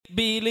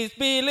Girls.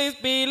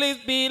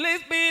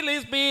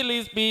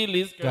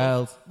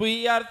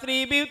 We are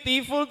three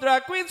beautiful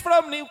drag queens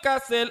from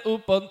Newcastle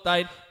upon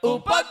Tyne.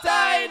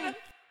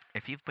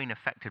 If you've been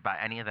affected by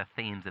any of the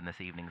themes in this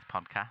evening's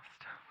podcast,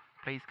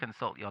 please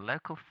consult your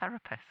local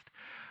therapist.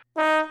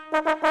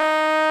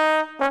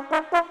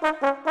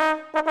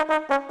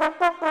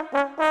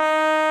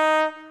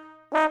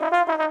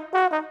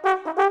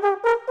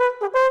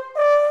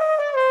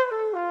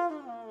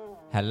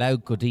 Hello,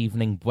 good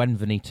evening,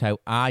 buenvenito.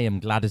 I am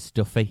Gladys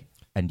Duffy,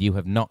 and you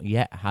have not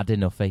yet had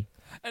enoughy.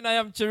 And I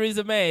am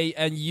Theresa May,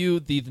 and you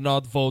did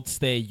not vote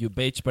stay, you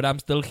bitch, but I'm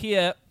still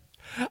here.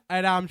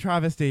 And I'm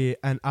Travesty,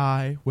 and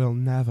I will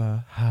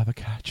never have a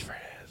catchphrase.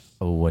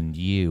 Oh, and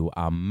you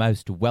are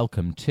most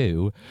welcome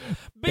to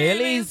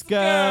Billy's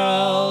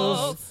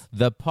Girls,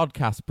 the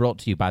podcast brought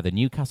to you by the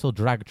Newcastle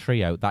drag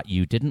trio that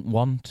you didn't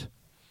want.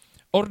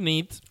 or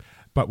need.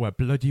 But we're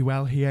bloody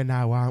well here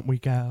now, aren't we,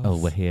 girls? Oh,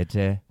 we're here,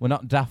 dear. We're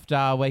not daft,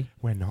 are we?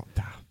 We're not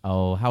daft.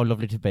 Oh, how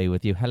lovely to be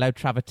with you. Hello,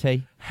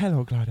 Travity.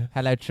 Hello, Gladys.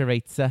 Hello,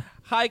 Teresa.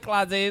 Hi,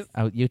 Gladys.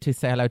 Oh, you two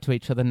say hello to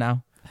each other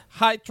now.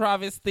 Hi,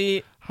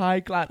 Travesty.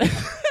 Hi, Gladys.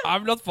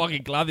 I'm not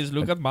fucking Gladys.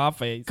 Look at my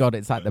face. God,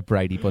 it's like the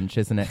Brady Bunch,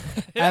 isn't it?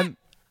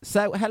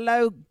 So,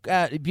 hello,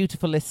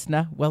 beautiful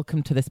listener.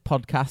 Welcome to this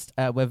podcast.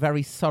 We're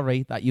very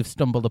sorry that you've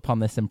stumbled upon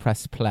this and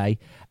pressed play,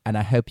 and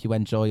I hope you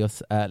enjoy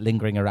us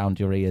lingering around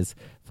your ears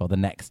for the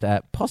next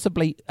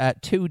possibly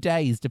 2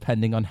 days,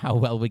 depending on how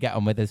well we get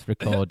on with this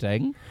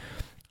recording.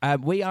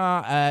 We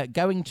are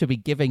going to be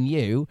giving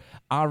you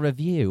our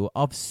review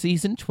of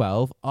Season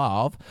 12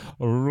 of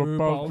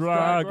RuPaul's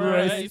Drag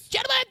Race.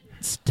 Gentlemen,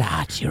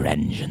 start your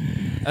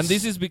engine. And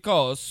this is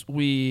because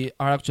we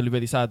are actually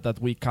very sad that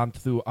we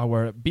can't do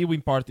our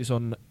viewing parties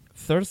on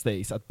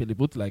Thursdays at Billy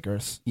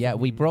Bootleggers. Yeah,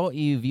 we brought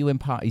you viewing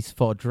parties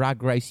for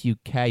Drag Race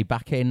UK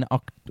back in,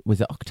 was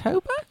it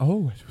October?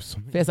 Oh, it was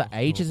something. Feels like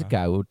ages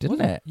ago,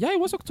 didn't it? Yeah, it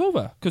was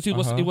October because it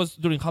was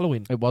during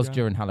Halloween. It was Yeah.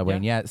 during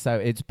Halloween, yeah. So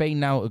it's been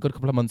now a good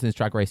couple of months since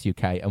Drag Race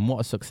UK, and what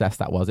a success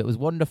that was. It was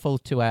wonderful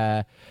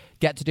to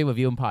get to do a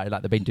viewing party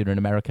like they've been doing in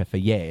America for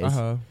years.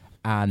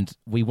 And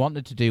we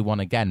wanted to do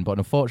one again, but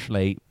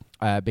unfortunately,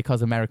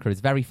 because America is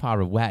very far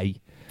away,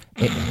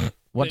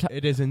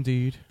 It is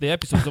indeed. The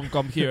episodes don't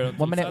come here. until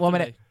 1 minute, 1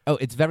 minute. Saturday. Oh,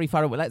 it's very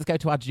far away. Let's go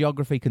to our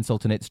geography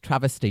consultant. It's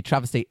Travesty.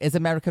 Travesty, is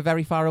America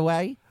very far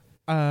away?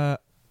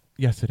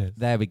 Yes, it is.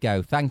 There we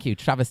go. Thank you,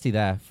 Travesty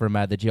there from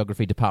the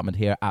geography department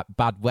here at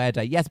Bad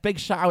Verde. Yes, big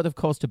shout out, of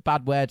course, to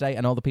Bad Verde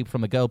and all the people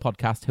from the Girl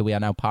podcast who we are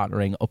now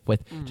partnering up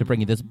with to bring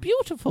you this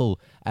beautiful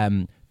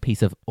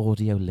piece of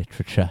audio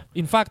literature.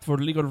 In fact, for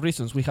legal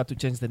reasons, we had to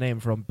change the name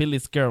from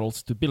Billy's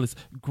Girls to Billy's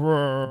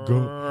Girls.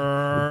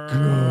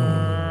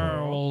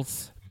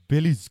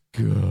 Billy's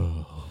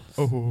Girl.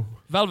 Oh.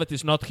 Velvet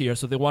is not here,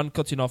 so the one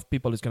cutting off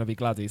people is going to be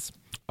Gladys.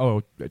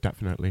 Oh,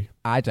 definitely.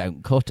 I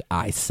don't cut,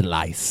 I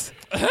slice.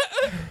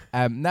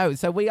 No,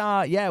 so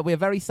we're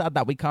very sad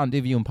that we can't do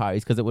viewing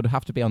parties because it would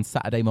have to be on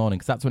Saturday morning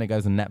because that's when it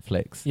goes on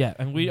Netflix. Yeah,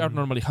 and we are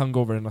normally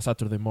hungover on a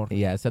Saturday morning.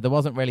 Yeah, so there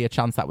wasn't really a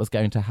chance that was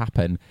going to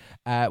happen.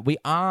 We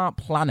are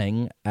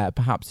planning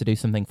perhaps to do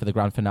something for the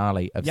grand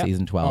finale of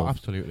Season 12. Oh,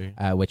 absolutely.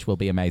 Which will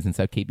be amazing,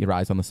 so keep your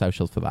eyes on the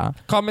socials for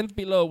that. Comment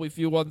below if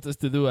you want us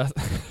to do a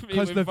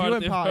Because the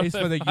viewing parties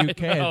for the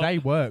UK, they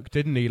worked,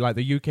 didn't they? Like,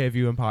 the UK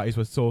viewing parties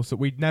were so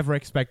we'd never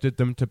expected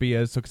them to be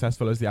as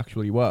successful as they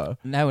actually were.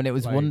 No, and it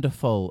was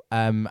wonderful.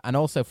 And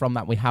also from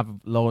that, we have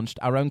launched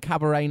our own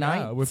cabaret night.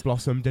 Yeah, we've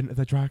blossomed into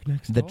the Drag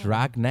Next Door. The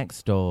Drag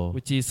Next Door.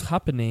 which is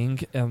happening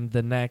on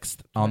the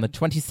next... On the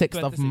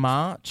 26th of 26th.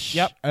 March.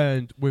 Yep.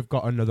 And we've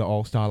got another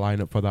all-star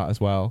lineup for that as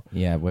well.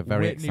 Yeah, we're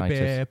very Whitney excited.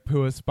 Bear,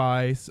 Poor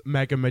Spice,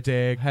 Megan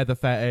Madig, Heather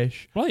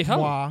Fetish, Bloody hell.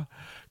 moi,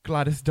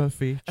 Gladys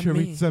Duffy, And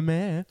Theresa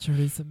May.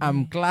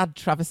 I'm glad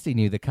Travesty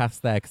knew the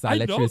cast there because I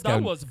literally know was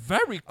going... that was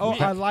very quick. Oh,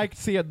 I liked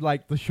seeing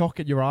like the shock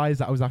in your eyes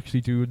that I was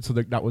actually doing, so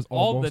that was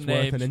All almost the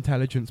worth names. an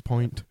intelligence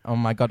point. Oh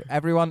my God,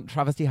 everyone,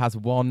 Travesty has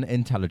one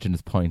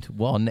intelligence point.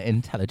 One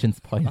intelligence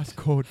point. That's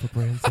code for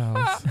brain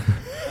cells.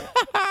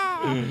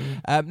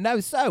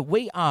 So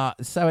we are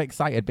so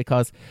excited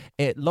because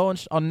it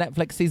launched on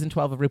Netflix, Season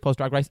 12 of RuPaul's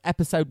Drag Race,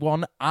 Episode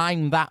 1,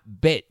 I'm That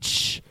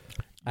Bitch.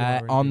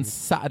 On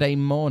Saturday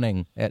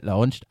morning it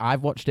launched.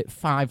 I've watched it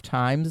 5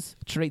 times.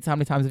 Treats, how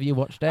many times have you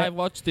watched it? I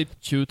watched it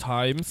 2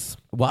 times.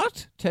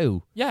 What?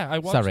 2? Yeah, I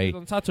watched Sorry. it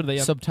on Saturday.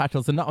 And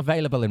Subtitles are not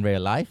available in real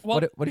life.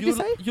 well, What did you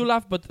say? You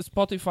laugh, but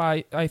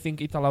Spotify, I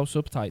think it allows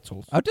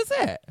subtitles. Oh, does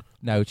it?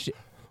 No.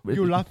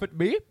 You laugh at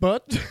me,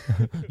 but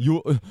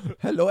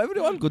Hello,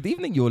 everyone. Good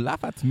evening. You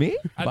laugh at me?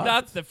 And but-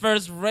 that's the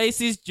first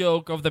racist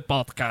joke of the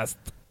podcast.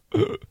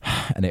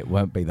 And it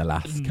won't be the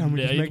last. can we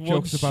just Yeah, make it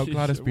jokes won't- about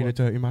Gladys it being a won't.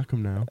 dirty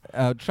Macam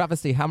now?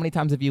 Travesty, how many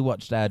times have you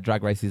watched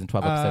Drag Race Season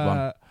 12, Episode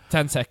 1?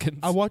 10 seconds.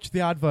 I watched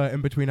the advert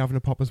in between having a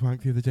Popper's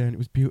wank the other day, and it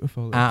was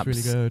beautiful. It was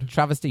really good.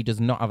 Travesty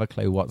does not have a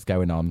clue what's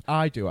going on.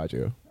 I do.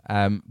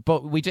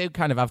 But we do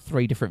kind of have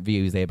 3 different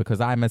views here because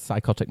I'm a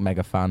psychotic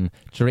mega fan,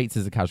 Charitz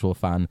is a casual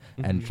fan,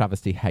 and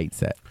Travesty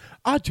hates it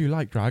I do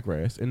like Drag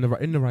Race in the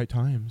right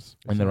times.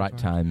 in the right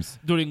times.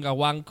 During a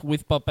wank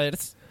with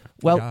poppers.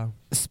 Well, Yeah.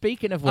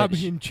 speaking of I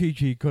which... mean,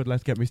 Chi could.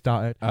 Let's get me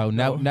started. Oh,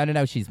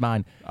 no, she's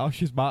mine. Oh,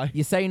 she's mine.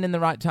 You're saying in the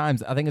right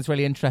times. I think it's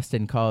really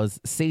interesting because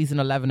season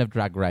 11 of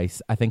Drag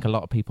Race, I think a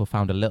lot of people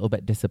found a little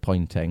bit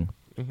disappointing.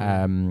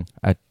 Mm-hmm.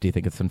 Do you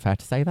think it's unfair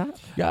to say that?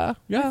 Yeah.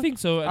 I think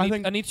so. I And,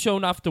 think- and it's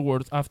shown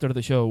afterwards, after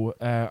the show.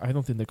 I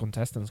don't think the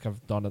contestants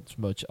have done as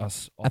much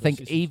as I think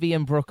other seasons. Evie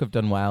and Brooke have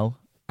done well,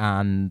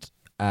 and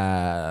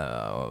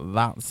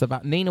that's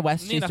about... Nina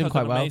West, she's Nina done has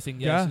quite done well. amazing.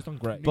 Yeah, Yeah. she's done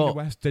great. But- Nina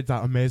West did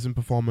that amazing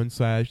performance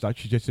that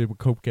she just did with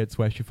Cope Kids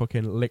where she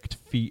fucking licked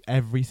feet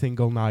every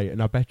single night,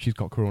 and I bet she's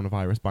got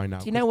coronavirus by now.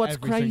 Do you know 'cause what's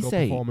every single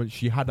crazy? performance,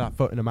 she had that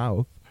foot in her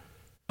mouth.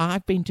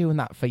 I've been doing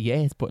that for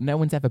years, but no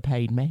one's ever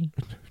paid me.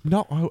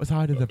 Not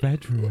outside of the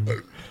bedroom.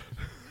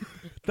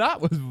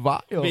 That was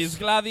vile. Miss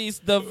Gladys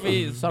the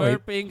Fizz Sorry.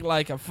 burping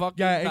like a fucking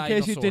Yeah, in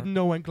case you dinosaur. didn't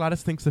know, when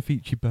Gladys thinks of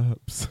feet, she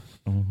burps.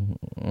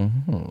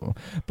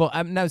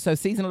 But no, so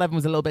season 11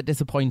 was a little bit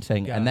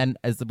disappointing. Yeah. And then,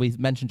 as we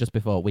mentioned just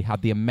before, we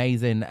had the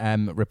amazing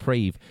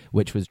Reprieve,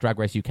 which was Drag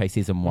Race UK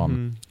season 1.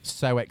 Mhm.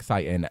 So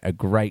exciting. A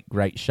great,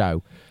 great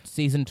show.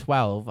 Season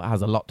 12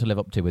 has a lot to live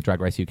up to with Drag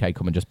Race UK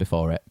coming just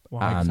before it.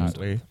 And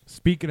Exactly.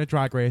 Speaking of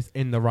Drag Race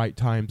in the right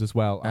times as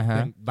well, Uh-huh.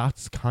 I think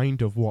that's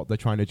kind of what they're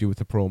trying to do with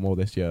the promo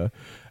this year,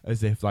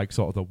 as if like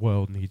sort of the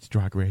world needs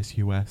Drag Race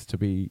US to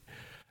be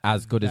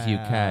as good as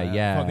UK,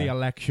 yeah. for the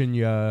election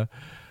year,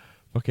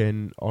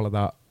 fucking all of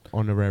that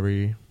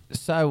honorary.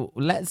 So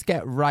let's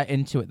get right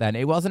into it then.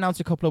 It was announced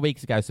a couple of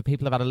weeks ago, so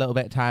people have had a little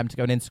bit of time to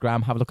go on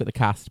Instagram, have a look at the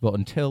cast, but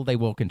until they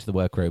walk into the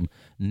workroom,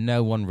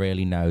 no one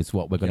really knows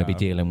what we're going to be Yeah.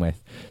 dealing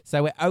with.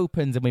 So it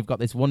opens and we've got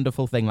this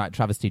wonderful thing like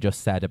Travesty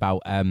just said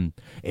about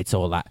it's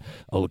all that,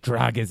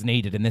 drag is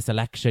needed in this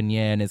election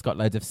year, and it's got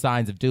loads of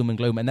signs of doom and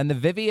gloom. And then the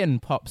Vivian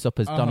pops up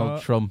as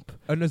Donald Trump.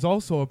 And there's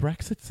also a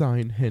Brexit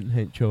sign, hint,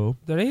 hint, Joe.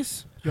 There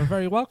is. You're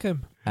very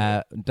welcome.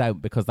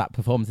 Don't, because that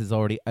performance is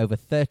already over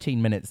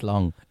 13 minutes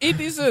long. It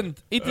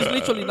isn't. It is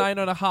literally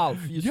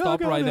 9.5. You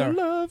stop right there.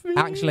 Love me.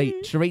 Actually,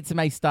 Charitza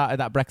May started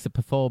that Brexit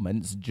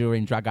performance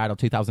during Drag Idol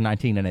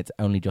 2019 and it's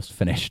only just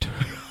finished.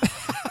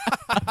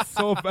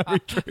 so very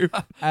true.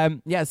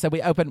 So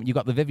we open, you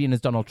got the Vivian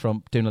as Donald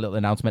Trump doing a little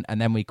announcement, and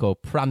then we go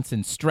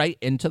prancing straight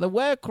into the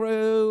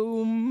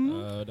workroom.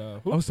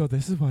 No. Oh, so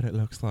this is what it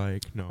looks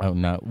like. No. Oh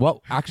no.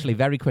 Well, actually,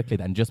 very quickly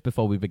then, just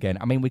before we begin,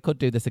 I mean, we could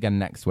do this again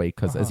next week,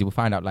 because as you will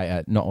find out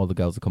later, not all the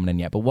girls are coming in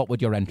yet, but what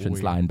would your entrance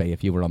Oui. line be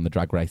if you were on the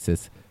Drag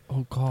Races?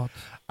 Oh, God.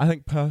 I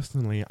think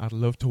personally, I'd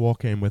love to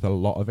walk in with a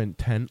lot of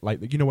intent.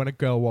 Like, you know, when a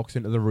girl walks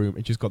into the room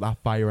and she's got that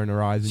fire in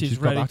her eyes and She's she's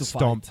got ready that to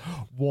stomp,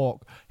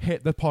 walk,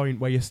 hit the point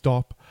where you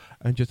stop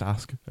and just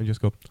ask and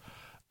just go,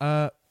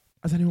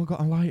 has anyone got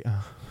a lighter?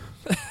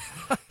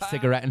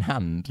 Cigarette in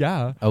hand?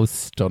 Yeah. Oh,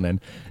 stunning.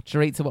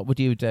 Charitza, what would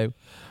you do?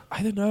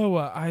 I don't know.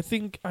 I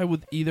think I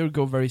would either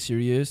go very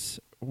serious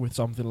with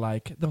something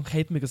like, don't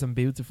hate me because I'm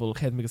beautiful,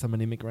 hate me because I'm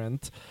an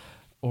immigrant.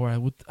 Or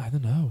I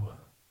don't know.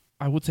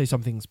 I would say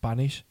something in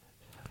Spanish.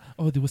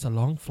 Oh, there was a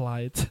long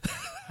flight.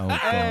 Oh,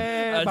 God.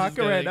 I'm just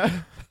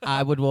Macarena.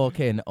 I would walk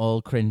in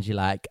all cringy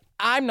like,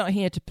 I'm not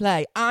here to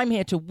play, I'm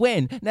here to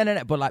win.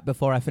 No. But like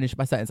before I finish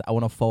my sentence, I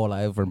want to fall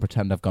over and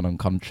pretend I've gone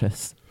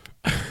unconscious.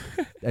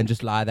 And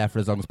just lie there for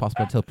as long as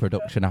possible until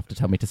production have to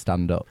tell me to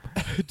stand up.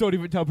 Don't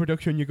even tell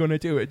production you're going to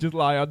do it. Just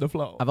lie on the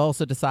floor. I've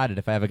also decided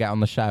if I ever get on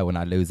the show and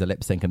I lose a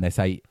lip sync and they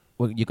say,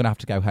 well, you're going to have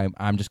to go home,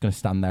 I'm just going to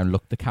stand there and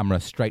look the camera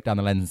straight down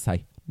the lens and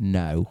say,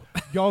 no.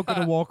 You're going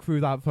to walk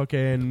through that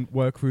fucking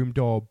workroom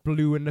door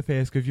blue in the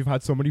face because you've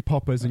had so many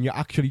poppers and you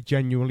actually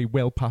genuinely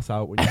will pass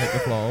out when you hit the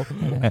floor.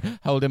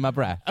 Holding my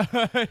breath.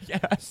 Yeah.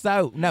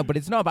 So, no, but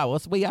it's not about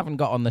us. We haven't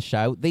got on the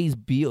show. These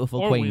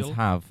beautiful Or queens will.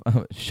 have.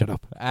 Shut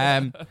up.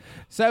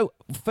 So,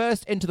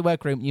 first into the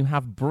workroom, you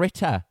have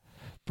Britta.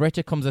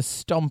 Britta comes a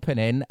stomping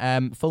in.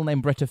 Full name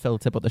Britta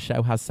Filter, but the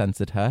show has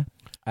censored her.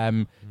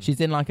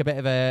 She's in like a bit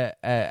of a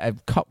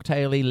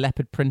cocktaily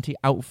leopard printy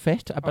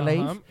outfit, I believe.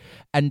 Uh-huh.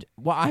 And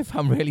what I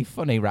found really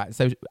funny, right?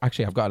 So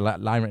actually, I've got a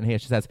line written here.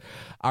 She says,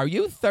 "Are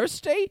you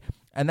thirsty?"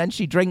 And then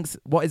she drinks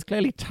what is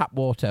clearly tap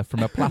water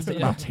from a plastic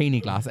martini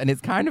glass, and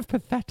it's kind of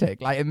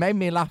pathetic. Like, it made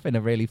me laugh in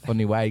a really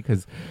funny way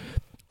because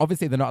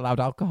obviously they're not allowed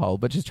alcohol,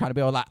 but just trying to be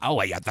all like, "Oh,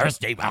 are you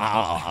thirsty?"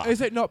 Is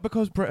it not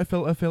because Brita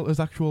filters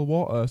actual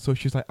water? So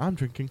she's like, I'm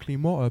drinking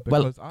clean water.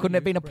 Well, Because couldn't it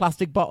have been a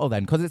plastic bottle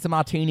then? Because it's a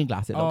martini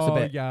glass. It looks Oh, a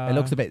bit. yeah, It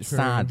looks a bit true,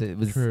 sad. It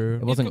was. true.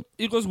 It wasn't.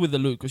 It goes with the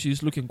look because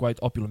she's looking quite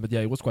opulent, but yeah,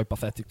 it was quite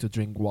pathetic to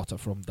drink water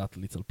from that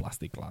little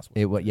plastic glass.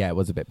 It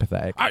was a bit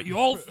pathetic. Are you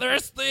all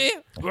thirsty?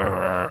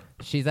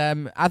 She's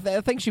I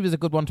think she was a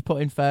good one to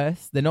put in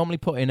first. They normally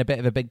put in a bit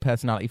of a big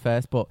personality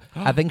first, but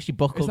I think she Is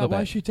buckled that a bit.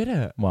 why she did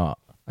it? What?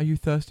 Are you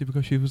thirsty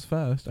because she was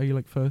first? Are you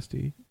like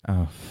thirsty?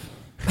 Oh.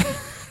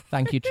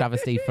 Thank you,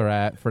 Travesty,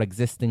 for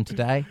existing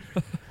today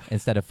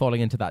instead of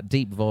falling into that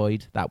deep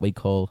void that we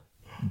call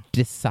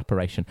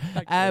disapparation.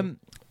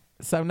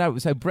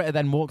 So Britta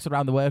then walks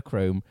around the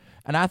workroom,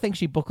 and I think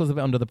she buckles a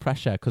bit under the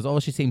pressure because all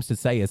she seems to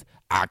say is,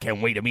 "I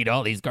can't wait to meet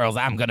all these girls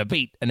I'm gonna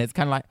beat," and it's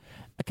kind of like,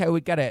 okay,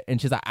 we get it,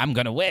 and she's like, "I'm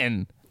gonna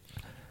win."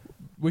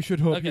 We should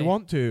hope Okay, you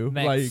want to.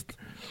 next. Like,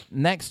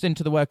 Next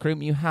into the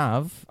workroom, you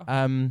have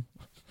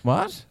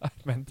What? I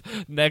meant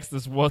next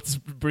is what's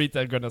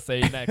Britta gonna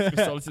say next.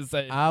 Because also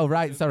say, Oh,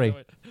 right, sorry.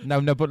 No,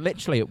 but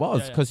literally it was,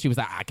 Yeah, yeah. because she was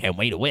like, I can't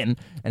wait to win.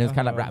 And it was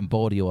kind of like, right, I'm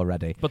bored of you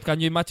already. But can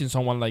you imagine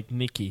someone like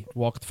Nikki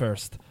walked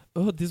first?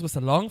 Oh, this was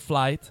a long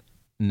flight.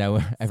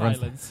 No, everyone's...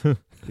 Silence.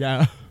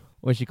 Yeah.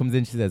 When she comes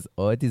in, she says,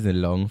 oh, it is a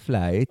long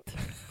flight.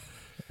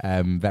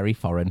 Very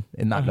foreign.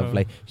 Isn't that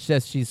lovely? She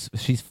says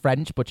she's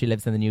French, but she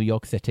lives in the New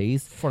York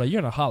cities. For a year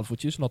and a half,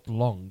 which is not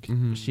long.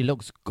 Mhm. She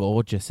looks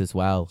gorgeous as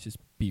well. She's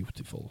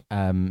beautiful.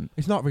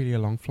 It's not really a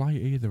long flight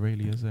either,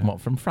 really, is it? What,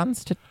 from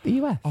France to the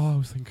US? Oh, I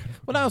was thinking.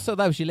 Well, also,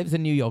 though, she lives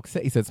in New York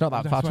City, so it's not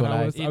that far That's to what I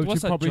LA. was. It Oh,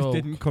 was she a probably joke.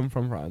 didn't come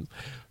from France.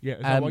 Yeah,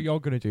 is that what you're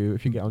gonna do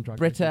if you get on Drag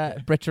Race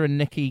UK? Britta and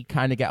Nikki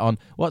kind of get on.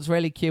 What's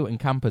really cute and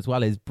camp as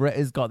well is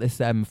Britta's got this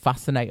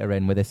fascinator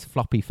in with this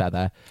floppy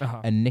feather,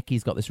 and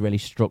Nikki's got this really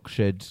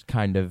structured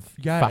kind of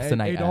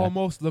fascinator. It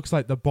almost looks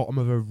like the bottom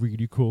of a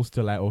really cool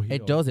stiletto heel.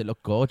 It does. It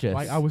looked gorgeous.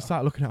 Like I was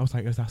sat looking at it, I was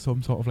like, is that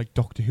some sort of like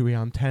Doctor Who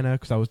antenna?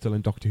 Because I was still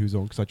in Doctor Who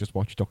zone because I just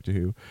watched Doctor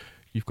Who.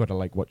 You've got to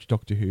like watch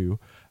Doctor Who.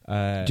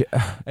 We're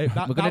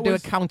going to do a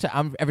counter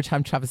every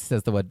time Travis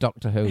says the word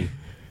Doctor Who.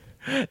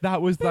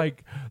 That was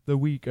like the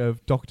week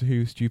of Doctor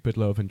Who, Stupid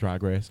Love, and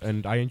Drag Race,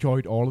 and I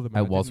enjoyed all of them.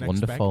 It was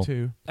wonderful.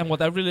 And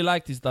what I really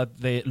liked is that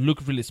they look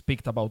really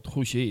speak about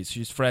who she is.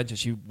 She's French and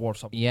she wore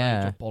something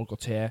like Paul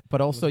Gaultier.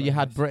 But also you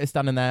had Britta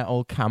standing there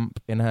all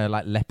camp in her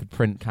like leopard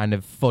print kind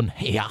of fun,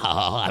 yeah,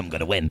 I'm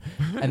going to win.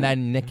 And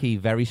then Nikki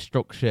very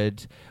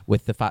structured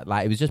with the fact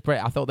like it was just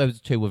Britta. I thought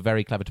those two were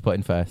very clever to put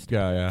in first.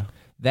 Yeah, yeah.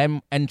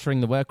 Then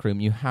entering the workroom,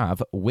 you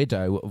have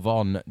Widow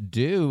Von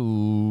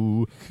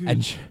Du.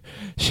 And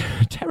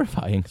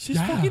terrifying. She's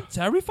fucking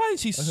terrifying.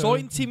 She's so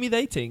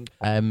intimidating.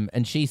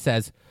 And she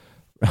says...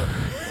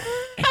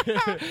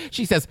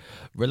 she says,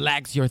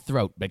 relax your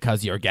throat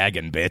because you're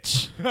gagging,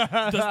 bitch.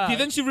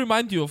 Didn't she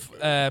remind you of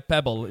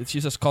Pebble?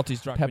 She's a Scottish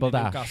drag Pebble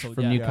queen in Dash Newcastle.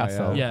 from Yeah.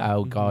 Newcastle. Yeah.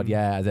 Oh, God,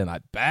 yeah. As in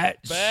like, bitch.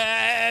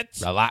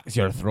 Bitch. Relax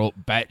your throat,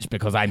 bitch,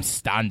 because I'm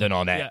standing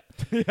on it.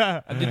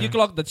 Yeah. And did you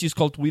clock that she's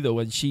called Widow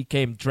and she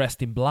came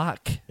dressed in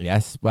black?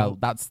 Yes, well,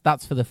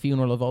 that's for the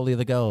funeral of all the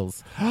other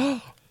girls.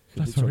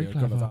 That's very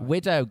clever.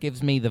 Widow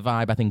gives me the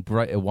vibe I think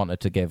Britta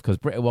wanted to give, because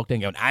Britta walked in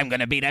going, I'm going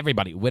to beat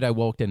everybody. Widow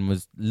walked in,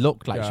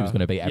 looked like she was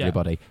going to beat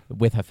everybody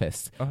with her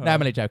fists. No,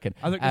 I'm only joking.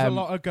 I think there's a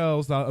lot of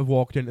girls that have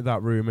walked into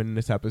that room in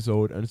this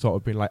episode and sort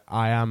of been like,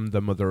 I am the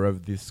mother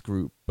of this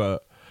group,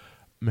 but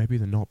maybe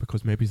they're not,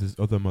 because maybe there's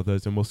other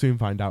mothers, and we'll soon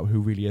find out who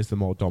really is the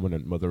more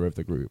dominant mother of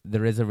the group.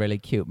 There is a really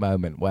cute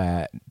moment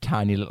where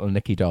tiny little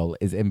Nikki doll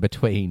is in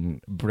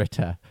between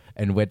Britta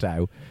and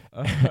Widow.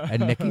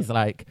 And Nikki's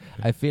like,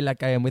 I feel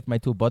like I am with my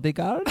two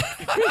bodyguards.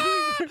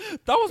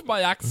 That was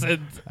my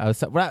accent.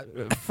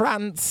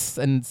 France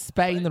and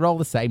Spain, they're all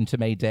the same to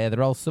me, dear.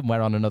 They're all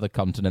somewhere on another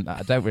continent that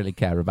I don't really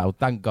care about.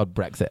 Thank God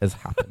Brexit has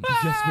happened.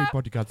 Yes, we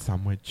bodyguard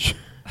sandwich.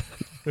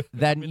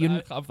 Then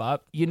I have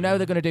that. you know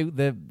they're going to do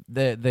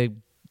the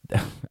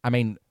I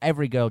mean,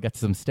 every girl gets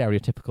some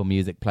stereotypical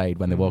music played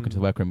when they walk into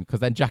the workroom, because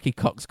then Jackie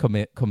Cox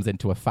comes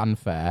into a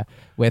fanfare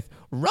with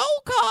roll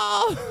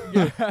call.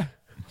 Yeah.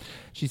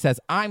 She says,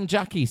 I'm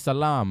Jackie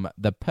Salam,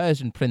 the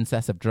Persian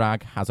princess of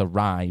drag has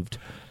arrived.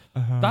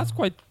 That's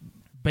quite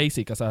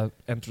basic as a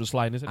entrance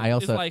line, isn't it? I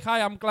also- it's like,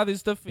 hi, I'm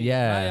Gladys Duffy.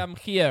 Yeah. I am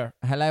here.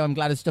 Hello, I'm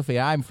Gladys Duffy.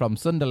 I'm from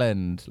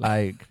Sunderland.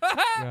 Like,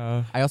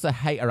 Yeah. I also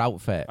hate her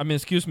outfit. I mean,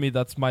 excuse me,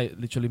 that's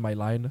literally my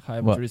line. Hi,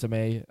 I'm What? Theresa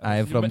May. I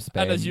am from And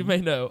Spain. as you may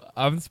know,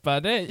 I'm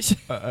Spanish.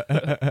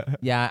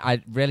 Yeah,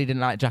 I really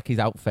didn't like Jackie's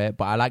outfit,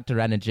 but I liked her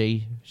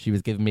energy. She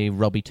was giving me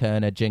Robbie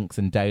Turner, Jinx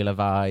and Dayla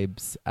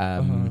vibes.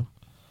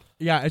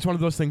 Yeah, it's one of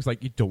those things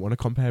like you don't want to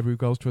compare Rue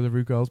Girls to other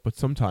Rue Girls, but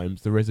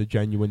sometimes there is a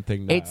genuine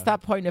thing there. It's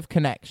that point of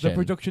connection. The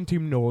production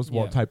team knows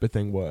Yeah. what type of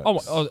thing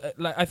works.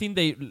 Like, I think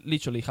they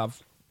literally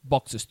have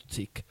boxes to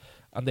tick,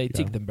 and they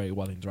tick them very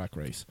well in Drag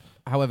Race.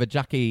 However,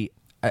 Jackie,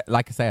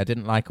 like I say, I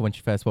didn't like her when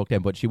she first walked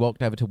in, but she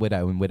walked over to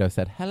Widow, and Widow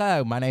said,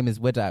 hello, my name is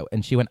Widow.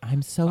 And she went,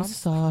 I'm so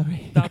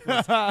sorry. That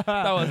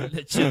was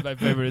literally my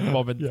favorite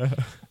moment.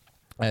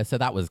 Yeah. So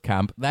that was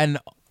camp. Then,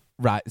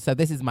 right, so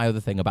this is my other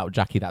thing about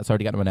Jackie that's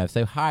already getting on my nerves.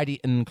 So Heidi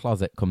in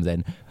Closet comes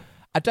in.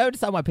 I don't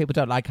understand why people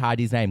don't like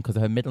Heidi's name, because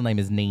her middle name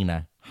is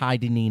Nina.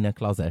 Heidi Nina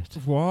Closet.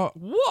 What?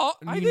 What?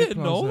 I Nina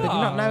didn't know Closet. that. Did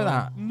you not know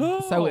that?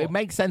 No. So it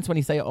makes sense when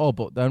you say it all,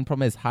 but the only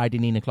problem is Heidi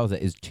Nina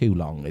Closet is too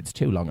long. It's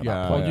too long at that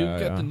Yeah. point. Or you Yeah,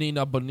 get yeah. the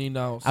Nina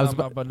Bonina, I was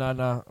Osama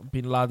Banana,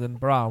 Bin Laden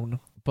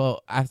Brown.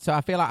 But so I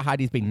feel like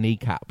Heidi's been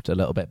kneecapped a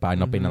little bit by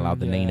not being allowed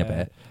the Nina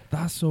bit.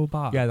 That's so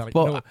bad. Yeah, they're like,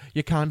 But- no,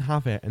 you can't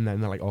have it, and then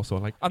they're like, also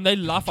like, And they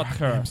laugh at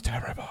her. name's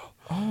terrible.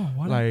 Oh,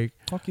 what Like,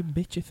 a fucking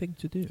bitchy thing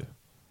to do.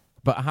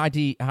 But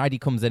Heidi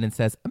comes in and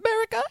says,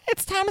 America,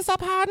 it's time to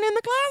stop hiding in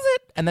the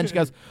closet. And then she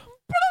goes,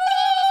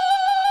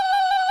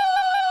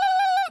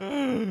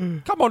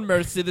 Come on,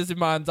 Mercedes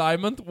Man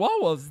Diamond.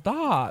 What was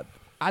that?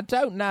 I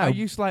don't know. are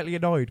you slightly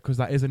annoyed because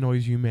that is a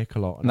noise you make a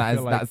lot? And That I is-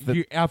 feel like that's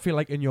the- I feel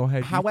like in your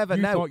head, However,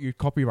 you no. thought you'd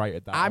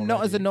copyrighted that. I'm not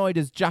as already. annoyed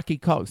as Jackie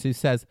Cox, who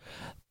says,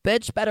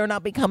 bitch better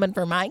not be coming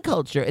for my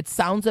culture. It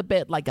sounds a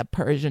bit like a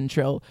Persian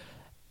troll.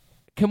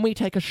 Can we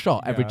take a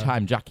shot every Yeah.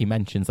 time Jackie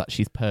mentions that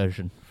she's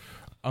Persian?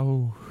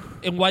 Oh,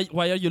 And why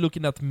are you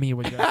looking at me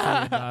when you're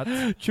saying that?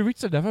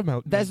 Chorizo never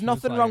melt. There's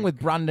nothing wrong with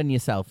branding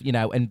yourself,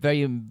 and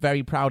very,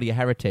 very proud of your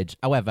heritage.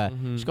 However,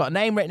 she's got a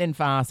name written in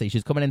Farsi.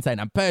 She's coming in saying,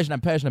 I'm Persian,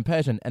 I'm Persian, I'm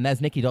Persian. And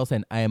there's Nikki Doll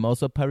saying, I am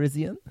also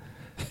Parisian.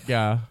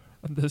 Yeah.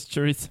 And there's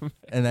chorizo.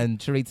 And then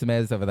Chorizo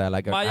Mayor's over there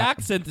like... My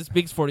accent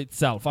speaks for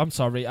itself. I'm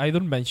sorry. I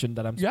don't mention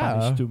that I'm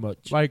Spanish too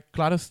much. Like,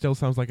 Gladys still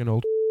sounds like an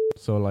old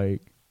so,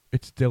 like,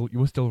 you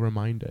were still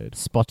reminded.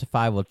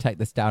 Spotify will take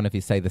this down if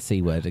you say the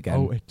C word again.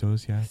 Oh, it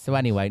does, yeah. So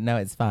anyway, no,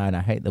 it's fine. I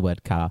hate the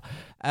word car.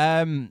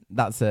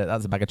 That's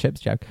a bag of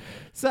chips joke.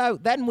 So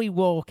then we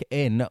walk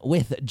in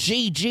with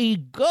Gigi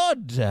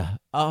Good.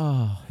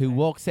 Who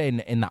walks in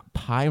that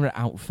pirate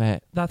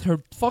outfit. That her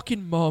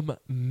fucking mom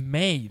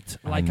made.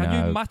 Like, can you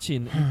know.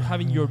 imagine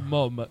having your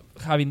mom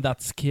having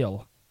that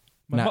skill?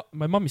 My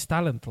mom is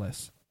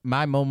talentless.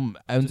 My mum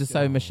owns a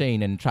sewing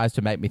machine and tries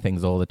to make me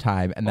things all the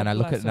time. And then I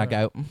look at it and I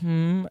go,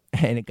 and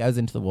it goes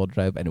into the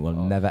wardrobe and it will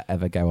never,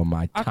 ever go on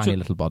my tiny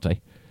little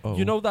body. Oh.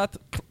 You know that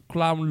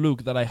clown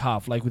look that I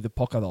have, like with the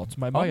polka dots?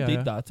 My mom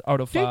did that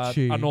out of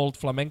an old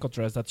flamenco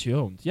dress that she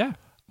owned. Yeah.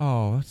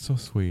 Oh, that's so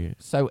sweet.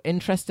 So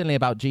interestingly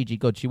about Gigi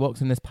Good, she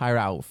walks in this pirate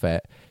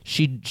outfit.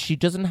 She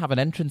doesn't have an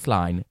entrance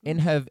line. In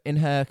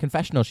her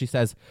confessional, she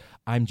says,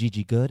 I'm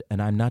Gigi Good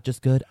and I'm not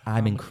just good,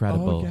 I'm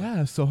incredible. Oh,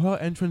 yeah. So her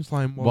entrance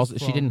line was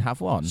she didn't have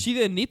one. She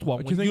didn't need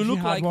one. Do you When think you she look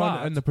had like one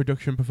that. and the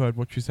production preferred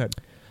what she said?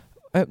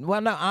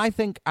 Well, no, I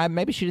think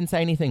maybe she didn't say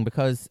anything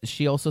because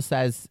she also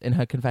says in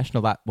her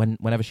confessional that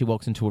whenever she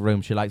walks into a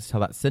room, she likes to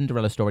tell that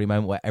Cinderella story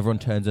moment where everyone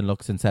turns and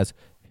looks and says,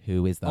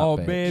 who is that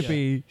bitch?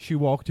 Maybe she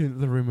walked into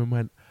the room and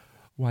went,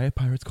 why are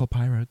pirates called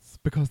pirates?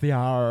 Because they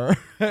are.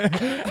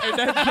 And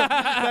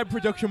then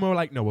production were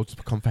like, no, we'll just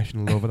put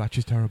confessional over that.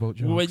 She's terrible at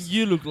jokes. When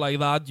you look like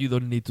that, you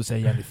don't need to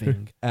say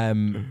anything.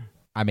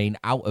 I mean,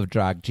 out of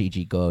drag,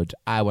 Gigi Good,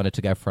 I wanted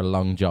to go for a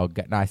long jog,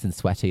 get nice and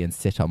sweaty and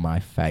sit on my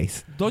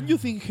face. Don't you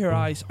think her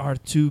eyes are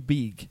too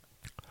big?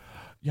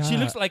 Yeah. She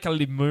looks like a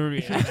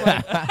Lemurian.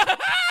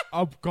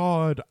 Oh,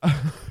 God.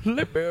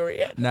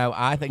 Lemurian. No,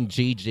 I think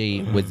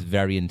Gigi was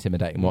very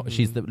intimidating.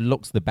 She's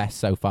looks the best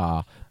so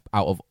far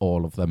out of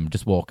all of them,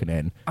 just walking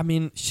in. I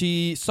mean,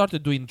 she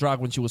started doing drag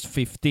when she was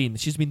 15.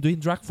 She's been doing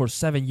drag for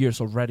 7 years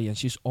already, and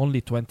she's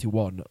only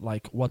 21.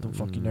 Like, what on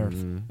fucking earth?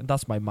 And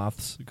that's my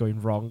maths going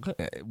wrong.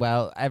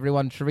 Well,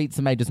 everyone,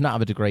 Chorizo May does not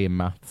have a degree in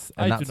maths,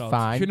 and I do that's not.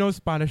 fine. She knows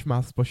Spanish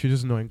maths, but she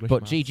doesn't know English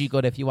But maths. Gigi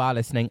Good, if you are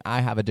listening, I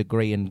have a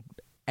degree in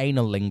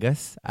anal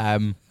lingus.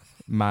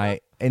 My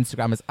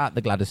Instagram is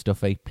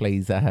 @thegladysstuffy.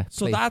 Please, So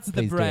please, that's the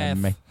please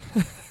DM breath.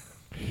 me.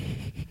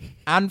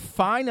 And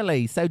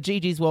finally, so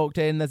Gigi's walked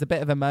in. There's a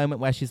bit of a moment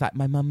where she's like,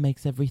 my mum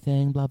makes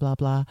everything, blah, blah,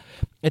 blah.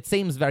 It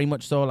seems very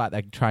much so like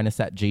they're trying to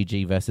set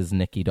Gigi versus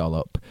Nikki Doll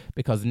up.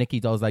 Because Nikki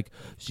Doll's like,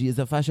 she is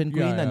a fashion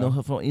queen. I know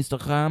her from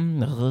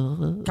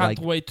Instagram. Can't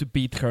wait to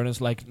beat her. And it's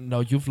like,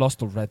 no, you've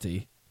lost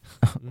already.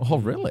 Oh,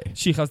 really?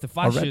 She has the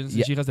fashions,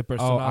 Yeah. she has the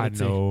Oh, I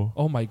personality. know.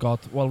 Oh my God.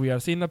 Well, we are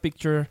seeing a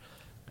picture,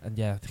 and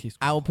yeah, he's...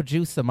 Our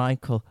producer,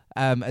 Michael,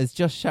 has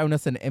just shown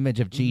us an image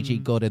of Gigi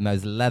Good in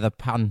those leather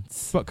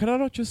pants. But can I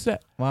not just say,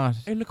 What?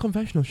 in the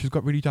confessional, she's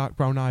got really dark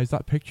brown eyes.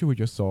 That picture we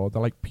just saw,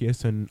 they're like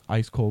piercing,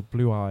 ice cold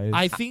blue eyes.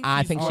 I think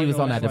she was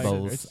on no, it's fine.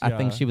 edibles. It's- I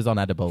think yeah. she was on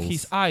edibles.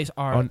 his eyes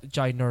are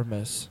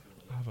ginormous.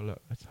 Have a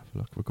look. Let's have a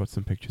look. We've got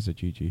some pictures of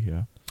Gigi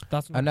here.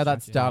 That's I know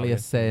that's exactly Dahlia how it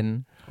is.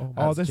 Sin. Oh,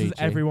 Oh, That's this is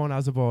Gigi. everyone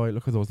as a boy.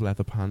 Look at those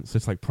leather pants.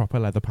 It's like proper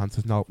leather pants.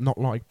 It's not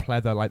like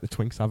pleather like the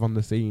Twinks have on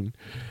the scene.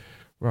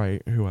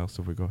 Right, who else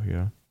have we got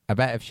here? I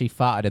bet if she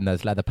farted in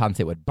those leather pants,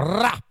 it would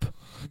brap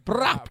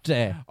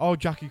there. Oh,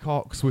 Jackie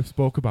Cox. We've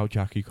spoke about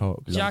Jackie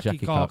Cox. Love Jackie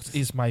Jackie Cox Cox.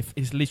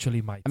 is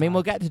literally my I mean, type.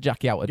 we'll get to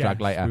Jackie out of drag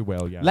Yes, later. we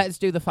will, yeah. Let's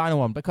do the final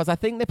one because I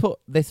think they put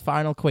this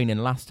final queen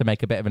in last to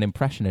make a bit of an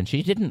impression, and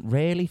she didn't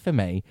really for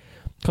me.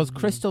 Because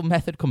Crystal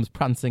Method comes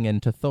prancing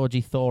into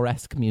Thorgy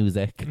Thor-esque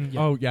music. Yeah.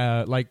 Oh,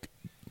 yeah, like...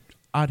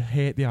 I'd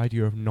hate the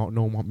idea of not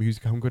knowing what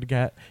music I'm going to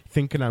get,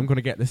 thinking I'm going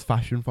to get this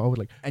fashion forward,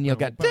 like... And you'll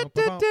get...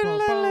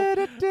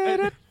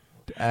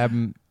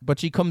 But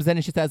she comes in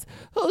and she says,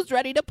 who's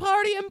ready to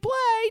party and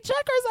play?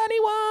 Checkers,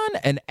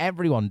 anyone? And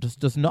everyone just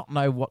does not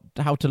know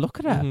how to look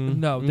at her.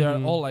 No,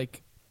 they're all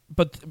like...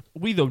 But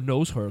Widow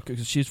knows her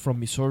because she's from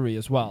Missouri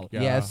as well.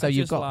 Yeah, so It's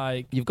you've just got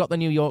like... you've got the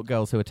New York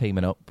girls who are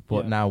teaming up,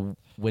 but Yeah. now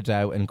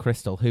Widow and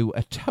Crystal, who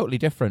are totally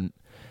different.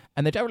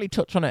 And they don't really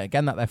touch on it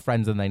again that they're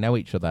friends and they know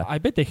each other. I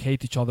bet they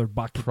hate each other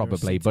back in their Probably,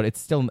 city. but it's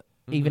still...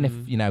 Even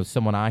if,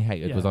 someone I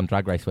hated Yeah. was on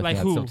Drag Race with Like me,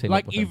 I'd who? still team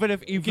Like, up with them. even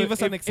if Give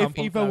us an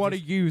example, if either one of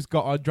Gladys. yous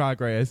got on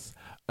Drag Race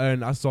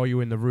and I saw you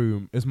in the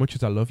room, as much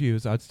as I love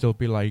yous, I'd still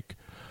be like,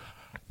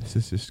 this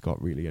has just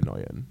got really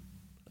annoying.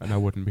 And I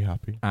wouldn't be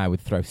happy. I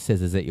would throw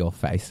scissors at your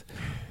face.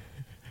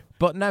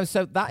 But no,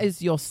 so that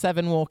is your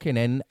 7 walking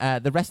in.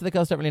 The rest of the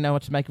girls don't really know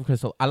what to make of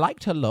Crystal. I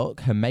liked her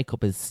look. Her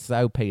makeup is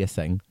so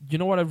piercing. You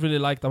know what I really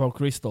liked about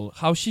Crystal?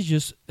 How she's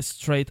just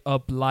straight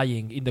up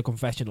lying in the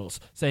confessionals,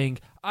 saying,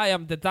 I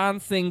am the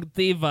dancing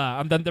diva.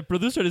 And then the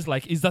producer is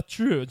like, is that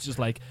true? It's just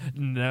like,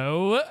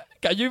 no.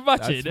 Can you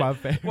imagine? That's my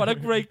favorite. What a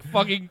great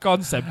fucking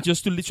concept,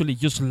 just to literally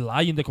just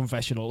lie in the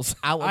confessionals.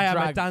 Out of I am a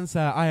drag.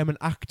 dancer. I am an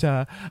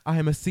actor. I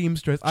am a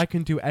seamstress. I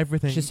can do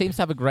everything. She seems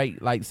to have a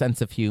great like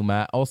sense of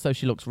humor. Also,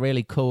 she looks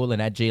really cool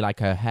and edgy, like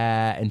her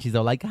hair, and she's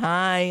all like,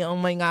 "Hi, oh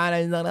my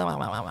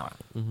god!"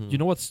 You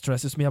know what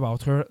stresses me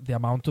about her? The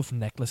amount of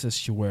necklaces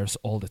she wears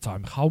all the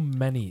time. How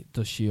many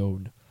does she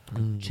own?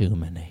 Too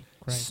many.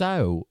 Great.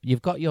 So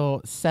you've got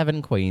your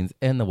 7 queens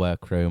in the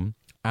workroom,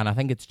 and I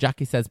think it's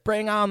Jackie says,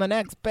 "Bring on the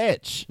next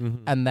bitch,"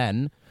 and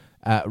then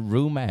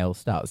Rumail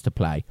starts to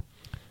play.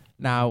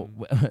 Now,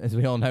 as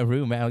we all know,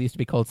 Rumail used to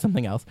be called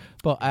something else,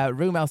 but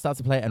Rumail starts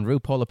to play, and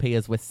RuPaul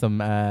appears with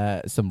some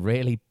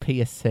really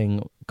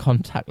piercing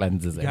contact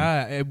lenses in.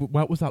 Yeah,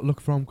 what was that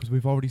look from? Because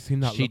we've already seen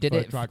that. She look did for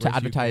it Drag to Race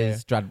advertise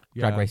UK. Drag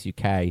Yeah. Race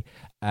UK,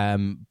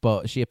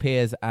 but she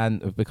appears,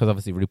 and because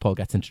obviously RuPaul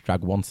gets into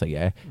drag once a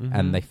year,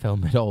 and they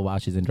film it all while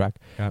she's in drag.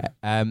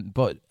 Yeah.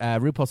 But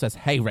RuPaul says,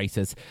 "Hey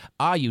racers,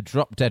 are you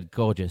drop dead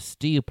gorgeous?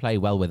 Do you play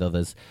well with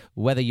others?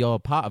 Whether you're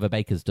part of a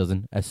baker's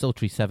dozen, a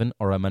sultry 7,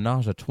 or a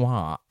menage a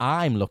trois,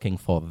 I'm looking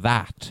for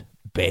that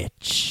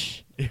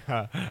bitch."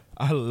 Yeah,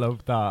 I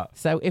love that.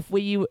 So if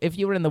you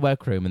were in the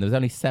workroom and there was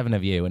only 7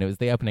 of you and it was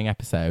the opening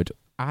episode,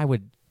 I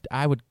would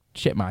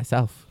shit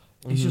myself.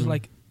 It's just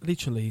like,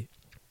 literally,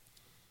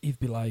 it'd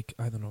be like,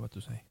 I don't know what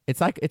to say.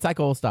 It's like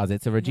All Stars.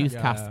 It's a reduced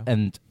Yeah. cast,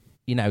 and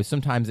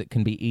sometimes it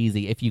can be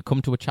easy if you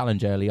come to a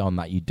challenge early on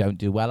that you don't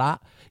do well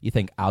at. You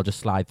think, I'll just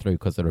slide through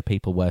because there are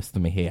people worse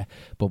than me here.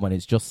 But when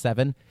it's just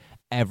 7,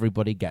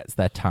 everybody gets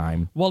their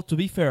time. Well, to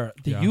be fair,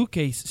 the Yeah.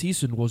 UK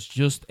season was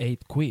just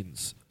 8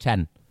 queens.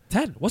 10.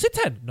 10? Was it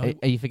 10? No.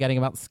 Are you forgetting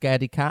about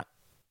Scaredy Cat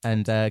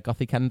and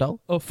Gothy Kendall?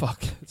 Oh,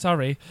 fuck.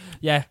 Sorry.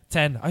 Yeah,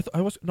 10.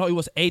 I was... No, it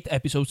was 8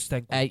 episodes,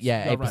 10 queens. 8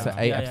 You're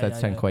right.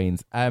 episodes, 10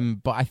 queens.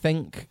 But I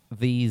think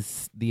the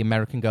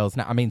American girls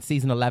now. I mean,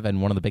 season 11.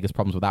 One of the biggest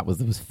problems with that was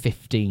there was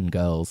 15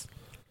 girls.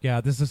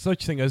 Yeah, there's a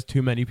such thing as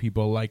too many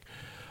people. Like,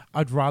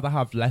 I'd rather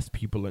have less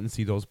people and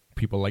see those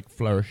people like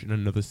flourish in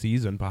another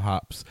season,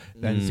 perhaps,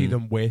 than see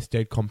them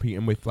wasted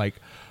competing with like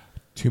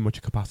too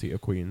much capacity of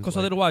queens. Because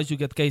like, otherwise you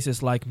get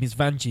cases like Miss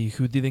Vanjie,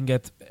 who didn't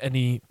get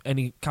any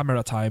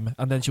camera time,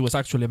 and then she was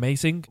actually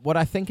amazing. What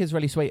I think is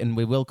really sweet, and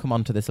we will come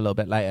on to this a little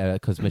bit later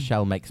because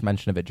Michelle makes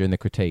mention of it during the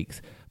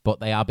critiques, but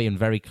they are being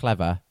very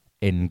clever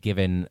in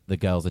giving the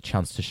girls a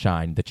chance to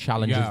shine. The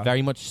challenge is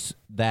very much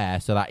there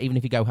so that even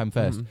if you go home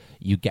first,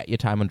 you get your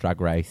time on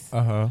Drag Race.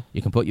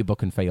 You can put your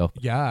book and fee up,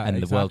 Yeah,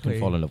 and the world can exactly.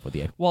 fall in love with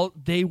you. Well,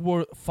 they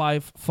were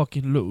 5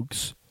 fucking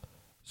looks.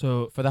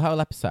 So For the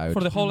whole episode. for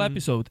the whole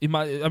episode, if you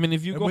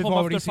And go we've home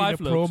already after seen 5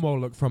 a looks, promo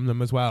look from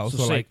them as well. So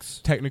So, like,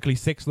 6. technically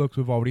 6 looks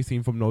we've already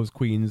seen from those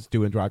queens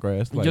doing Drag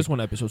Race. in Like, just one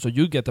episode, so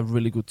you get a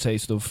really good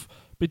taste of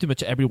pretty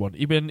much everyone.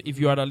 Even if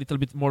you are a little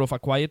bit more of a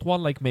quiet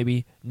one, like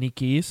maybe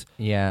Nikki is,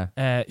 Yeah.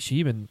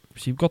 she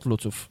got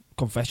lots of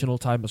confessional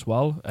time as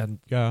well, and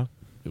yeah.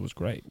 it was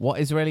great. What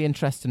is really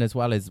interesting as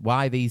well is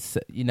why these,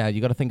 you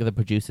got to think of the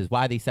producers,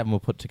 why these 7 were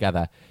put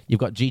together. You've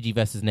got Gigi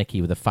versus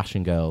Nikki with the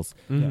fashion girls.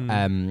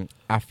 Mhm.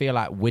 I feel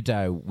like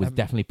Widow was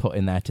definitely put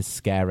in there to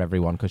scare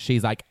everyone because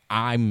she's like,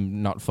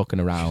 I'm not fucking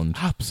around.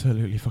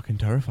 Absolutely fucking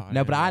terrifying.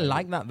 No, but I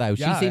like that though.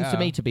 She Yeah, seems to yeah.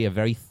 me to be a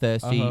very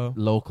thirsty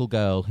local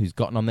girl who's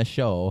gotten on this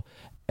show.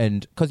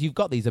 And because you've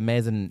got these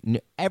amazing,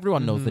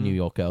 everyone knows the New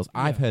York girls.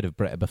 I've heard of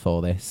Britta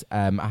before this.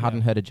 I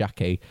hadn't heard of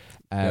Jackie,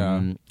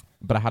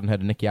 but I hadn't heard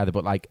of Nikki either.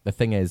 But like the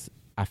thing is,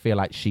 I feel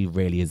like she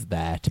really is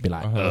there to be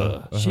like,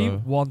 ugh. She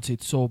wants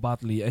it so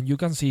badly, and you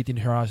can see it in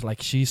her eyes.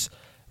 Like, she's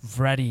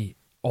ready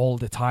all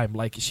the time.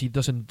 Like, she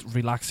doesn't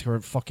relax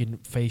her fucking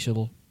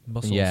facial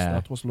muscles. Yeah.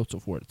 That was lots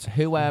of words.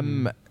 Who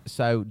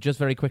so just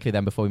very quickly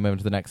then before we move on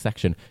to the next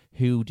section,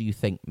 who do you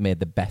think made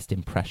the best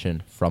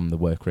impression from the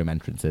workroom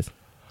entrances?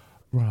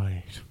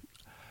 Right.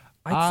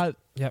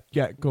 Yep.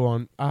 Yeah, go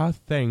on. I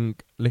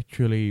think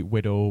literally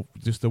Widow,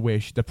 just the way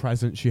the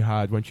presence she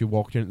had when she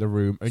walked into the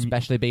room, and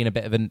Especially being a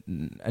bit of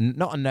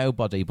not a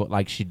nobody, but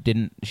like she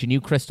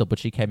knew Crystal, but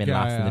she came in Yeah,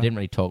 last and yeah. they didn't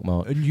really talk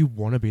much. and you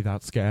want to be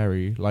that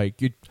scary.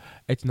 Like,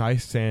 it's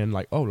nice saying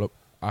like, "Oh, look,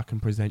 I can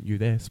present you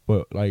this,"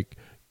 but like,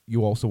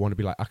 you also want to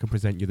be like, "I can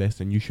present you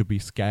this," and you should be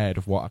scared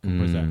of what I can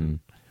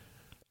present.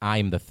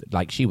 I'm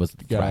she was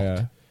the threat.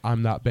 Yeah.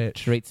 I'm that bitch.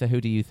 Sharitza,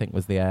 who do you think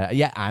was the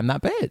I'm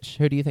that bitch.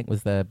 Who do you think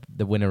was the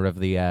winner of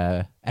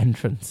the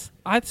entrance?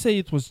 I'd say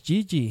it was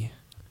Gigi.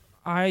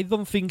 I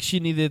don't think she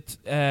needed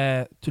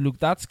to look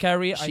that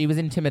scary. She was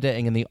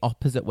intimidating in the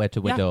opposite way to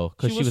Yeah, Widow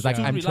because she she was was like,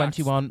 too I'm relaxed.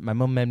 21, my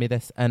mum made me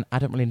this, and I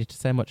don't really need to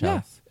say much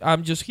else.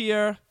 I'm just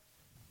here,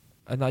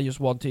 and I just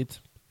wanted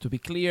to be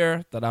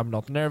clear that I'm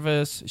not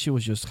nervous. She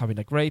was just having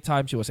a great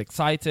time. She was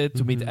excited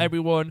to meet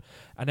everyone,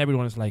 and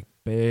everyone is like,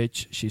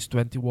 bitch, she's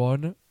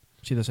 21.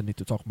 She doesn't need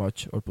to talk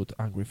much or put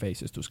angry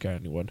faces to scare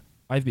anyone.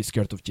 I'd be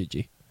scared of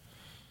Gigi.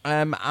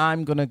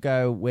 I'm gonna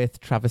go with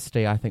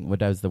Travesty. I think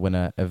Widow's the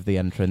winner of the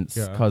entrance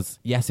because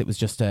yes, it was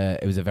just a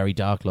very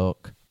dark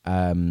look,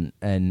 and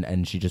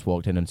she just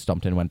walked in and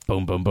stomped in and went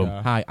boom boom boom.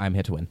 Yeah. Hi, I'm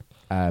here to win.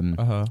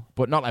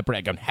 But not like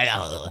Britta going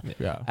hell.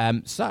 Yeah.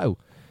 So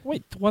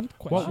Wait, one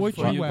question. What would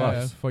for you wear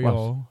guys. for What?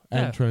 your Yeah.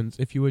 entrance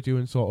if you were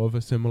doing sort of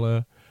a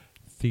similar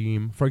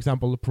theme? For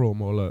example, the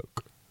promo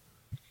look.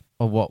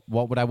 Or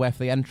what would I wear for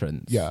the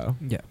entrance? Yeah.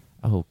 Yeah.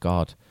 Oh,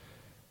 God.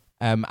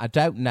 I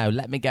don't know.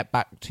 Let me get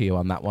back to you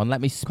on that one. Let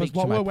me Because speak to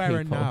what my we're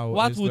wearing people. now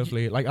What is would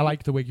lovely. Like, I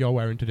like the wig you're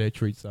wearing today,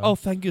 Teresa. Oh,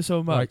 thank you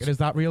so much. Like, is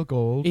that real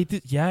gold? It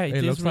is, yeah, It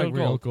is looks real like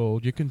real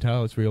gold. You can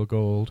tell it's real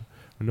gold.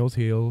 And those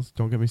heels,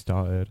 don't get me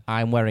started.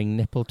 I'm wearing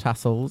nipple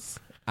tassels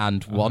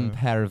and one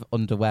pair of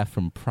underwear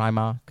from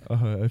Primark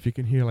If you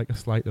can hear like a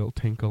slight little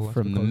tinkle. that's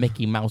from the because-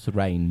 Mickey Mouse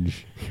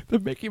range. the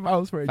Mickey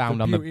Mouse range.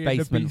 Found on the Beauty and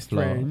basement Beast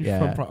floor, range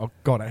yeah. from oh,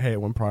 God, I hate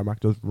when Primark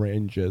does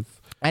ranges.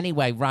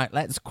 Anyway, right,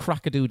 let's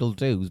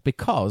crack-a-doodle-doos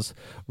because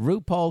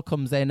RuPaul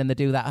comes in and they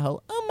do that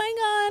whole, oh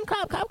my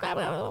God, clap, clap,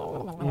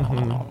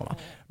 clap.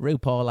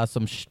 RuPaul has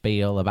some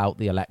spiel about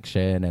the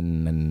election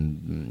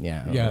and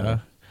yeah. Yeah.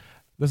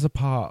 There's a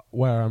part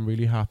where I'm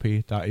really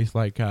happy that he's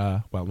like,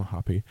 well, not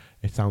happy.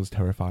 It sounds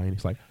terrifying.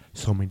 It's like,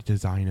 so many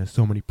designers,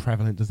 so many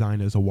prevalent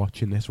designers are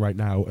watching this right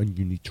now and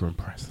you need to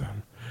impress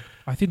them.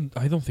 I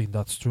don't think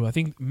that's true. I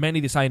think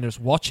many designers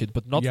watch it,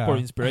 but not Yeah. for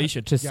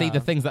inspiration. To see Yeah. the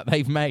things that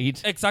they've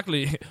made.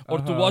 Exactly. Or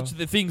to Uh-huh. watch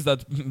the things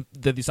that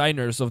the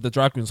designers of the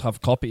drag queens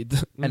have copied.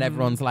 And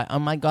everyone's like, oh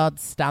my God,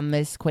 stand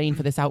this queen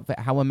for this outfit.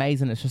 How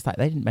amazing. It's just like,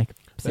 they didn't make a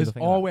single There's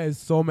thing. of that. always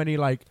so many,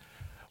 like,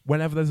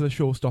 whenever there's a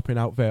show-stopping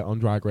outfit on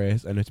Drag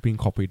Race and it's been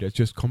copied, it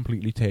just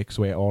completely takes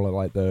away all of,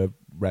 like, the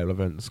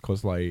relevance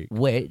because, like...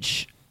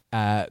 Which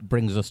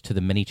brings us to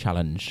the mini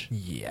challenge.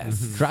 Yes.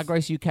 Drag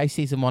Race UK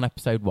Season 1,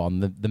 Episode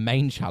 1, the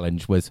main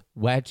challenge was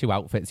wear 2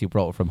 outfits you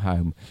brought from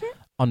home.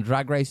 On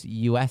Drag Race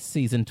US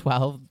Season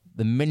 12,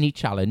 the mini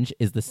challenge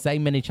is the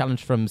same mini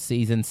challenge from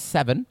Season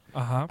 7,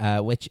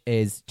 Uh-huh. which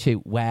is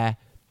to wear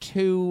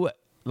 2,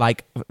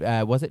 like,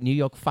 was it New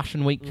York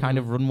Fashion Week kind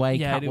of runway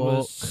Yeah, it catwalk?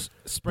 was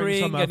Spring,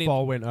 spring summer, and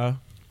fall, winter.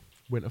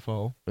 Winter,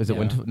 fall. Is it yeah.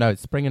 winter? No,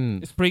 it's spring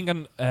and spring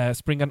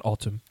and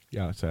autumn.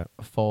 Yeah, that's it.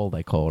 fall,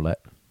 they call it.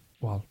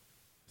 Well,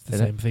 it's the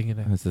Is it? same thing, isn't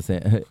it? It's the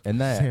same. In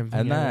there, Same thing,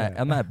 and there,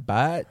 innit? and that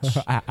batch.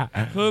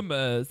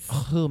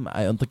 Hummus.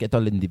 I want to get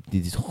all in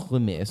these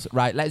hummus.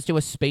 Right, let's do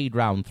a speed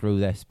round through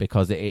this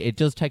because it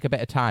does take a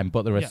bit of time,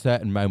 but there are Yeah.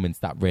 certain moments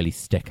that really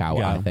stick out,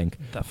 Yeah. I think.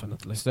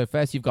 Definitely. So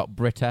first you've got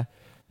Britta,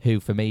 who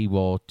for me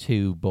wore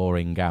 2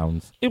 boring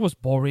gowns. It was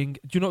boring.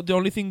 You know, the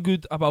only thing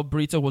good about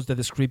Brita was the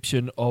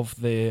description of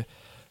the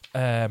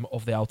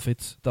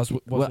outfits. That's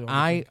what. Well,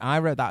 I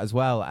wrote that as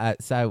well.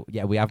 So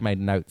yeah, we have made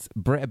notes.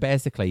 Britta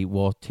basically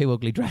wore 2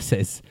 ugly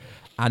dresses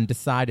and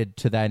decided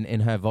to then,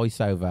 in her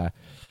voiceover,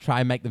 try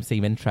and make them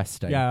seem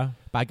interesting. Yeah.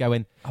 By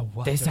going,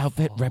 this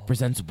outfit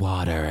represents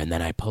water, and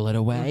then I pull it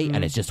away,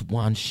 and it's just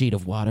one sheet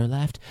of water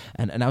left.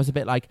 And I was a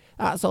bit like,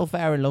 that's all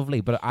fair and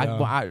lovely, but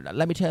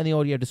let me turn the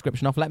audio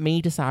description off. Let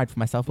me decide for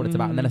myself what it's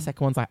about. And then a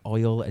second one's like,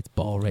 oil, it's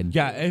boring.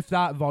 Yeah, if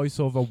that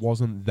voiceover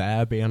wasn't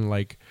there being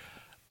like,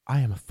 I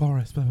am a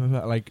forest, blah, blah,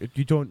 blah, like,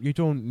 you don't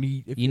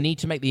need... If You need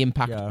to make the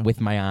impact Yeah. with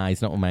my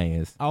eyes, not with my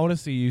ears. I want to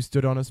see you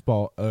stood on a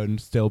spot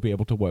and still be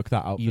able to work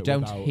that out. You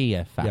don't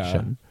hear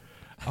fashion.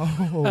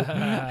 Oh,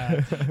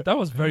 That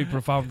was very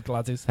profound,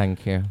 Gladys.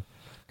 Thank you.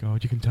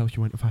 God, you can tell she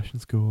went to fashion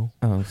school.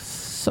 Oh,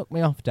 suck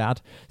me off,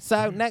 Dad.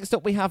 So next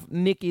up we have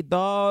Nikki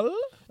Doll.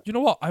 You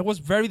know what? I was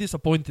very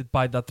disappointed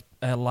by that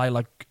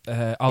lilac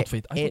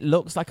outfit. I It thought-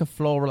 looks like a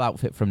floral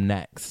outfit from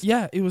Next.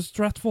 yeah, it was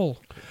dreadful.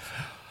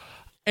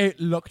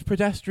 It looked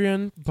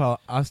pedestrian, but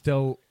I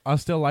still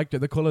liked it.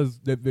 The colours,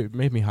 they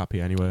made me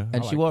happy anyway.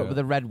 And she wore it with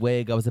a red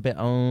wig. I was a bit,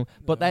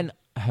 But then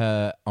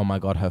her, oh my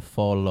God, her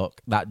fall look,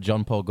 that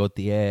Jean Paul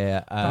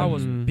Gaultier That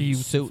was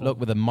beautiful. suit look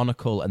with the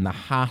monocle and the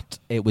hat.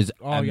 It was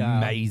yeah.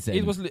 amazing.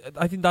 It was.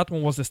 I think that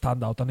one was the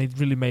standout, and it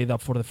really made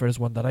up for the first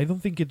one. That I don't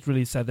think it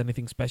really said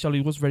anything special.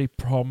 It was very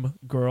prom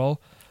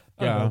girl.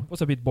 I don't know, it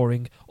was a bit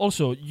boring.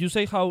 Also, you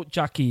say how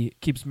Jackie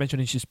keeps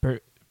mentioning she's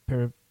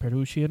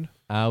Perusian.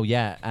 Oh,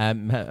 yeah.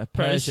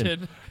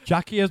 Persian.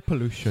 Jackie has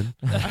pollution.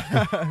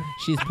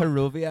 She's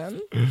Peruvian.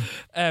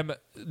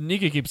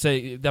 Nikki keeps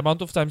saying the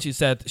amount of times she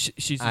said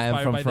she's I am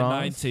inspired from by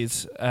France. the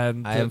 90s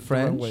and I am the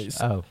French.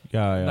 runways. Oh.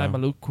 Yeah, And yeah. I'm a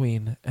look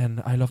queen,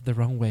 and I love the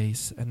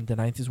runways, and the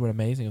 90s were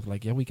amazing. I was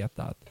like, yeah, we get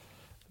that.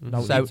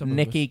 Now So it's a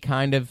Nikki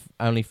kind of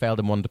only failed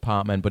in one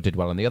department but did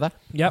well in the other.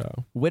 Yep.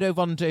 Yeah. Widow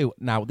Von Du.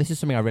 Now, this is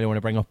something I really want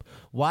to bring up.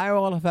 Why are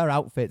all of her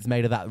outfits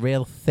made of that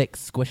real thick,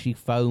 squishy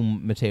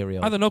foam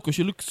material? I don't know, because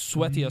she looks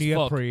sweaty as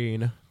fuck.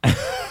 Neoprene.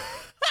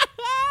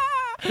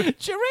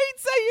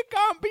 Charitza, you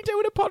can't be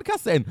doing a podcast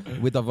saying,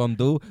 Widow Von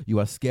Du, you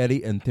are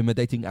scary,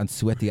 intimidating, and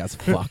sweaty as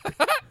fuck.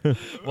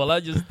 Well, I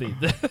just did.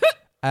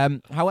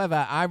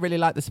 However, I really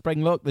like the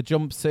spring look, the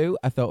jumpsuit.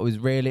 I thought it was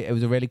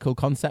a really cool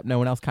concept. No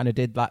one else kind of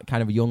did that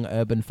kind of young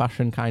urban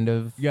fashion kind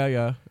of. Yeah,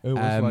 yeah. It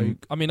was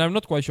like... I mean, I'm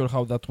not quite sure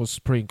how that was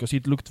spring, because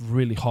it looked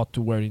really hot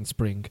to wear in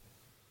spring.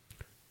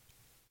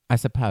 I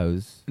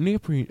suppose.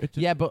 Neoprene. It just,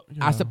 Yeah, but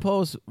I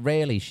suppose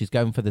really she's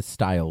going for the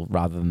style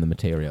rather than the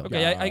material.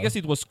 Okay, Yeah. I guess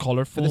it was For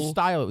colorful. the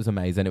style, it was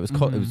amazing. It was it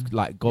was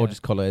like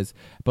gorgeous colors.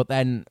 But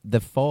then the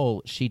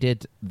fall, she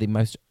did the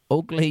most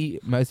ugly,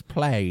 most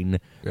plain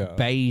Yeah.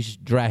 beige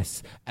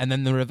dress, and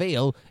then the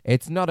reveal,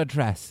 it's not a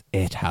dress,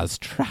 it has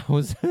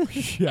trousers.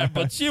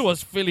 But she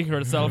was feeling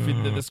herself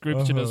in the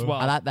description as well.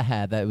 I like the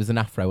hair. That it was an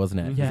afro,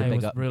 wasn't it? Yeah, a it big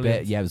was up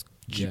brilliant. bit. Yeah, it was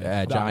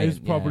That giant. is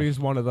probably is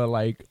one of the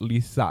like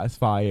least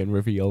satisfying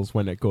reveals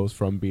when it goes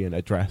from being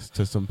a dress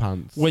to some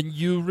pants. When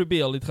you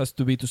reveal, it has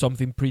to be to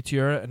something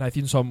prettier, and I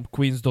think some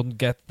queens don't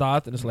get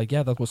that, and it's like,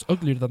 yeah, that was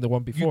uglier than the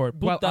one before.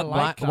 well, Put that I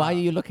like back. Why are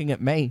you looking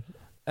at me?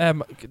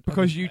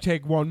 Because you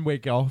take one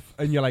wig off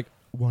and you're like,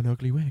 one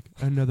ugly wig,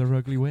 another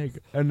ugly wig,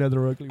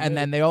 another ugly wig. And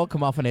then they all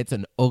come off, and it's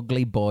an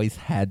ugly boy's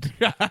head.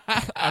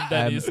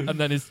 and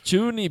then it's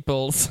two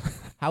nipples.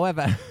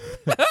 However,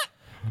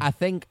 I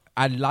think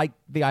I like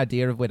the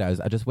idea of widows.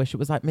 I just wish it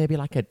was like maybe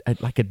like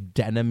a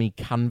denim-y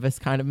canvas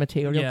kind of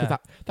material, Yeah. because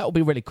that would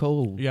be really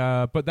cool.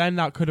 Yeah, but then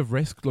that could have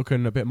risked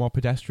looking a bit more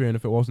pedestrian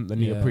if it wasn't the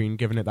Yeah. neoprene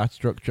giving it that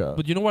structure.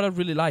 But you know what I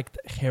really liked?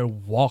 Her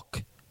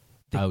walk.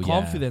 The Oh, yeah.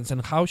 confidence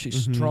and how she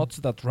struts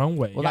that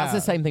runway. Well, that's the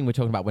same thing we're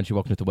talking about when she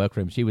walked into the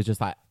workroom. She was just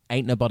like,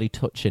 ain't nobody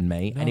touching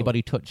me. No.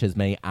 Anybody touches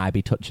me, I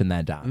be touching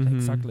their dad.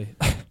 Exactly.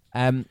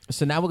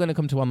 So now we're going to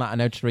come to one that I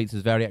know Therese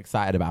is very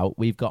excited about.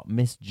 We've got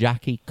Miss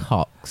Jackie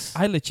Cox.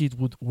 I legit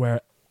would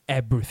wear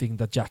everything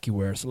that Jackie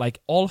wears.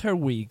 Like, all her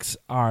wigs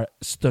are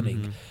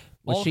stunning.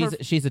 Well, All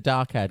she's a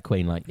dark-haired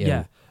queen like you.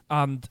 Yeah,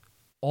 and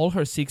all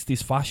her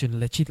 60s fashion,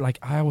 legit, like,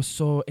 I was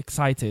so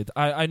excited.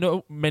 I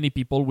know many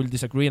people will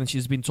disagree, and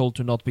she's been told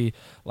to not be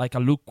like a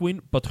look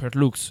queen, but her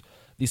looks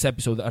this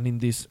episode and in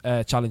this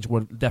challenge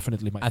were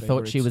definitely my I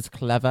thought she favorites. was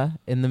clever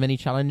in the mini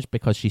challenge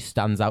because she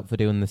stands out for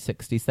doing the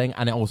 60s thing,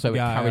 and it also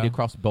Yeah, it carried yeah.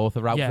 across both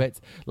her Yeah. outfits.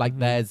 Like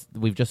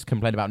we've just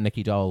complained about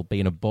Nikki Doll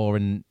being a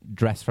boring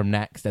dress from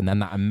Next, and then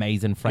that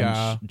amazing French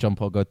Yeah.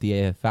 Jean-Paul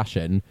Gaultier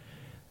fashion.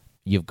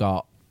 You've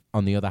got,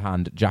 on the other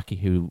hand, Jackie,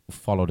 who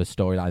followed a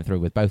storyline through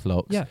with both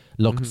looks. Yeah.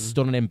 Looked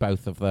stunning in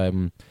both of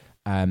them.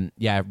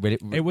 Really,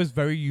 it was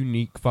very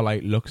unique for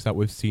like looks that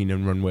we've seen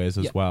in runways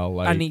as Yeah. well.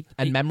 Like,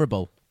 and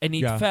memorable. And it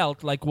Yeah.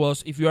 felt like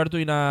was if you are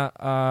doing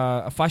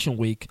a fashion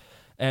week,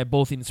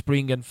 both in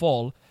spring and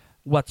fall,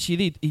 what she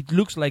did, it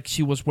looks like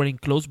she was wearing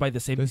clothes by the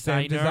same the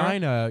designer. same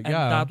designer, And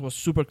yeah. that was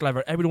super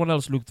clever. Everyone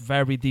else looked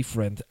very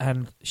different,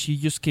 and she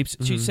just keeps.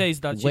 She says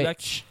that she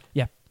Which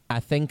yeah. I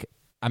think,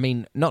 I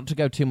mean, not to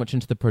go too much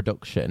into the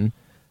production,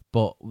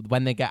 but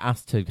when they get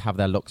asked to have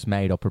their looks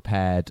made or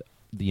prepared,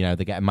 you know,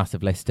 they get a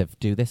massive list of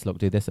do this look,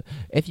 do this.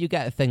 If you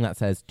get a thing that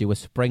says do a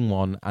spring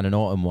one and an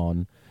autumn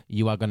one,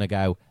 you are going to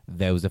go,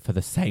 those are for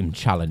the same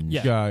challenge.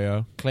 Yeah.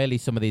 yeah. Clearly,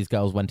 some of these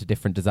girls went to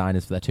different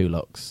designers for their two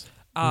looks.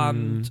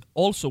 And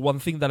also, one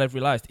thing that I've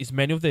realized is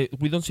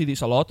we don't see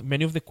this a lot.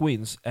 Many of the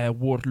queens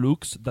wore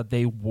looks that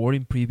they wore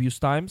in previous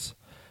times,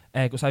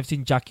 because I've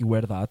seen Jackie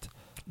wear that.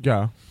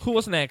 Yeah. Who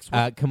was next?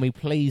 Can we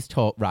please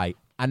talk? Right.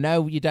 I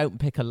know you don't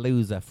pick a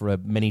loser for a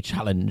mini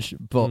challenge,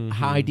 but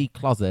Heidi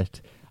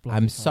Closet.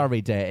 I'm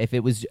sorry, dear. If it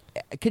was,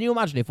 can you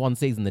imagine if one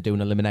season they're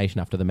doing elimination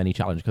after the mini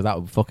challenge? Because that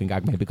would fucking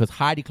gag me. Because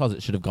Heidi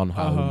Closet should have gone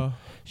home.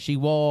 She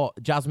wore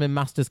Jasmine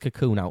Masters'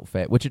 cocoon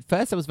outfit, which at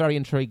first I was very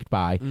intrigued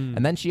by,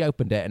 and then she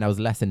opened it and I was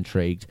less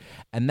intrigued,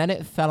 and then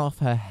it fell off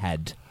her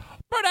head.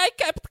 But I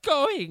kept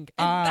going,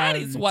 and that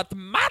is what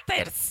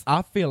matters.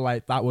 I feel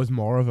like that was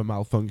more of a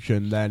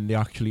malfunction than they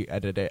actually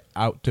edited it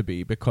out to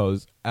be,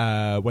 because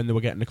when they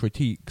were getting the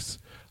critiques,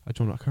 I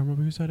can't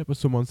remember who said it, but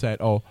someone said,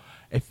 "Oh,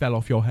 it fell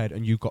off your head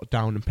and you got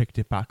down and picked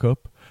it back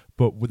up."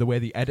 But with the way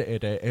they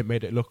edited it, it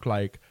made it look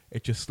like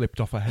it just slipped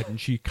off her head and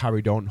she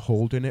carried on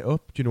holding it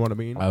up. Do you know what I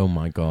mean? Oh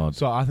my god!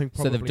 So I think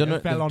probably they've done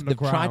it fell on the they've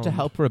ground. tried to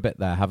help her a bit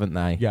there, haven't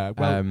they? Yeah,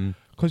 well,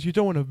 because you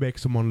don't want to make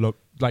someone look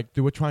like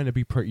they were trying to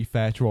be pretty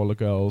fair to all the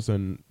girls,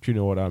 and do you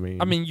know what I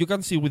mean? I mean, you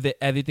can see with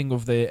the editing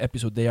of the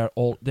episode, they are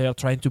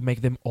trying to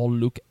make them all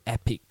look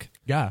epic.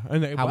 yeah,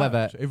 and it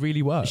However, worked. It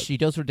really worked. She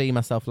does redeem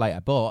herself later,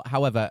 but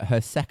however,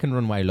 her second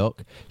runway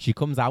look, she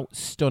comes out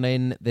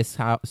stunning. This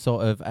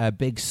sort of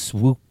big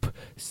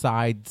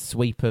side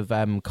sweep of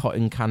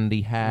cotton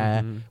candy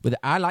hair. With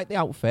I like the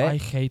outfit. I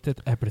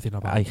hated everything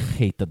about I it.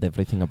 hated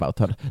everything about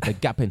her. The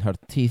gap in her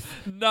teeth.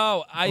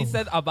 No, I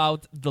said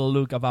about the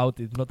look about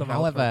it, not about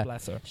However, her,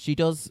 bless her. she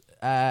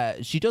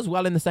does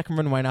well in the second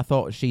runway, and I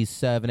thought she's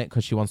serving it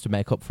because she wants to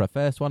make up for her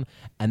first one.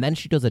 And then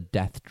she does a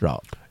death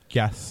drop.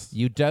 yes.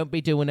 You don't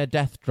be doing a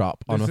death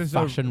drop on This a is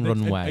fashion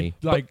runway.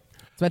 like,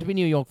 It's meant to be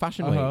New York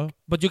Fashion Week.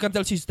 But you can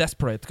tell she's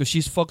desperate because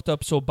she's fucked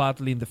up so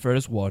badly in the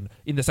first one.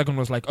 In the second one,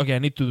 was like, okay, I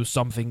need to do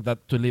something to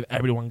leave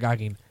everyone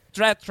gagging.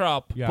 Dread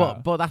drop.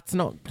 yeah. But that's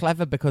not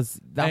clever because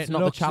that's it not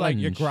the looks challenge.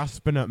 like you're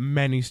grasping at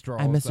many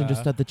straws. I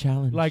misunderstood the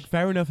challenge. Like,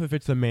 fair enough if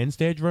it's a main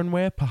stage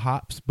runway,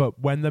 perhaps,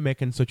 but when they're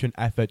making such an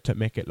effort to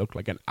make it look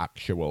like an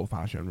actual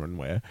fashion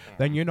runway,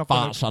 then you're not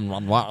gonna,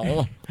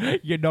 runway.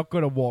 you're not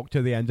going to walk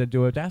to the end and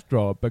do a death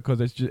drop,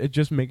 because it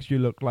just makes you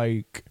look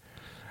like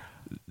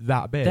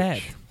that bitch.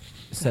 Dead.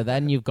 So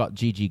then you've got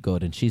Gigi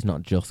Good, and she's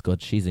not just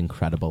good; she's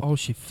incredible. Oh,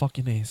 she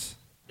fucking is.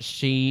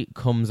 She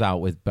comes out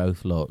with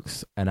both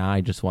looks, and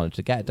I just wanted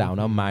to get down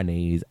on my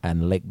knees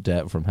and lick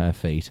dirt from her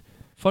feet.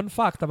 Fun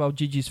fact about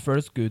Gigi's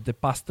first good, the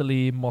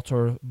pastely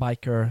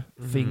motorbiker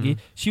thingy.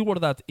 She wore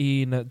that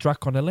in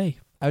DragCon LA.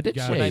 Oh, did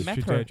Yeah, she? When I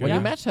met her. When Yeah.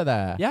 you met her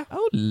there? Yeah.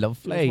 Oh, She was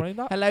lovely. wearing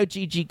that. Hello,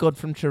 Gigi Good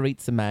from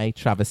Teresa May,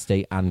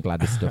 Travesty, and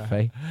Gladys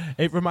Duffy.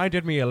 It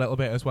reminded me a little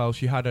bit as well.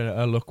 She had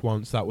a look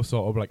once that was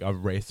sort of like a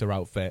racer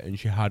outfit, and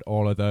she had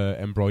all of the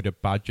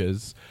embroidered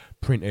badges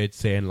printed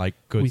saying like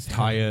Goods With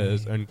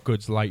Tires Tire. and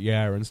Goods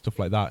Lightyear and stuff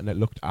like that, and it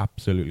looked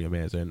absolutely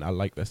amazing. I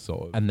like this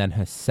sort of. And then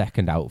her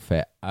second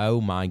outfit.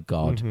 Oh, my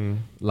God. Mhm.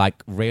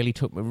 Like, really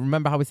took...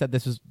 Remember how we said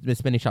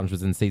this mini challenge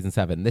was in season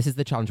 7? This is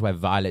the challenge where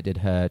Violet did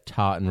her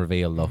tartan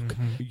reveal look.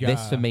 Mm-hmm.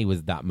 This, for me,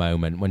 was that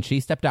moment. When she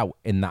stepped out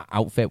in that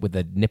outfit with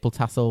the nipple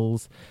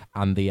tassels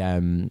and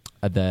the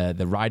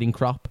riding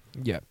crop.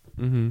 Yeah.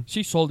 Mm-hmm.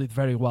 She sold it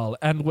very well.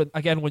 And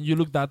when you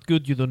look that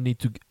good, you don't need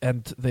to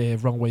end the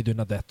runway doing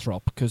a death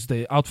drop because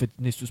the outfit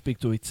needs to speak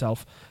to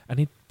itself. And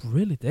it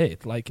really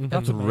did. Like,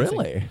 that's amazing.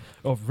 Really?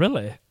 Oh,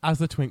 really? As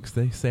the Twinks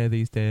they say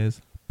these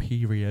days.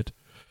 Period.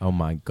 Oh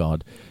my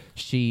God.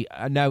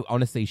 No,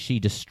 honestly, she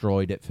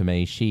destroyed it for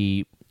me.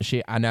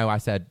 I know I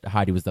said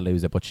Heidi was the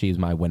loser, but she was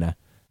my winner.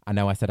 I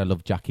know I said I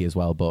love Jackie as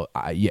well, but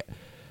yeah.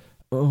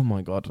 Oh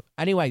my God.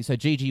 Anyway, so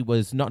Gigi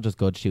was not just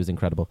good, she was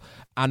incredible.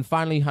 And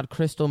finally you had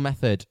Crystal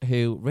Method,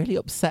 who really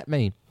upset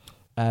me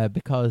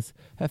because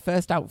her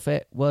first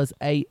outfit was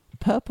a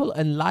purple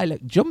and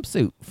lilac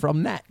jumpsuit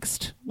from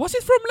Next. Was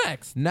it from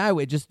Next? No,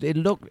 it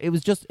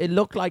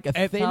looked like a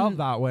It thin... felt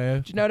that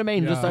way. Do you know what I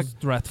mean? Yeah. Just like, That's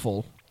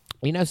dreadful.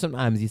 you know,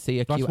 sometimes you see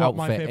a That's cute what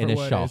my outfit in favorite a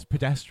word shop. is.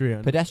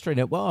 Pedestrian. Pedestrian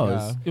it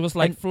was. Yeah. It was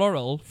like And-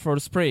 floral for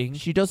spring.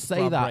 She does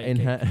say that in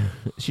her.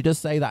 She does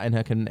say that in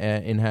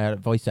her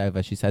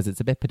voiceover. She says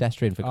it's a bit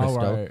pedestrian for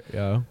Crystal, Oh, right.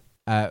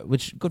 Yeah.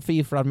 which good for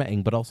you for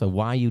admitting. But also,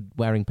 why are you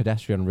wearing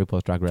pedestrian on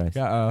RuPaul's Drag Race?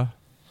 Yeah.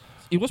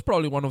 It was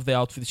probably one of the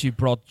outfits she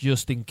brought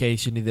just in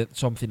case you needed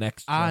something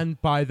extra.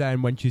 And by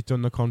then, when she's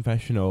done the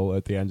confessional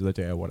at the end of the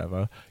day or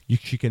whatever,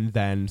 she can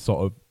then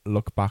sort of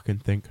look back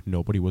and think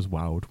nobody was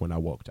wowed when I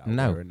walked out.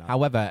 No. wearing that.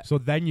 However, So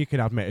then you can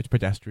admit it's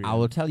pedestrian. I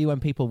will tell you when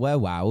people were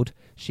wowed.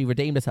 She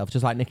redeemed herself,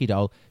 just like Nikki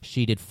Doll.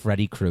 She did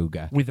Freddy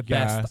Krueger. with the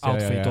Yes, best yeah,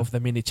 outfit yeah. of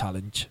the mini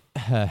challenge.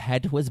 Her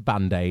head was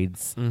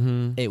band-aids.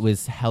 Mm-hmm. It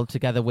was held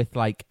together with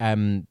like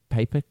not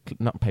paper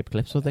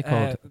clips. What are they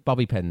called?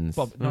 Bobby pins.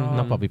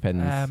 Not bobby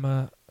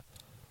pins.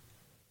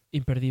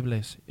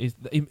 Imperdibles.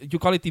 You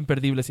call it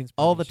imperdibles in Spanish.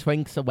 All the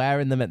twinks are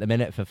wearing them at the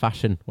minute for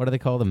fashion. What do they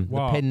call them?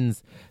 What? The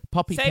pins.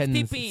 Poppy Safety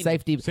pins. pin.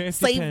 Safety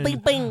Safety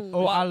pin.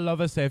 Oh, I love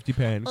a safety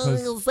pin.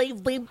 'Cause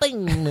Safety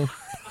pin.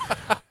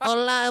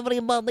 Hola,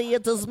 everybody.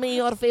 It is me,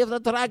 your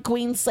favorite drag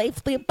queen,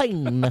 Safety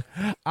Pin.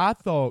 I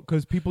thought,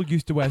 because people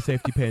used to wear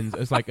safety pins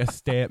as like a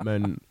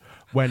statement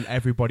when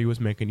everybody was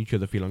making each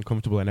other feel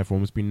uncomfortable and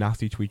everyone was being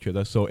nasty to each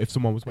other. So if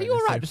someone was Are wearing you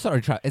all a right?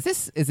 Sorry, Trav. Is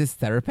this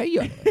therapy?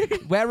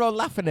 We're all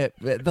laughing at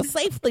the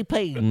Safety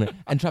Pin.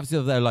 And Travis is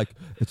over there like,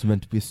 it's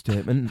meant to be a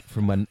statement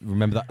from when,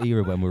 remember that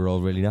era when we were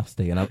all really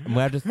nasty? And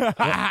we're just,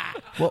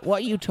 what are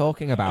you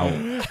talking about?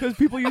 because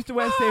people used to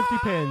wear safety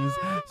pins.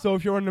 So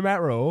if you're on the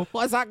metro,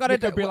 What's that got to you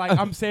do? could be like,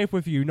 I'm safe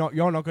with you.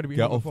 You're not going to be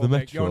Get off the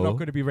homophobic, You're metro. not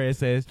going to be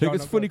racist. Think you're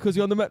it's not funny because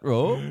you're on the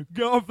metro? gonna-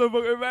 Get off the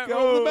fucking metro. Get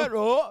off the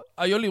metro.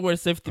 I only wear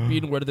safety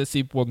pin where the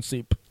zip won't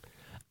zip.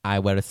 I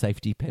wear a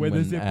safety pin With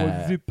when a zip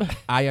or zip.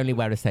 I only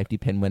wear a safety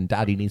pin when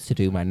Daddy needs to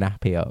do my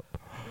nappy up.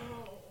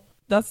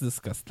 That's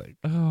disgusting.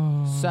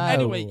 So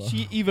Anyway,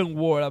 she even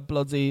wore a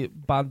bloody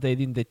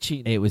band-aid in the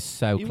chin. it was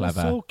so It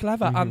clever. was so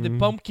clever. And the Mhm.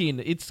 pumpkin,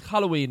 it's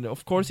Halloween.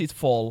 Of course it's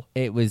fall.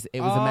 It was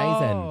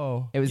amazing.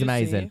 Oh, It was You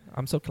amazing. see?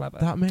 I'm so clever.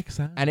 that makes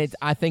sense. And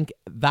I think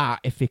that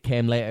if it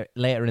came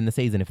later in the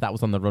season, if that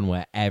was on the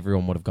runway,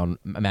 everyone would have gone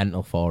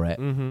mental for it.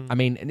 Mm-hmm. I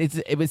mean,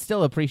 it was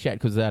still appreciated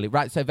because it was early.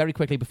 Right, so very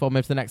quickly before we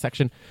move to the next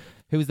section,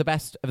 who was the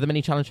best of the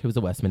mini challenge? Who was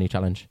the worst mini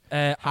challenge?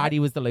 Heidi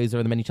was the loser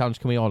of the mini challenge.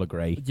 Can we all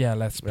agree? Yeah,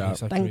 let's Yeah.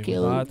 please agree Thank with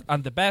you. that.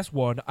 And the best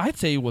one, I'd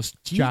say, was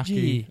Gigi.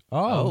 Jackie.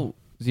 Oh.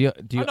 Do you,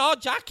 Oh, no,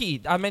 Jackie.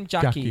 I meant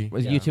Jackie. Jackie.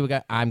 was Yeah. you two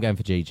go? I'm going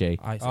for Gigi.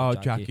 I said Oh,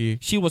 Jackie.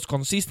 She was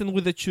consistent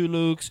with the two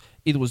looks.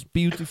 It was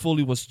beautiful.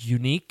 It was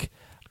unique.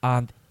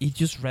 And it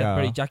just read Yeah.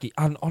 very Jackie.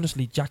 And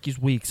honestly, Jackie's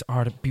wigs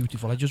are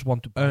beautiful. I just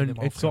want to buy And them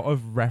it off sort her.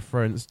 of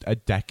referenced a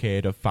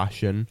decade of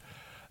fashion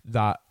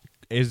that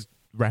is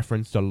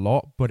referenced a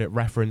lot, but it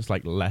referenced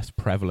like less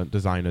prevalent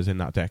designers in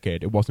that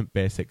decade. It wasn't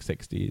basic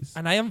 60s.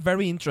 And I am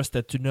very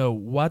interested to know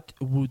what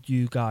would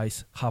you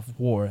guys have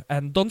wore.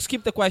 And don't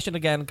skip the question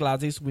again,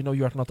 Gladys. We know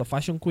you are not a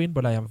fashion queen,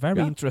 but I am very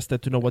Yeah.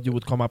 interested to know what you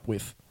would come up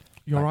with.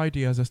 Your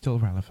ideas are still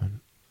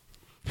relevant.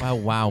 Well,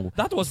 wow.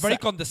 That was very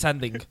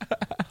condescending.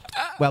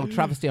 Well,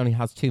 Travesty only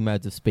has two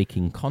modes of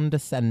speaking: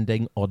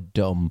 condescending or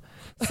dumb.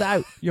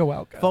 So, You're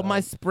welcome. for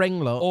my spring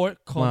look, Or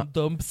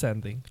condom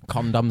sending.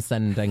 condom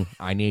sending.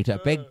 I need a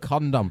big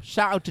condom.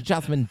 Shout out to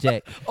Jasmine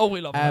Dick. Oh,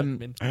 we love Um,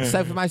 Jasmine.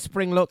 so for my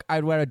spring look,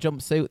 I'd wear a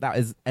jumpsuit that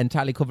is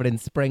entirely covered in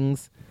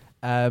springs.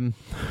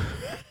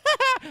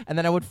 And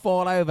then I would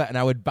fall over and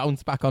I would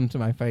bounce back onto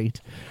my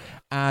feet.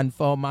 And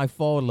for my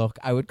fall look,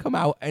 I would come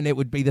out and it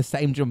would be the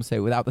same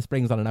jumpsuit without the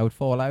springs on and I would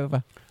fall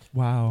over.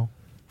 Wow.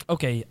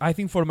 Okay, I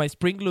think for my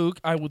spring look,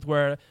 I would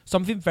wear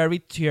something very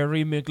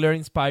Thierry Mugler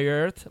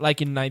inspired,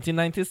 like in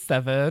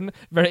 1997.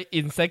 Very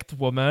insect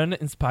woman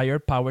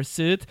inspired power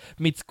suit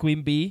meets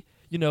Queen Bee.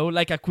 You know,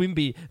 like a Queen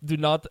Bee. Do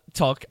not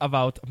talk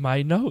about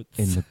my notes.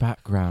 In the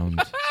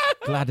background,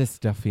 Gladys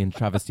Duffy and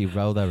Travesty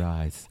roll their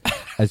eyes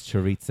as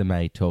Theresa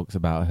May talks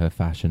about her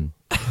fashion.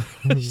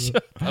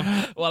 Shut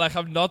up. Well, I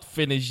have not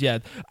finished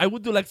yet. I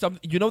would do like some,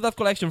 you know, that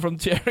collection from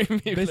Thierry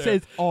Mugler. This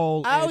is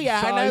all. Oh in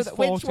yeah, I know size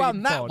which 14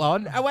 one. That font.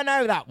 one. Oh, I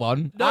know that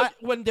one. No,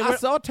 when they I were,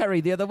 saw Terry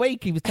the other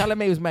week. He was telling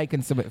me he was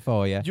making something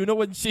for you. you know,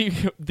 when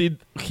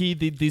he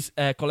did this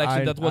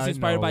collection that was I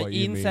inspired know by what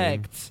you mean.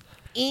 insects.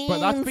 But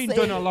that's been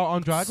done a lot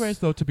on Drag Race,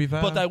 though. To be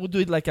fair, But I would do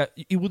it like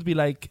it would be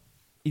like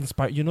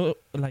inspired. You know,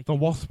 like the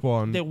wasp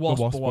one, The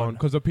wasp one.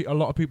 because a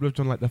lot of people have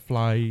done like the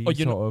fly or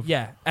you sort know, of.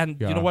 yeah.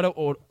 And you Yeah. know what?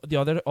 Or the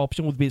other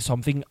option would be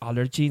something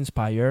allergy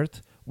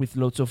inspired with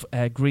lots of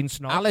green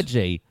snot.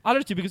 Allergy.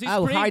 Allergy because it's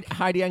Oh, spring.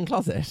 Heidi in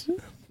closet.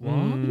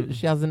 Mm.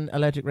 She has an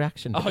allergic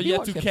reaction. Oh Have you yeah,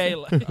 watched to it?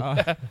 kale.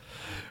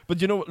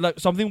 But you know, like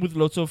something with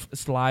lots of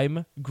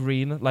slime,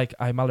 green. Like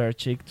I'm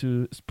allergic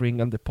to spring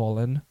and the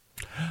pollen.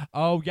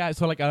 Oh yeah,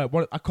 so like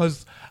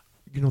because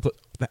you know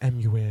the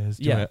MUAs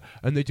do Yeah. it,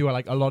 and they do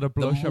like a lot of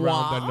blush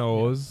around what? their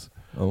nose,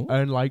 Oh.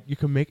 and like you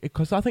can make it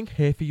because I think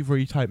hair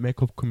fevery type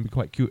makeup can be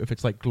quite cute if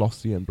it's like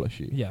glossy and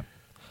blushy. Yeah.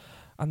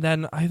 And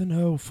then I don't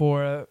know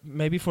for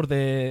maybe for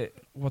the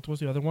what was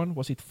the other one?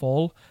 Was it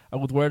fall? I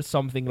would wear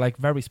something like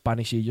very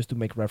Spanishy just to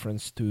make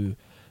reference to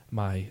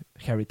my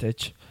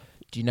heritage.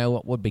 Do you know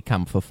what would be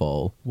camp for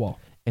fall? What?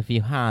 If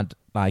you had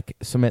like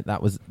something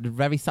that was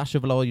very Sacha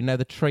Velour, you know,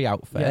 the tree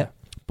outfit, Yeah.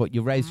 but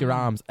you raise your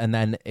arms and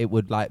then it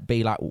would like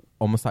be like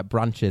almost like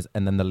branches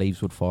and then the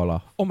leaves would fall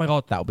off. Oh my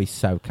god! That would be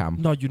so camp.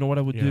 No, you know what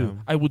I would do?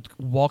 Yeah. I would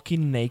walk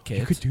in You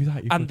naked, could do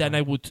that. and then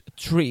I would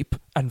trip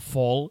and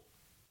fall.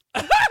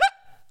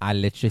 I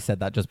literally said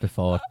that just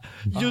before.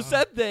 You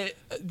said the.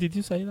 Did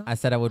you say that? I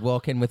said I would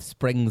walk in with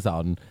springs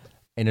on,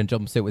 in a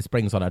jumpsuit with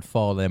springs on. I'd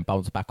fall and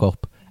bounce back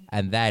up,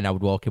 and then I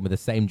would walk in with the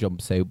same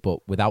jumpsuit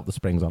but without the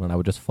springs on, and I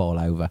would just fall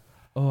over.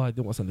 Oh, I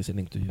wasn't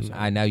listening to you.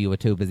 I know you were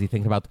too busy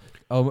thinking about.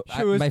 Oh,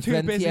 She was my too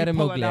friend busy Thierry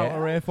pulling out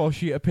Mugler. a A4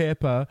 sheet of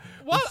paper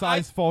What? with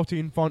size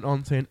 14 font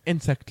on saying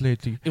insect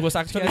lady. It was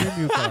actually. Thierry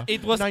Mugler,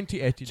 It was.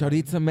 1980.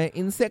 Chorizo me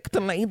insect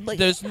lady.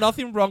 There's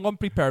nothing wrong on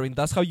preparing.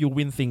 That's how you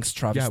win things, Yeah,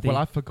 Travesty. well,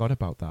 I forgot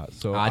about that,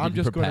 so I I'm didn't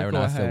just going prepare to and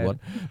go I still ahead. won.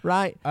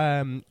 Right, What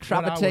I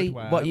Travesty, would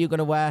wear- what are you going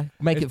to wear?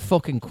 Make If- it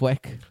fucking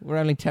quick. We're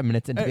only 10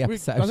 minutes into the I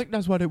episode. think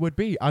that's what it would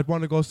be. I'd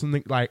want to go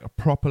something like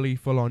properly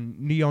full on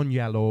neon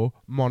yellow,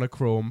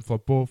 monochrome for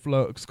both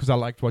looks because I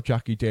liked what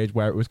Jackie did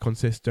where it was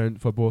consistent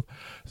for both.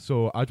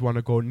 So I'd want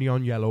to go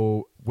neon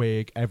yellow,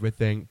 wig,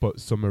 everything but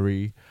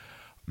summery.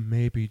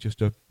 Maybe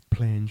just a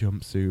plain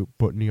jumpsuit,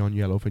 but neon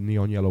yellow for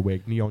neon yellow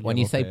wig, neon When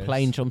yellow you say face.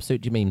 plain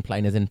jumpsuit, do you mean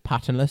plain as in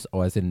patternless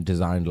or as in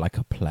designed like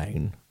a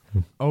plane?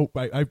 Oh,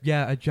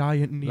 yeah, a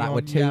giant neon Like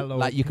with two, yellow.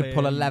 like you could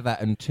pull a plain- lever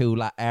and two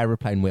like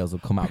aeroplane wheels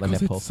would come out because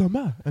the nipple, it's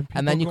summer,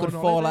 and then you people could go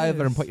on fall over and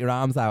holidays. put your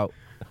arms out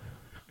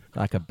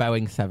like a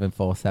Boeing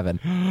 747.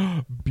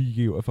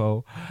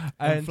 Beautiful.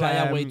 and fly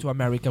away to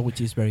America,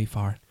 which is very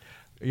far.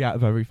 Yeah,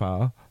 very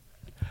far.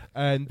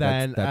 And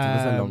then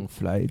that was a long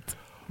flight.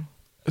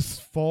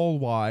 fall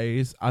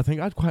wise, I think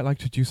I'd quite like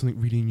to do something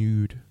really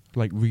nude,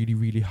 like really,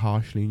 really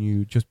harshly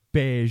nude, just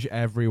beige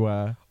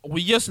everywhere.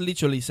 We just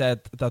literally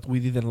said that we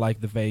didn't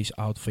like the beige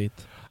outfit.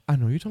 I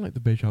know you don't like the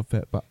beige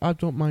outfit, but I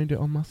don't mind it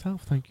on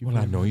myself. Thank you. Well,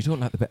 I very know much. you don't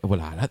like the.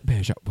 Well, I like the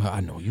beige. Well,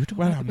 I know you don't.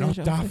 Well, like I'm the not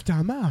beige outfit. daft,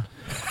 am I?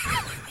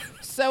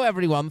 So,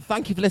 everyone,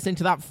 thank you for listening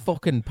to that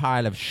fucking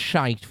pile of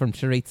shite from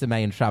Theresa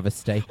May and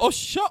Travesty. Oh,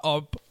 shut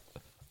up!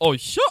 Oh,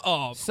 shut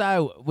up!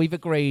 So, we've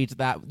agreed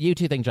that you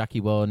two think Jackie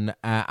won,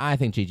 I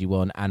think Gigi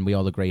won, and we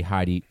all agree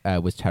Heidi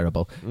was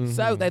terrible.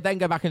 So, they then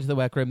go back into the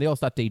workroom, they all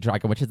start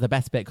de-dragging, which is the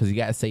best bit because you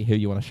get to see who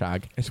you want to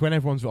shag. It's when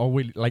everyone's all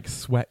really like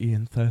sweaty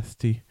and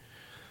thirsty.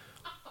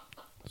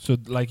 So,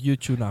 like you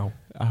two now.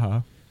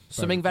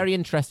 Something very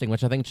interesting,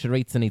 which I think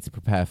Theresa needs to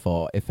prepare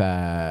for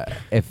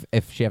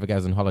if she ever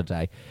goes on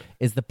holiday,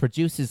 is the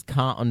producers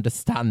can't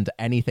understand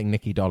anything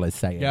Nikki Doll is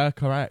saying. Yeah,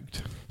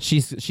 correct. She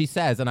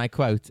says, and I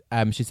quote,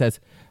 she says,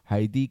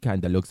 Heidi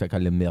kind of looks like a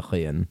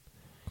Lemurian.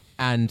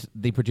 And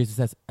the producer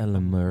says, a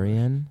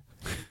Lemurian?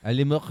 A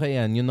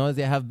Lemurian, you know,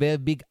 they have very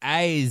big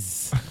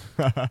eyes.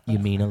 You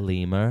mean a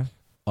lemur?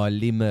 Or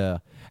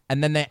lemur?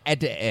 And then they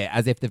edit it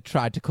as if they've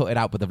tried to cut it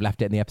out, but they've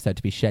left it in the episode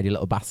to be shady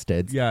little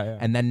bastards. Yeah.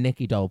 And then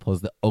Nikki Doll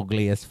pulls the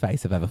ugliest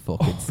face I've ever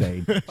fucking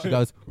seen. She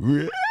goes,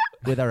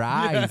 with her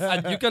eyes.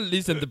 And you can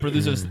listen to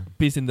producers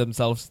pissing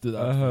themselves to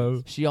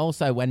that. She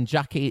also, when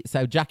Jackie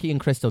and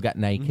Crystal get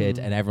naked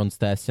and everyone's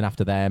thirsting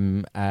after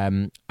them,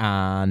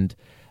 and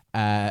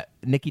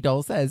Nikki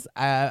Doll says,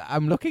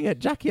 I'm looking at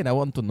Jackie and I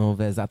want to know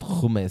where's that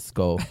hummus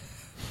go.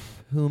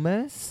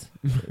 Hummus?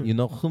 You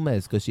know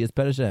hummus because she is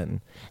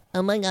Persian.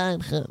 Oh my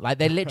God. Like,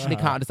 they literally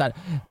can't understand.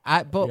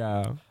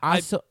 Yeah.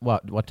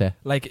 What?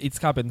 Like, it's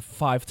happened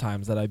 5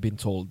 times that I've been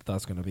told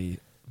that's going to be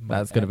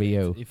That's going to be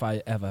you. If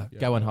I ever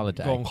Go on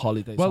holiday. go on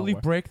holiday Well, they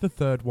somewhere. break the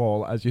third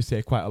wall, as you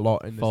say, quite a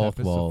lot in this Fourth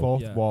episode. wall.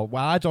 Fourth Yeah. wall.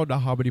 Well, I don't know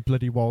how many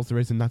bloody walls there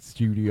is in that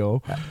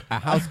studio. A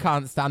house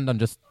can't stand on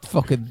just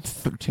fucking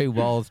 2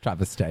 walls,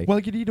 travesty. Well,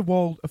 you need a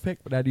wall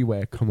effect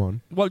anyway. Come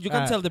on. Well, you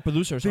can Uh, tell the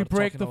producers They are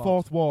break talking the a lot.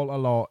 fourth wall a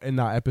lot in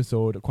that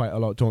episode, quite a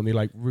lot, don't they?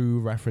 Like Rue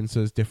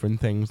references different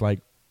things,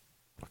 like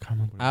I can't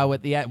remember. Oh,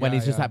 at the end, when Yeah,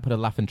 he's just yeah. like put a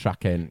laughing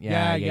track in.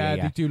 Yeah.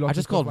 They do lots I of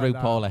just stuff called like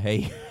RuPaul a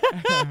he.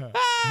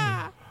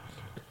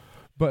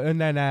 But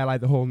and then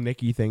like the whole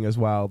Nikki thing as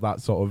well.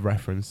 That sort of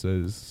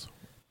references.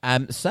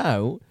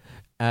 So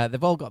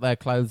they've all got their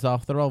clothes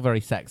off. They're all very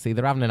sexy.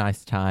 They're having a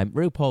nice time.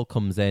 RuPaul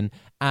comes in,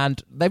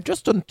 and they've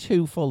just done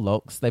 2 full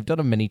looks. They've done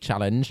a mini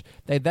challenge.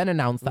 They then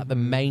announced that the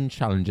main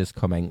challenge is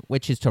coming,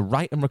 which is to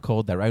write and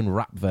record their own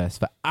rap verse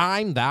for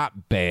 "I'm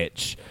That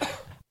Bitch,"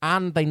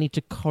 and they need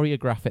to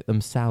choreograph it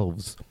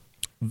themselves.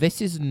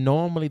 This is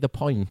normally the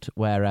point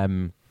where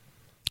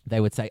they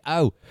would say,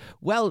 "Oh,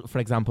 well, for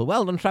example,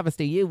 well done,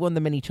 Travesty, you won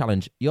the mini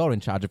challenge. You're in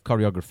charge of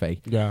choreography."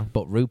 Yeah.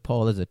 But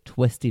RuPaul is a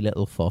twisty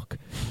little fuck,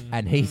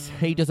 and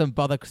he doesn't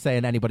bother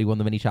saying anybody won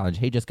the mini challenge.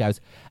 He just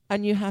goes,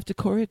 "And you have to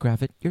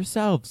choreograph it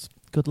yourselves.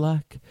 Good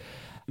luck."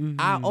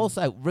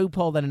 Also,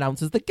 RuPaul then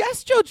announces the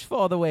guest judge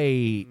for the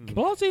week.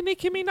 Bloody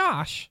Nicki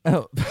Minaj.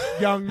 Oh,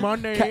 Young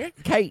Money.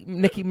 Kate,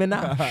 Nicki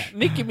Minaj,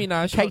 Nicki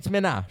Minaj. Kate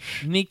Minaj,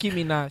 Nicki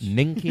Minaj.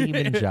 Nicki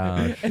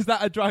Minaj. Is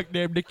that a drag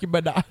name, Nicki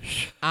Minaj?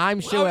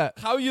 I'm sure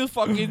How you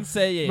fucking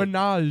say it?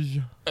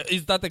 Minaj.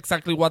 Is that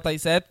exactly what I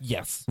said?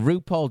 Yes.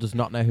 RuPaul does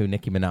not know who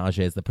Nicki Minaj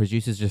is. The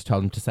producers just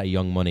told him to say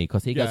Young Money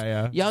because he goes,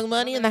 Yeah. Young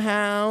Money in the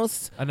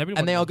house. And everyone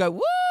And they all go,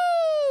 woo!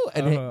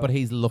 And but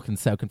he's looking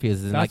so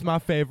confused. And That's like, my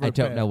favorite. I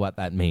don't know what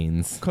that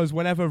means. Because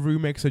whenever Rue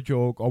makes a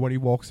joke, or when he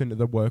walks into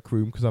the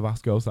workroom, because I've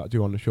asked girls that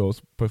do on the shows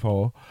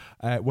before,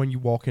 when you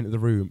walk into the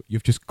room,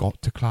 you've just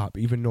got to clap,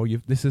 even though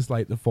this is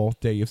like the 4th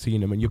day you've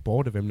seen him and you're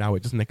bored of him now.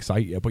 It doesn't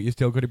excite you, but you're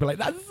still going to be like,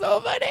 "That's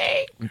so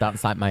funny."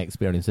 That's like my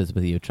experiences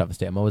with you,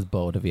 Travesty. I'm always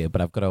bored of you, but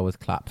I've got to always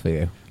clap for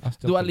you.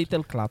 Do a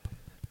little clap.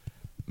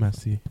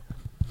 Merci.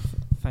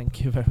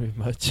 Thank you very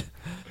much.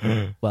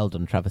 Well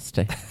done,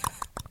 Travesty.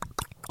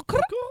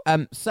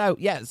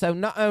 So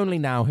not only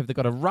now have they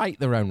got to write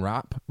their own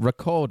rap,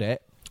 record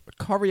it,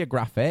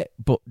 choreograph it,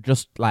 but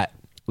just like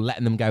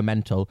letting them go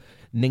mental,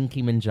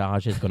 Nicki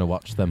Minaj is going to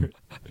watch them.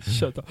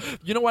 Shut up.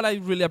 You know what I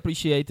really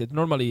appreciated?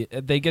 Normally,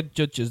 they get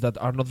judges that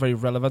are not very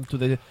relevant to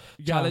the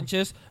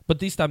challenges, but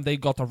this time they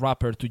got a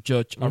rapper to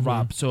judge a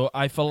rap. So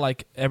I felt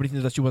like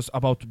everything that she was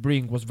about to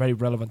bring was very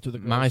relevant to the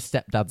girls. My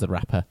stepdad's a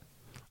rapper.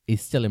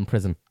 He's still in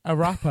prison. A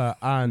rapper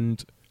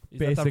and Is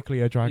that a-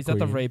 basically a drag Is that a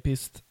queen.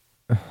 rapist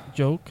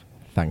joke?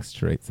 Thanks,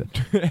 Teresa.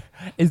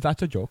 Is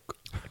that a joke?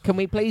 Can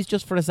we please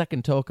just for a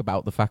second talk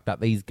about the fact that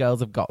these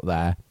girls have got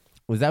there?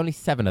 There's only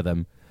 7 of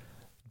them.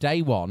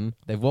 Day 1,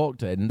 they've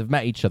walked in, they've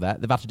met each other,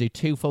 they've had to do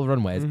 2 full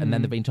runways, and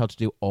then they've been told to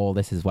do all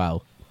this as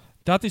well.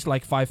 That is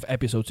like 5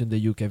 episodes in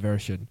the UK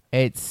version.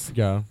 It's,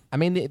 Yeah. I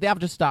mean, they have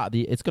just started.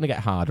 It's going to get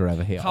harder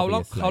over here. How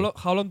long? obviously.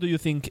 How long do you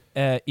think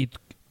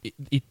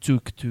it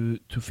took to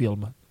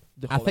film?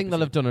 I think they'll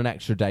have done an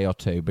extra day or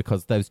 2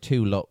 because those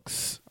 2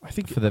 looks I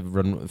think for the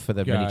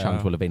mini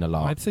challenge will have been a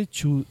lot. I'd say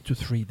 2 to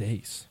 3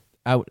 days.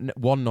 Oh,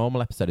 1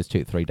 normal episode is 2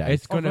 to 3 days.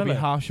 It's going to be really?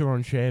 harsher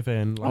on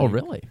shaving. Oh,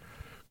 really?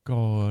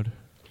 God.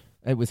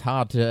 It was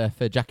hard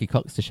for Jackie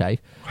Cox to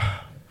shave.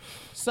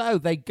 So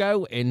they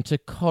go in to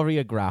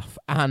choreograph,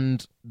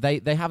 and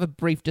they have a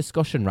brief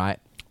discussion, right?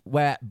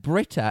 Where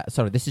Britta,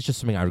 sorry, this is just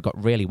something I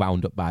got really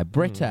wound up by.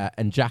 Britta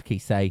and Jackie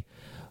say,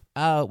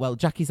 "Oh, well,"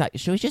 Jackie's like,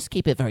 "Should we just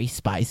keep it very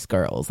Spice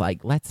Girls?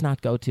 Like, let's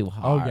not go too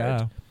hard." Oh,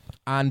 yeah.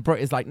 And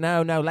Britta's like,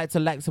 "No, let's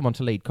elect someone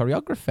to lead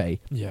choreography."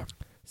 Yeah.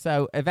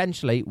 So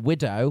eventually,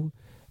 Widow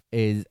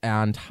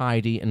and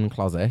Heidi and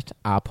Closet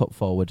are put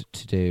forward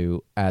to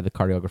do the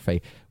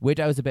choreography.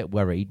 Widow's a bit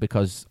worried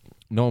because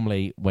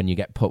normally when you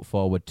get put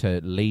forward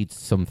to lead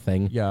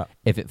something, Yeah.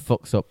 if it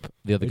fucks up,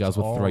 the other It's girls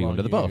will all throw you on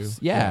under the you. bus.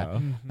 Yeah.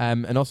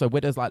 And also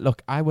Widow's like,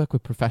 "Look, I work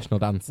with professional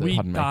dancers." We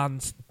pardon me.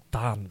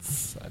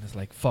 dance. And it's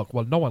like, fuck,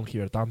 well, no one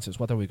here dances.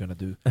 What are we going to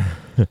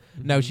do?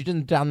 No, she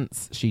doesn't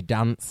dance. She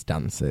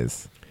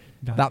dances.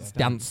 That's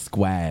dance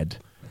squared.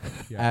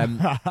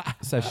 Yeah.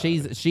 So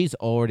she's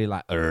already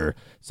like, "Ugh."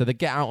 So they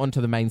get out onto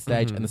the main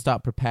stage and they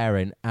start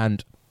preparing.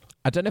 And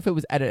I don't know if it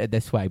was edited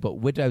this way, but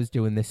Widow's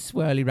doing this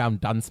swirly round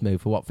dance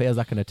move for what feels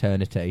like an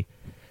eternity.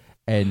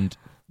 And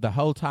the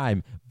whole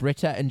time,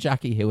 Britta and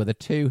Jackie, who are the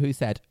 2 who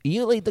said,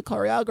 "You lead the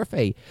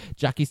choreography,"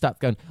 Jackie starts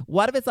going,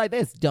 "What if it's like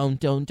this?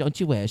 Don't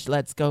you wish?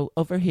 Let's go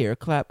over here.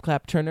 Clap,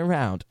 clap, turn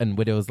around." And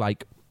Widow's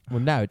like, "Well,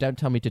 no, don't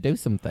tell me to do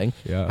something."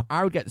 Yeah.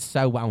 I would get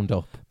so wound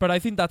up. But I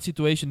think that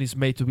situation is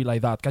made to be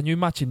like that. Can you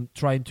imagine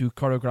trying to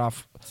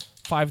choreograph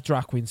 5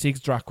 drag queens, 6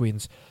 drag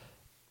queens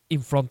in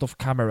front of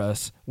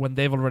cameras when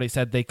they've already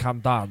said they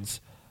can't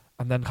dance,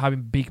 and then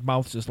having big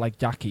mouths just like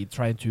Jackie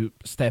trying to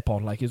step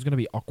on? Like, it's going to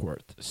be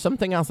awkward.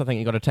 Something else I think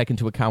you've got to take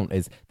into account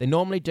is they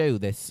normally do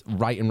this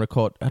write and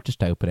record. I'll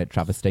just open it,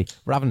 travesty.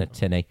 We're having a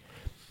tinny.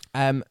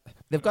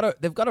 They've got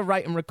to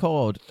write and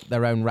record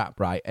their own rap,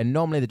 right? And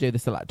normally they do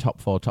this at like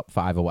top 4, top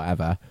 5 or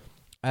whatever.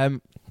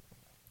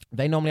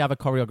 They normally have a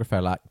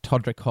choreographer like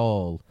Todrick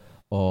Hall,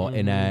 or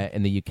in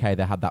the UK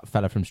they had that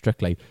fella from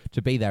Strictly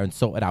to be there and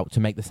sort it out to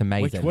make this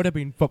amazing. Which would have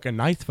been fucking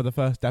nice for the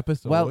first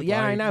episode. Well,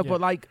 yeah, I know, but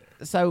like,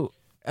 so,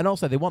 and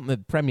also they want the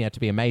premiere to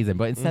be amazing,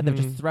 but instead they've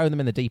just thrown them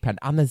in the deep end,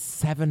 and there's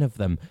 7 of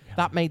them. Yeah.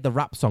 That made the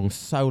rap song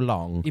so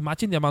long.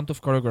 Imagine the amount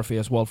of choreography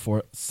as well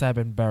for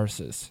 7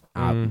 verses.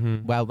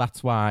 Well,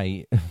 that's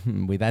why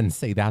we then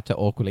see they had to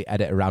awkwardly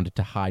edit around it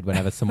to hide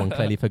whenever someone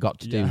clearly forgot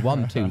to do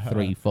 1, 2,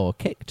 3, 4,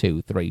 kick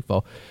 2, 3,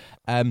 4.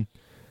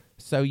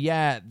 So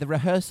yeah, the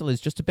rehearsal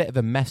is just a bit of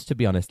a mess, to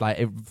be honest. Like,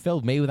 it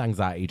filled me with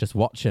anxiety just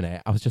watching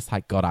it. I was just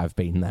like, God, I've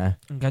been there.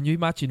 And can you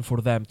imagine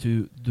for them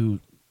to do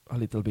a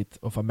little bit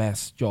of a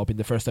mess job in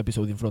the first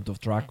episode in front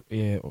of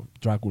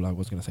Dracula, I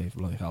was going to say,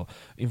 bloody hell,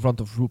 in front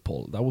of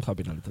RuPaul? That would have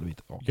been a little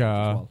bit awkward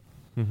as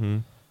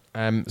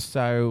well.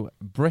 So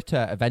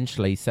Britta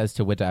eventually says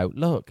to Widow,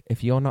 look,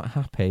 if you're not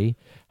happy,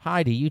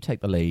 Heidi, you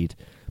take the lead.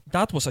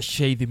 That was a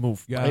shady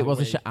move. Yeah, it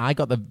was I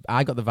got the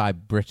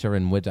vibe Britta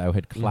and Widow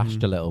had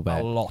clashed a little bit.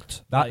 A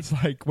lot. That's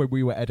like when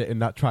we were editing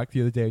that track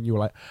the other day and you were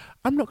like,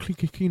 I'm not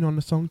keen on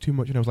the song too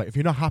much. And I was like, if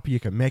you're not happy,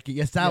 you can make it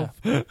yourself.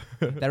 Yeah.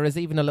 There is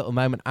even a little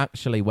moment,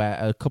 actually, where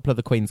a couple of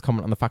the queens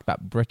comment on the fact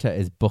that Britta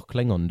is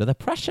buckling under the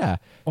pressure.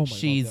 Oh my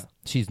God, yeah.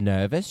 She's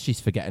nervous. She's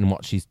forgetting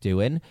what she's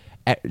doing.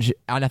 And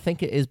I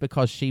think it is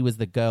because she was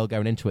the girl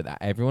going into it that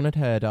everyone had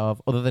heard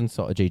of, other than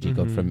sort of Gigi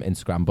Good from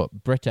Instagram.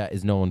 But Britta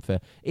is known for,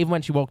 even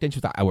when she walked in, she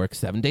was like, I work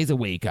 7 days a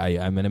week.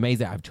 I'm an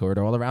amazing, I've toured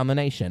all around the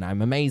nation.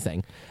 I'm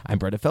amazing. I'm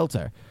Britta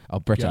Filter. Oh,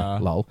 Britta,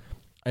 lol.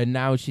 And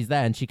now she's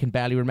there and she can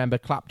barely remember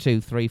clap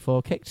 2, 3,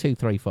 4, kick 2,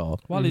 3, 4.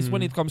 Well, it's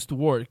when it comes to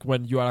work,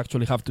 when you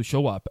actually have to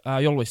show up.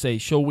 I always say,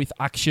 show with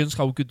actions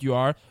how good you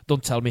are.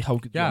 Don't tell me how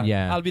good you are.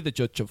 Yeah. I'll be the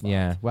judge of that.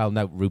 Yeah. Well,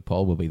 no,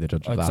 RuPaul will be the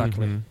judge of that.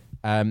 Exactly.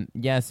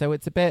 Yeah, so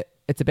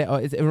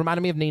it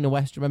reminded me of Nina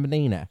West. Remember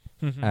Nina?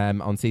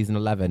 On season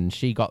 11,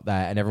 she got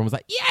there and everyone was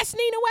like, yes,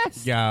 Nina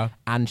West! Yeah.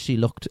 And she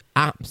looked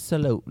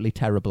absolutely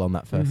terrible on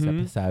that first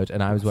episode,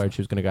 and I was worried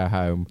she was going to go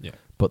home,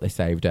 but they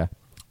saved her.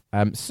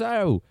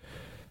 So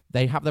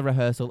they have the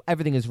rehearsal,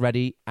 everything is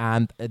ready,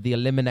 and the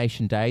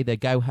elimination day, they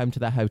go home to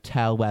their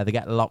hotel where they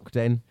get locked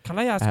in. Can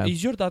I ask,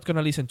 is your dad going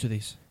to listen to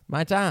this?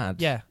 My dad?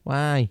 Yeah.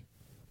 Why?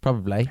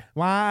 Probably.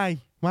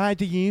 Why? Why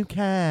do you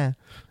care?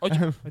 I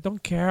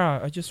don't care.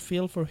 I just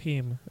feel for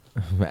him.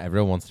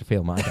 Everyone wants to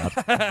feel my dad.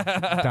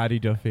 Daddy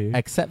Duffy.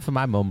 Except for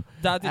my mum.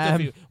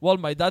 Well,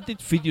 my dad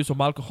did feed you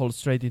some alcohol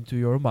straight into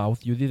your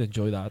mouth. You did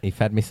enjoy that. He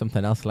fed me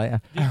something else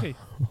later. Okay.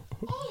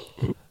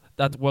 You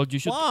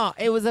should. What?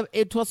 It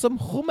was some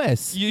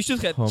hummus. You should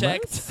get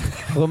checked.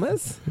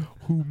 Hummus?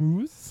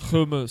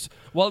 Hummus.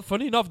 Well,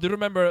 funny enough, do you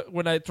remember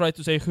when I tried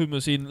to say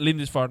hummus in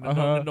Lindisfarne?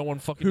 No one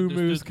fucking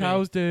hummus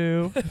cows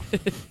do.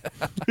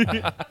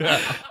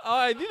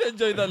 I did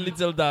enjoy that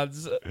little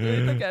dance.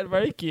 Again,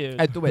 very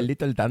cute. I do a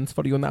little dance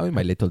for you now in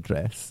my little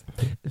dress.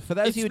 For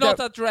those it's not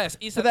a dress,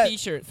 it's a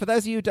t-shirt. For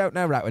those of you who don't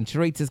know, right, when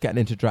Charita's getting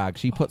into drag,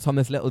 she puts on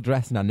this little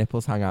dress and her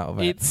nipples hang out of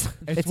it.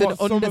 It's what an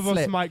some underslip. of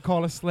us might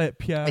call a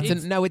slip, yeah. It's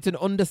an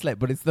underslip,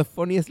 but it's the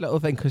funniest little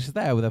thing because she's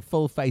there with a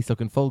full face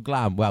looking full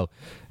glam. Well,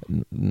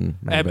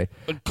 maybe.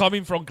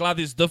 Coming from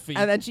Gladys Duffy.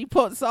 And then she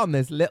puts on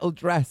this little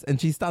dress and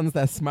she stands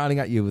there smiling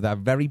at you with her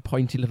very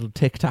pointy little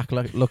tic-tac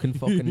looking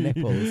fucking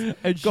nipples.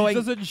 And she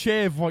doesn't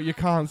shave what you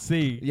can't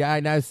see. Yeah,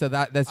 I know. So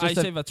that there's just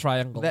I shave a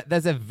triangle.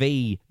 There's a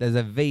V. There's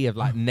a V of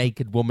like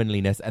naked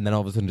womanliness and then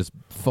all of a sudden just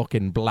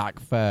fucking black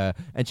fur.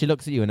 And she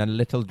looks at you in a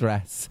little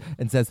dress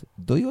and says,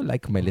 do you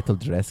like my little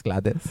dress,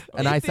 Gladys?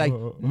 And I say,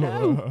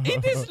 no.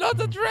 It is not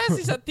a dress,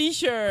 it's a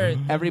t-shirt.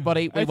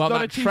 Everybody, we want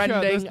that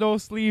trending. There's no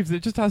sleeves,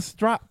 it just has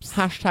straps.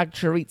 Hashtag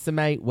Charitza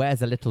May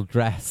wears a little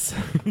dress.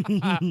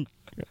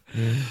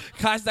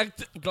 Hashtag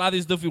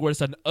Gladys Duffy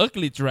wears an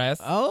ugly dress.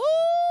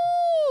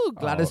 Oh,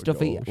 Gladys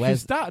Duffy wears...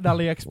 She's started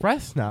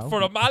AliExpress now.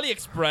 For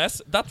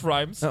AliExpress, that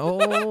rhymes.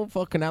 Oh,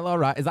 fucking hell, all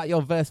right. Is that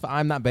your verse for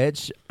I'm That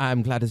Bitch?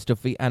 I'm Gladys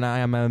Duffy and I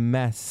am a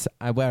mess.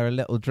 I wear a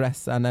little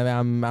dress and I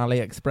am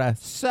AliExpress.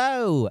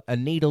 So, a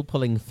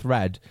needle-pulling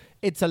thread.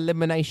 It's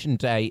elimination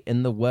day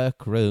in the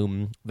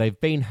workroom. They've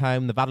been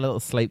home, they've had a little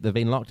sleep, they've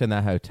been locked in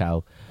their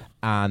hotel,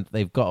 and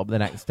they've got up the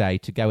next day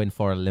to go in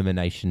for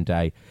elimination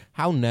day.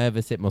 How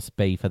nervous it must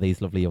be for these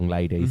lovely young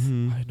ladies.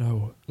 I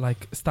know.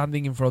 Like,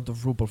 standing in front of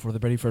RuPaul for the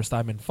very first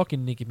time and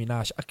fucking Nicki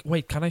Minaj.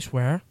 Wait, can I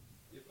swear?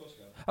 Yeah, of course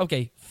you can.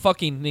 Okay,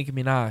 fucking Nicki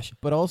Minaj.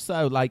 But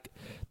also, like,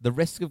 the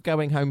risk of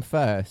going home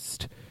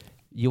first,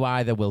 you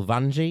either will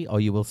Vanjie or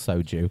you will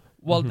Soju.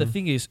 Well, the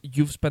thing is,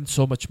 you've spent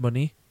so much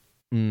money.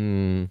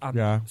 And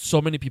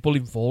so many people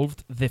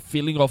involved. The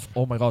feeling of,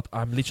 oh my God,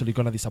 I'm literally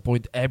going to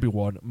disappoint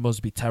everyone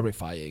must be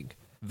terrifying.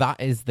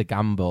 That is the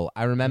gamble.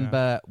 I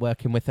remember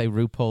working with a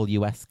RuPaul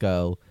US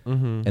girl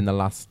in the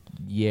last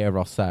year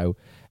or so,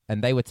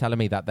 and they were telling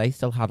me that they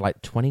still had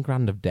like 20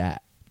 grand of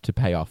debt to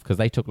pay off because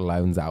they took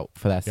loans out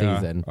for their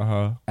season.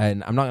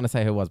 And I'm not going to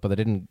say who it was, but they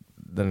didn't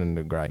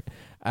do great.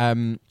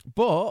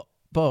 But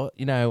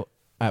you know,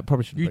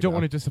 probably shouldn't. You don't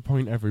want to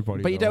disappoint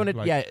everybody. But you don't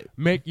want to,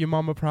 make your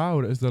mama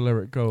proud, as the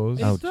lyric goes.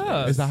 It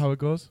does. Is that how it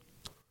goes?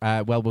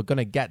 Well, we're going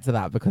to get to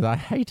that because I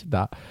hated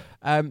that.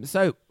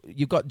 So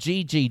you've got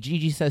Gigi.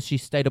 Gigi says she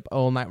stayed up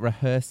all night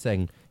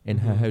rehearsing in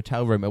her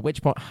hotel room, at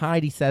which point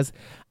Heidi says,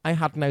 I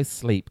had no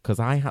sleep because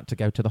I had to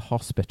go to the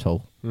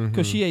hospital.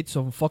 Because she ate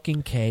some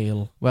fucking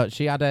kale. Well,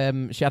 she had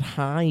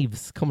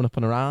hives coming up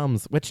on her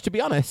arms, which, to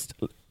be honest,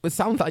 it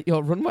sounds like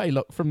your runway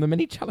look from the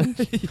mini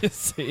challenge. You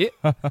see?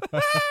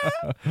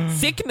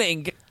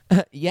 Sickening.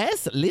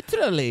 Yes,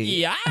 literally.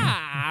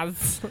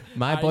 Yes.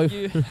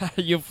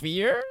 You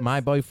fear?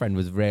 My boyfriend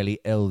was really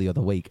ill the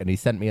other week, and he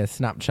sent me a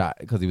Snapchat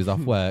because he was off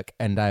work.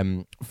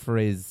 And for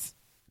his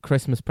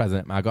Christmas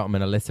present, I got him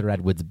an Alyssa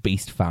Edwards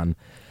Beast fan.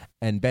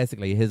 And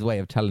basically, his way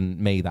of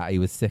telling me that he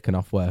was sick and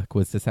off work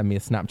was to send me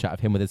a Snapchat of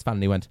him with his fan.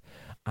 And he went,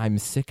 I'm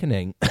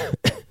sickening.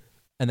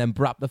 And then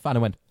brought up the fan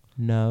and went,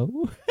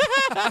 no.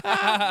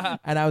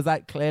 And I was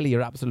like, clearly,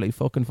 you're absolutely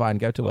fucking fine.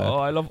 Go to work. Oh,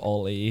 I love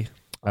Ollie.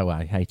 Oh,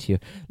 I hate you.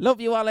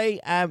 Love you,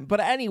 Ollie. But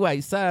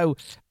anyway, so,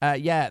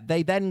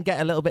 they then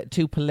get a little bit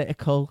too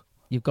political.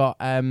 You've got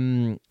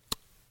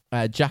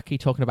Jackie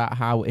talking about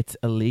how it's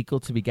illegal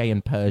to be gay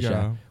in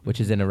Persia,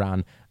 which is in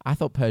Iran. I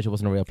thought Persia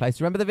wasn't a real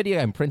place. Remember the video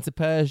game, Prince of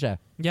Persia?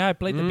 Yeah, I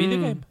played the video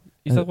game.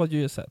 Is that what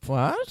you just said?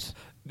 What?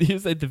 You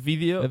said the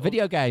video? The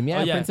video game, yeah,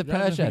 Oh, yeah. Prince of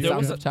Persia,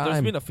 Sands of Time.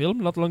 There's been a film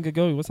not long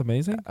ago. It was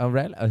amazing. Oh,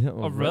 really?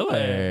 Oh,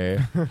 really?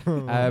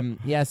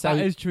 Yeah, so...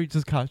 That is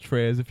Teresa's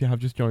catchphrase if you have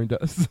just joined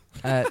us.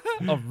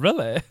 Oh,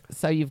 really?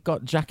 So you've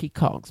got Jackie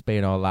Cox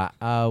being all that,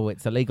 oh,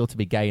 it's illegal to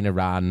be gay in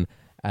Iran.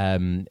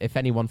 If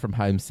anyone from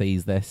home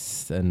sees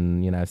this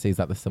and, sees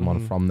that there's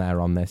someone from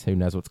there on this, who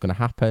knows what's going to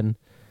happen.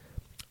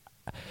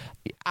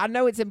 I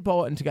know it's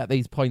important to get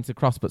these points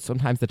across, but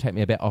sometimes they take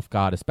me a bit off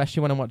guard,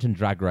 especially when I'm watching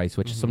Drag Race,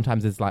 which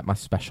sometimes is like my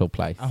special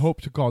place. I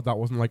hope to God that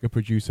wasn't like a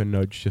producer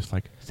nudge, just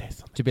like, say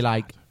something. To be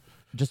like,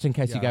 just in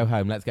case you go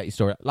home, let's get your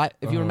story. Like,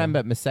 if you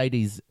remember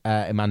Mercedes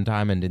Iman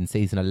Diamond in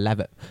season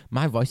 11,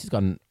 my voice has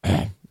gone...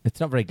 It's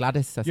not very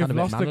Gladys. I You've sound a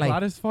bit lost manly. the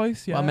Gladys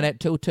voice, yeah. 1 minute,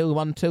 2, 2,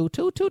 1, 2,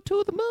 2, 2,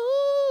 2, the moon.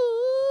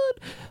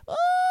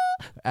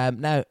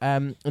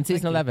 In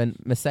season 11,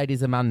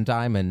 Mercedes Iman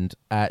Diamond,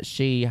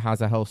 she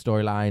has a whole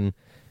storyline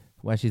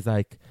where she's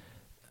like,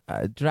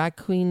 drag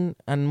queen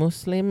and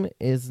Muslim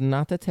is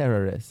not a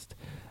terrorist.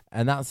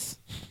 And that's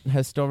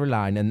her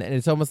storyline. And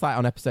it's almost like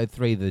on episode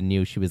 3, they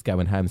knew she was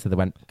going home, so they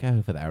went, go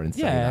over there and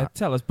say that.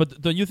 Tell us. But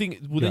don't you think,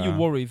 wouldn't you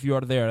worry if you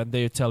are there and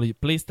they tell you,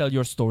 please tell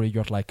your story,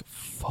 you're like,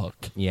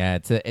 fuck. Yeah,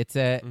 it's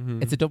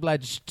a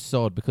double-edged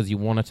sword because you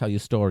want to tell your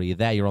story. You're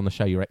there, you're on the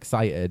show, you're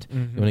excited.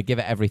 You want to give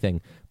it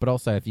everything. But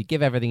also, if you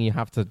give everything you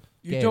have to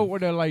You don't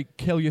want to, like,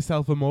 kill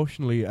yourself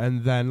emotionally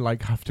and then,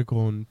 like, have to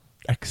go and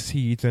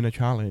exceed in a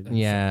challenge.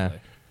 Yeah.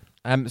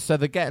 So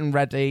they're getting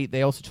ready.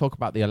 They also talk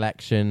about the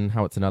election,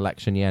 how it's an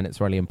election year, and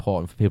it's really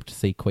important for people to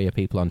see queer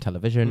people on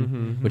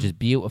television, which is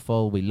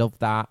beautiful. We love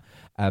that.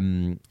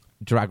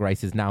 Drag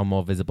Race is now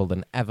more visible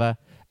than ever,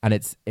 and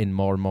it's in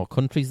more and more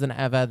countries than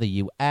ever.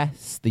 The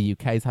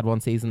UK's had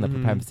one season. They're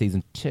preparing for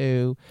season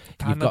 2.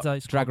 You've got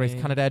Drag Race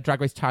Canada.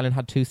 Drag Race Thailand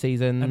had 2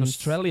 seasons. And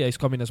Australia is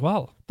coming as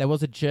well. There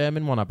was a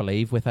German one, I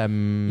believe, with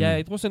Yeah,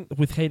 it wasn't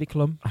with Heidi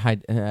Klum.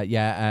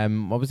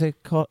 What was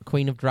it called?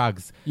 Queen of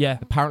Drags. Yeah.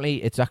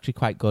 Apparently, it's actually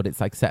quite good. It's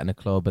like set in a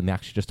club, and they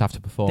actually just have to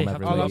perform They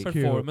every have a week,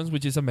 performance,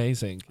 which is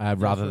amazing.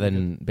 rather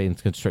than being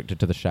constricted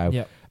to the show.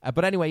 Yeah.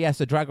 But anyway,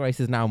 so Drag Race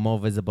is now more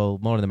visible,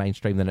 more in the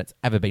mainstream than it's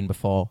ever been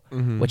before,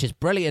 which is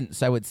brilliant.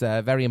 So it's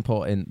very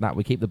important that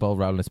we keep the ball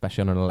rolling,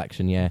 especially on an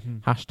election year.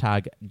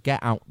 Hashtag get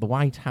out the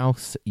White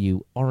House,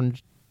 you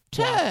orange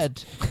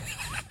turd.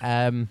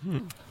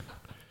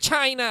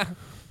 China.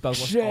 That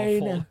was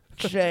awful.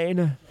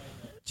 China.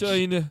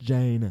 Thank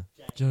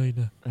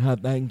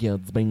you.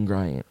 It's been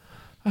great.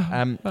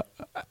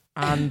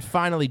 And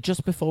finally,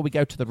 just before we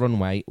go to the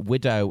runway,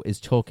 Widow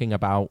is talking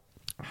about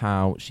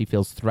how she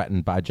feels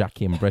threatened by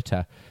Jackie and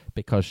Britta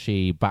because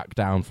she backed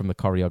down from the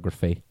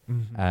choreography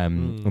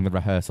in the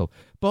rehearsal.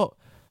 But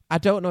I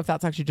don't know if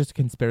that's actually just a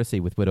conspiracy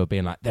with Widow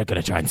being like, they're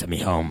going to try and send me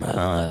home.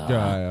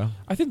 Yeah.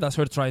 I think that's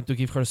her trying to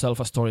give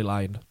herself a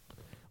storyline.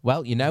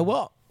 Well, you know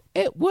what?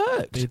 It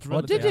worked.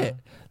 Or did it?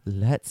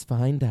 Let's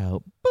find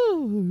out.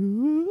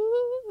 Boo.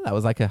 That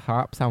was like a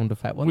harp sound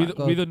effect. We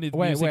don't need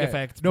music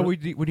effects. No, we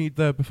need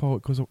the before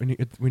it goes up.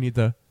 We need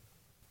the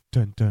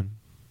dun dun.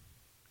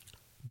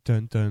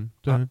 Dun dun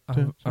dun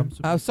dun.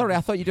 Oh, sorry,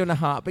 I thought you were doing a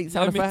heartbeat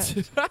sound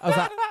effect. I was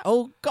like,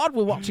 oh God,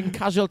 we're watching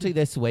Casualty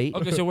this week.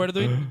 Okay, so we're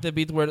doing the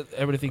bit where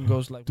everything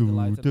goes like with the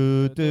lights.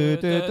 Shim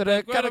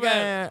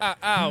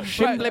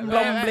blim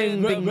blom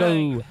bling bing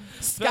boo.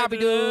 Scabby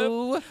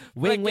doo.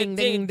 Wing wing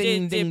ding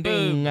ding ding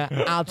ding.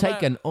 I'll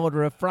take an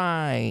order of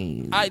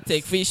fries. I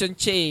take fish and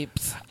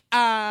chips.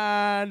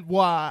 And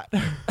what?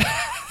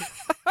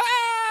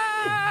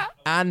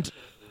 And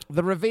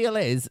the reveal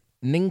is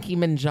Nicki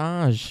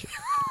Minaj.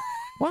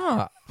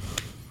 What?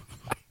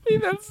 He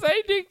didn't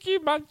say Nicki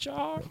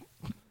Minaj.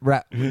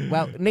 Well,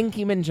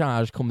 Nicki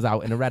Minaj comes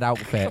out in a red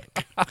outfit.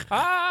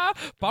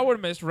 Power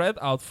Mess red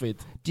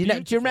outfit. Do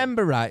you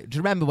remember, right? Do you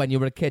remember when you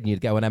were a kid and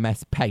you'd go on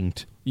MS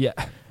Paint? Yeah.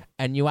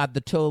 and you had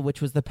the tool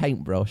which was the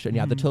paintbrush, and you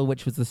had the tool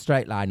which was the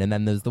straight line, and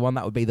then there's the one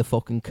that would be the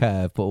fucking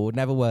curve, but it would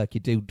never work.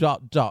 You do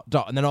dot, dot,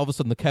 dot, and then all of a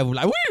sudden the curve would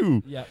be like,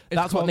 woo! Yeah.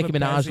 That's what Nicki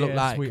Minaj looked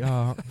like.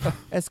 Sweetheart.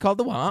 It's called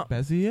the what?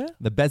 Bezier?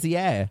 The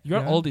Bezier.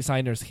 You're Yeah. all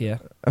designers here.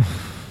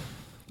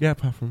 Yeah,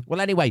 apart from.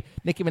 Well, anyway,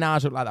 Nicki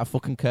Minaj looked like that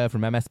fucking curve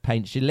from MS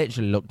Paint. She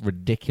literally looked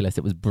ridiculous.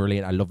 It was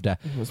brilliant. I loved her.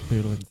 It was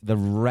brilliant. The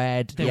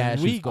red, The yeah,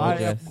 she's wig, I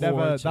gorgeous. have never.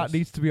 Gorgeous. That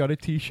needs to be on a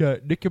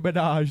T-shirt. Nicki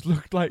Minaj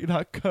looked like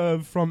that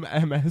curve from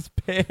MS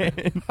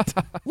Paint.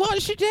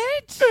 What she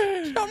did?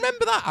 You don't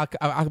remember that?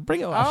 I'll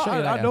bring it up. I'll show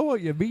you I later. know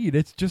what you mean.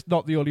 It's just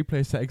not the only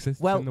place that exists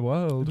Well, in the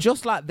world.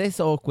 Just like this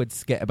awkward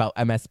skit about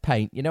MS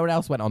Paint, you know what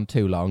else went on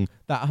too long?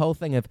 That whole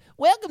thing of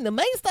welcome to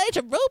main stage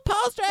of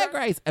RuPaul's Drag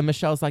Race, and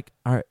Michelle's like,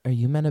 "Are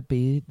you meant to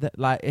be that?"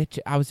 Like,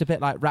 I was a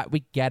bit like, "Right,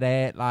 we get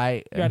it."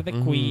 Like, You're the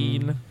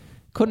queen.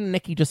 couldn't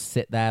Nicki just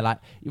sit there? Like,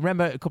 you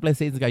remember a couple of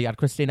seasons ago, you had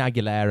Christina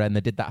Aguilera, and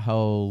they did that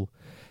whole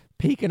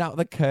peeking out of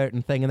the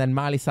curtain thing, and then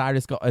Miley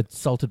Cyrus got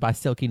assaulted by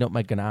Silky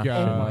Nutmeg Ganache.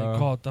 Yeah. Oh my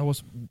god, that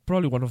was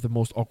probably one of the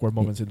most awkward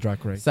moments in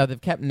Drag Race. So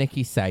they've kept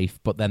Nicki safe,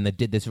 but then they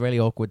did this really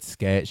awkward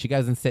skit. She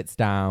goes and sits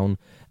down,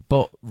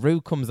 but Rue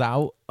comes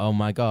out. Oh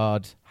my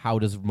god, how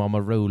does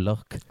Mama Rue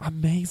look?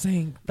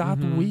 Amazing. That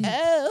week.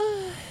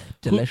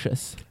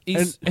 Delicious.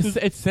 And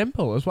it's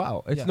simple as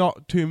well. It's Yeah.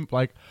 not too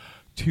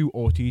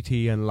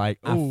OTT and like.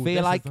 I Oh, feel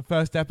this like- is the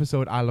first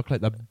episode. I look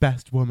like the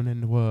best woman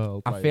in the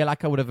world. I feel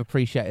like I would have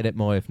appreciated it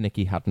more if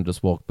Nicki hadn't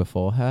just walked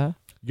before her.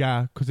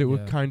 yeah, because it was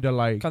Yeah. kind of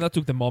like. Kind of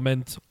took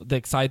the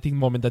exciting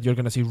moment that you're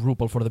going to see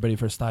RuPaul for the very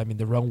first time in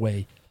the wrong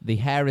way. The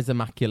hair is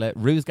immaculate.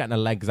 Rue's getting her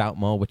legs out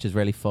more, which is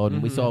really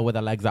fun. We saw her with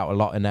her legs out a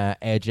lot in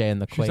AJ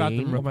and the She's had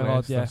them Queen. Oh my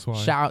replaced, God, yeah. that's why.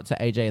 Shout out to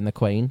AJ and the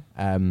Queen.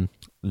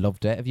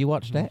 Loved it. Have you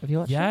watched it? Have you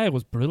watched it? Yeah, it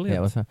was brilliant. Yeah,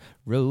 it was her.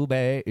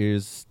 Ruby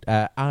is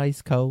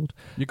ice cold.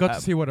 You got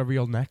to see what a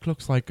real neck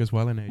looks like as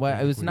well in it. Well,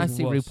 it was nice to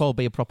see It was. RuPaul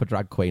be a proper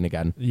drag queen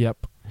again.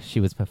 Yep. She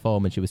was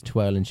performing, she was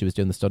twirling, she was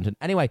doing the stunting.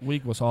 Anyway,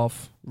 Wig was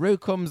off. Rue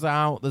comes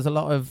out. There's a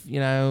lot of,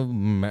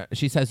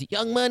 she says,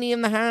 "Young Money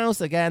in the house."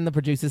 Again, the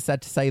producer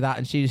said to say that,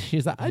 and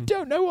she's like, "I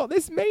don't know what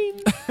this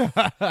means."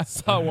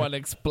 Someone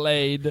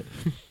explained.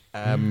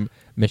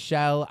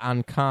 Michelle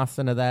and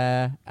Carson are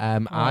there. I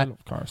love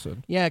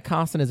Carson. Yeah,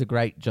 Carson is a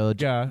great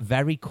judge. Yeah.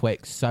 Very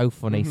quick, so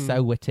funny,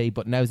 so witty,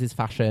 but knows his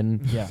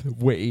fashion. Yeah.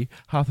 witty.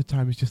 Half the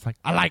time he's just like,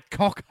 I like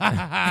cock.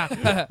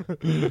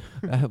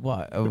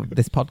 What? Oh,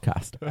 this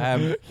podcast.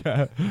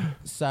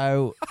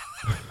 So,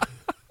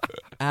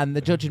 and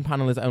the judging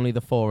panel is only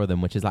the four of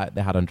them, which is like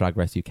they had on Drag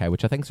Race UK,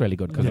 which I think is really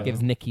good because Yeah. it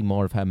gives Nicki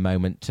more of her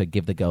moment to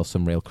give the girls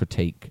some real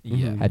critique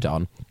Yeah. head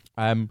on.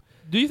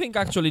 Do you think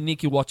actually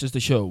Nicki watches the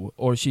show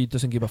or she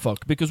doesn't give a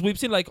fuck? Because we've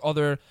seen like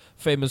other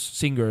famous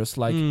singers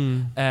like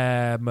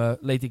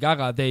Lady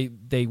Gaga.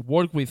 They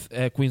work with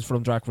queens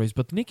from Drag Race,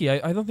 but Nicki,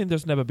 I don't think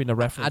there's never been a I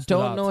reference.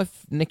 don't know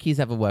if Nicki's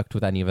ever worked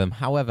with any of them.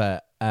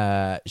 However,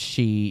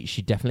 she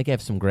definitely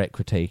gave some great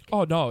critique.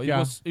 Oh no!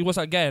 It was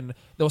again.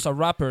 There was a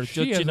rapper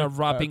She judging is a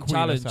rapping queen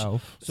challenge.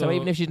 herself. So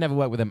even if she's never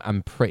worked with them,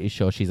 I'm pretty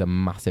sure she's a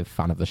massive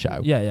fan of the show.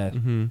 yeah.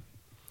 Mm-hmm.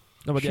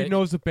 No, but She yeah,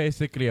 knows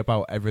basically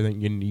about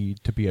everything you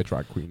need to be a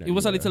drag queen. it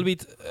was a anyway. little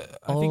bit.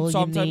 I All think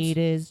sometimes. you need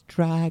is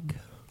drag.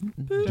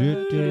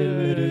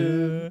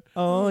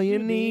 All you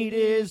need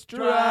is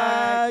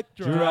drag.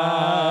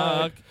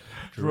 Drag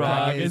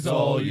is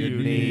all you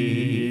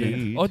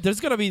need. Oh, there's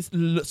gonna be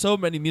so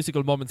many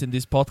musical moments in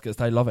this podcast.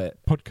 I love it.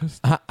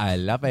 podcast. I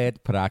love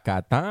it.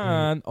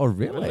 Prakatan. Oh,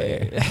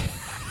 really?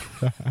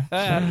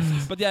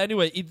 But yeah,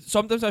 anyway,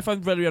 sometimes I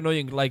find very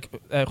annoying. Like,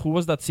 who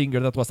was that singer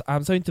that was?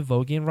 I'm so into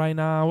voguing right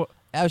now.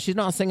 Oh, she's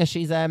not a singer.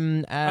 She's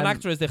an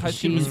actress, the High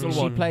School Musical She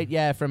one.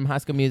 played, from High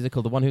School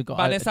Musical, the one who got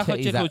her Vanessa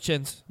titties out.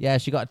 Hutchins. Yeah,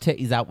 she got her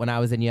titties out when I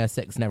was in year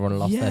 6 and everyone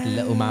lost their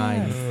little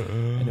minds.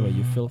 Anyway,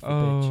 you filthy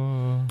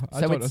bitch.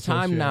 So it's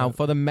time now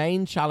for the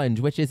main challenge,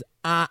 which is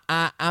I'm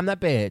the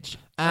bitch.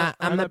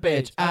 I'm the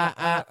bitch.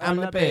 I'm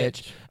the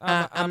bitch.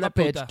 I'm the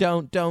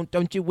bitch.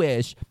 Don't you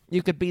wish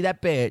you could be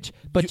that bitch,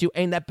 but you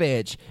ain't that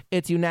bitch.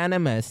 It's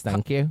unanimous.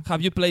 Thank you.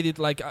 Have you played it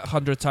like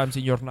 100 times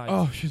in your night?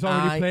 Oh, she's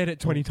already played it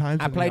 20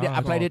 times. I played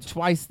it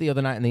twice the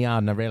other night in the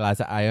yard, and I realised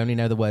that I only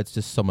know the words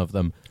to some of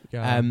them.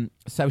 Yeah.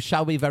 So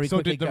shall we very so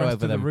quickly did the go rest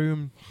over of them? the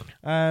room.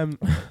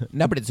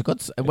 No, but it's a good.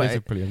 It's a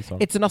brilliant song.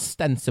 It's an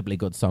ostensibly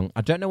good song.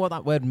 I don't know what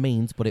that word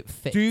means, but it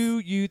fits. Do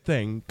you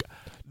think?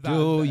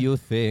 Do you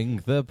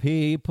think the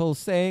people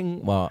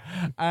sing what?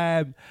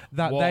 that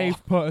What?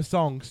 they've put a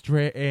song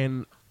straight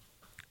in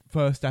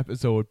first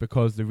episode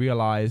because they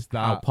realised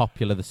How that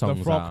popular the the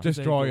songs Frog are.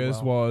 Destroyers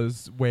They do well.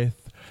 was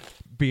with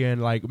being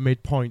like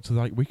midpoint, so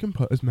like we can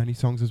put as many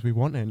songs as we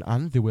want in,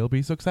 and they will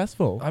be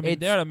successful. I mean, It's-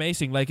 they're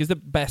amazing. Like, it's the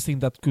best thing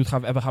that could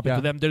have ever happened Yeah.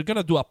 to them. They're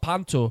gonna do a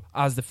panto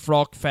as the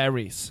Frog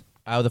Fairies.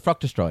 Oh, the Frog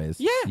Destroyers.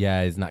 Yeah.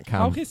 Yeah, isn't that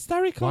How count?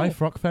 hysterical! Why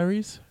Frog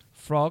Fairies?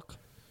 Frog,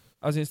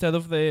 as instead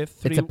of the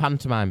three. It's a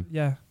pantomime.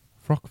 Yeah.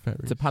 Frog Fairies.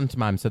 It's a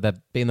pantomime, so they're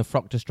being the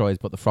Frog Destroyers,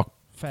 but the Frog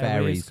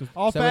Fairies.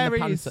 Oh, So in the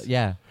fairies.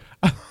 yeah.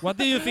 What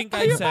do you think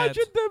I I said?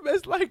 imagine them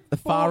as like The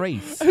Far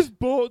East. as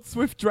boats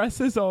with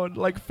dresses on,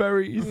 like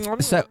fairies.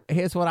 So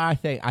here's what I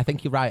think. I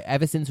think you're right.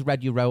 Ever since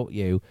Red You Wrote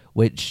You,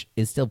 which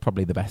is still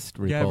probably the best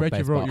RuPaul Yeah, Reggie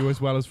baseball. wrote you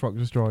as well as Frog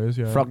Destroyers.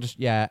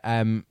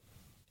 Yeah,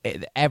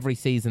 Every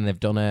season they've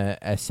done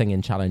a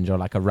singing challenge or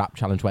like a rap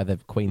challenge where the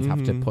queens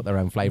have to put their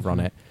own flavor on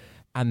it.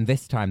 And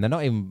this time they're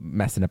not even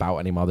messing about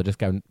anymore. They're just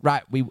going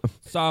right. We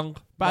Song.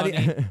 by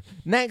Money.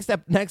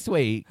 the next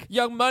week.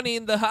 Young Money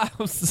in the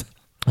house.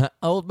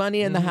 Old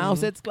money in the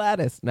house, it's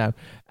Gladys. No,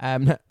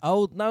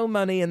 old no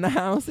money in the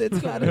house, it's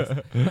Gladys.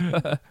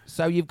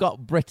 So you've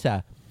got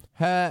Britta.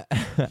 Her,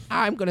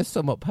 I'm going to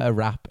sum up her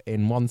rap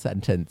in one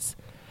sentence.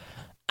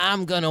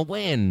 I'm going to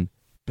win.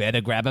 Better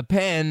grab a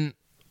pen.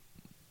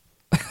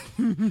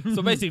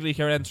 So basically,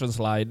 her entrance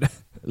line.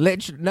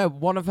 Literally, no,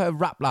 one of her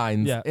rap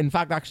lines. Yeah. In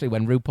fact, actually,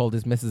 when RuPaul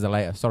dismisses her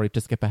later, sorry to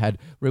skip ahead,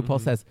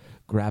 RuPaul says,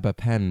 grab a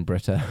pen,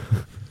 Britta.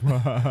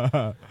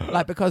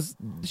 Like, because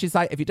she's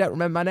like, if you don't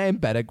remember my name,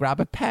 better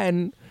grab a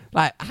pen.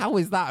 Like, how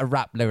is that a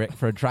rap lyric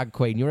for a drag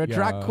queen? You're a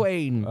drag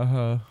queen.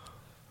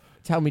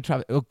 Tell me,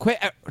 Travis. Oh, quit.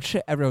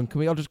 Shit, everyone. Can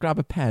we all just grab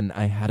a pen?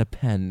 I had a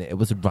pen. It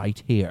was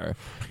right here.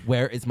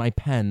 Where is my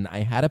pen?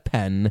 I had a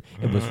pen.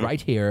 It was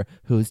right here.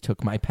 Who's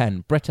took my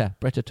pen? Britta.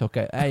 Britta took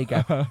it. There you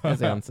go. There's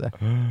the answer.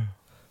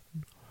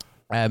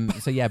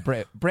 So yeah,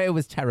 Britta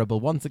was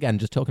terrible. Once again,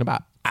 just talking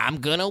about, I'm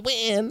going to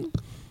win.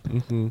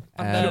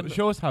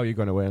 Show us how you're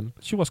going to win.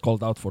 She was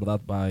called out for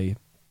that by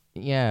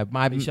Yeah,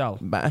 Michelle.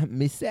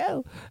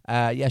 Michelle.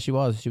 Yeah, she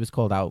was. She was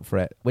called out for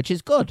it, which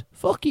is good.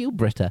 Fuck you,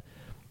 Britta.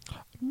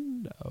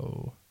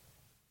 No.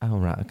 Oh,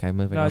 right. Okay,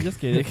 moving No, on. just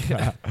kidding.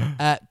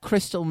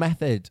 Crystal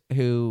Method,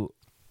 who...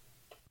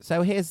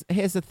 So here's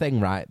the thing,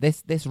 right?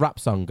 This rap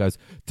song goes...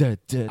 I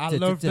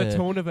love the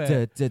tone of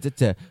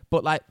it.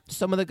 But, like,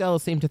 some of the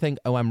girls seem to think,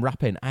 oh, I'm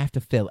rapping. I have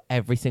to fill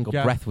every single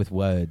breath with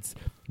words.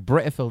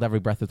 Britta filled every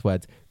breath with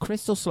words.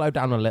 Crystal slowed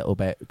down a little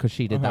bit because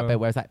she did that bit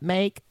where it's like,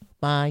 make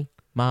my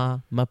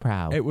mama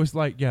proud. It was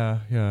like, yeah.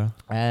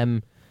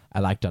 I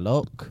liked her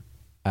look.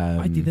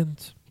 I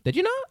didn't. Did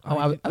you not?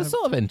 Oh, I was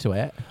sort of into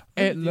it.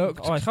 It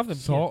looked I have them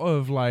sort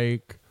of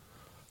like,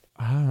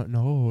 I don't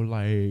know,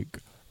 like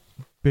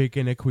big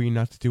inner queen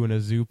that's doing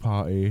a zoo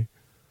party.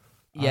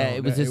 Yeah,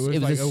 it was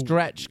like a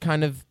stretch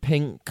kind of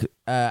pink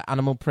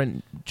animal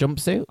print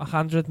jumpsuit.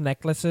 100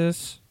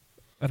 necklaces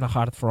and a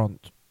hard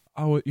front.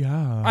 Oh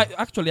yeah.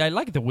 I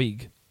like the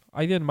wig.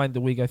 I didn't mind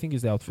the wig. I think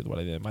it's the outfit what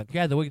I didn't mind.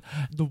 Yeah, there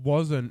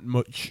wasn't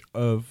much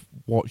of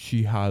what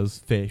she has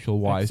facial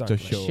wise Exactly.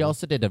 to show. She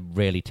also did a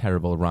really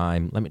terrible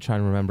rhyme. Let me try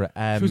and remember it.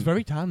 She was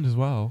very tanned as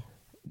well.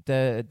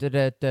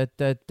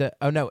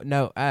 Oh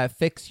no.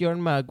 Fix your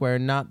mug. We're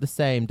not the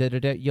same.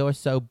 You're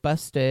so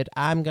busted.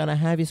 I'm gonna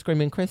have you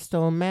screaming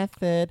Crystal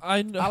Method.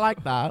 I know. I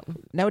like that.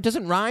 No, it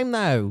doesn't rhyme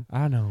though.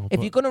 I know.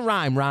 If you're gonna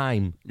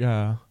rhyme.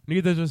 Yeah.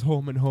 Neither does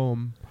Home and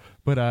Home.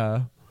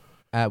 But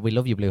We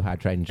love you, Blue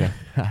Hydrangea,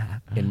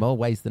 in more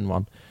ways than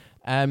one.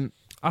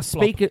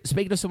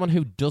 Speaking of someone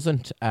who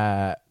doesn't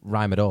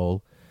rhyme at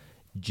all,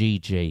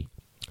 Gigi.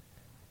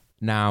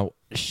 Now,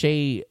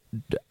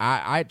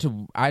 I had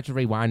to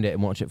rewind it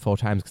and watch it 4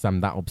 times because I'm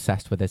that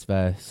obsessed with this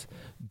verse.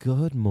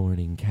 Good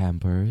morning,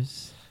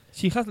 campers.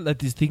 She has like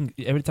this thing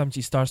every time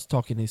she starts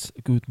talking is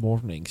good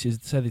morning. She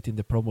said it in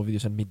the promo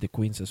videos and Meet the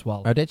Queens as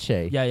well. Oh, did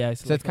she? Yeah.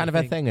 So it's kind of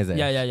a thing, is it?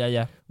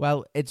 Yeah.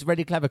 Well, it's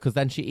really clever because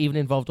then she even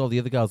involved all the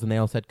other girls and they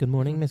all said, good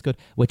morning, Miss Good,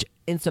 which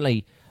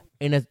instantly,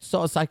 in a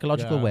sort of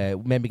psychological way,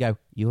 made me go,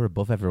 you're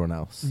above everyone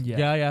else.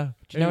 yeah.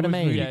 Do you know what I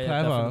mean? Really Yeah,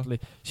 clever. definitely.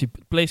 She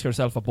placed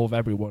herself above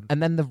everyone.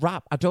 And then the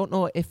rap, I don't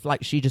know if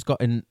like she just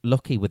got in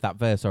lucky with that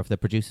verse or if the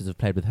producers have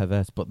played with her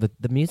verse, but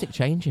the music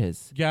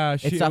changes. Yeah,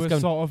 It it starts was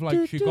going, sort of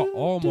like she got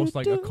almost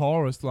like a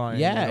chorus line.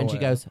 Yeah, and she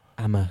goes,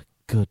 I'm a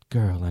good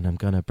girl and I'm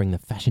going to bring the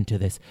fashion to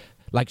this.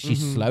 Like she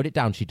slowed it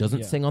down. She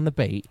doesn't sing on the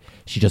beat.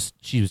 She just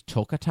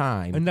took her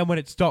time. And then when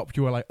it stopped,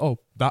 you were like, oh,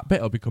 that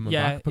bit'll be coming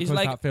Yeah, back it's because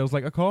like- that feels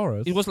like a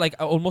chorus. It was like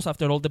almost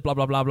after all the blah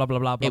blah blah blah blah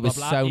blah. It was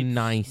blah, so it's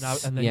nice. now-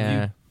 and then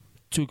Yeah. you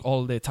took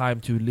all the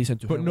time to listen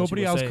to her. But what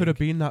nobody she was else saying. could have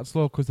been that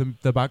slow because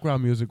the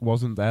background music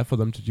wasn't there for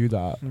them to do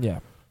that. Yeah.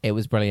 It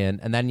was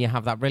brilliant. And then you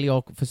have that really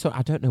awkward,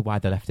 I don't know why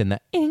they left in there,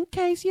 in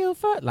case you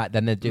like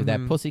then they do their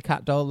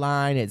Pussycat Doll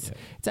line. It's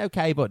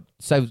okay, but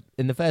so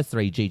in the first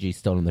 3, Gigi's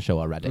still on the show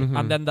already.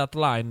 And then that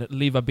line,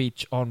 leave a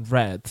bitch on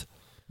red,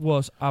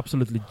 was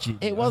absolutely genius.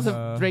 It was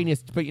a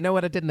genius, but you know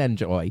what I didn't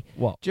enjoy?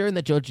 What? During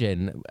the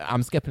judging,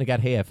 I'm skipping again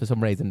here for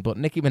some reason, but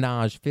Nicki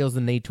Minaj feels the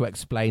need to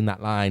explain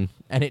that line,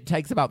 and it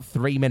takes about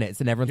 3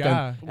 minutes, and everyone's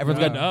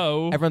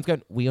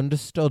going, we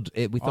understood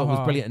it, we thought it was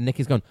brilliant, and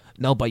Nicki's going,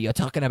 no, but you're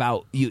talking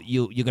about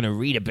you're gonna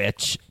read a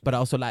bitch, but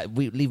also like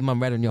we leave them on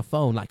red on your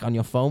phone, like on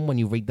your phone when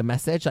you read the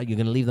message, like you're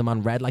gonna leave them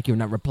on red, like you're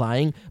not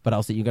replying, but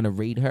also you're gonna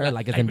read her,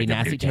 like as in be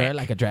nasty to her,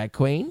 like a drag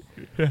queen,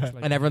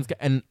 and everyone's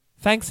and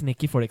Thanks,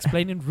 Nikki, for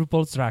explaining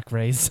RuPaul's Drag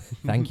Race.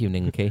 Thank you,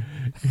 Ninky.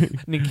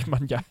 Nikki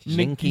Manjak.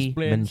 Ninky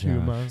Explains Minaj.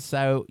 humour.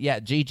 So, yeah,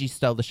 Gigi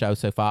stole the show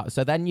so far.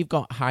 So then you've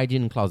got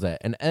Hiding Closet.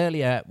 And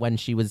earlier, when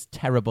she was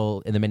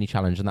terrible in the mini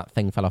challenge and that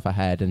thing fell off her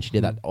head and she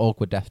did that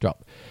awkward death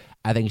drop,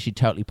 I think she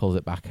totally pulls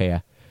it back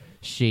here.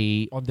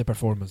 She, On the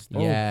performance.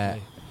 yeah,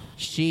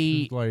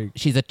 she's Like,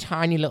 a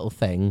tiny little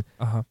thing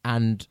Uh-huh.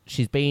 and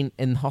she's been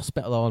in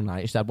hospital all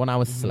night. She's had 1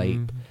 hour's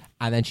sleep.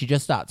 And then she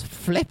just starts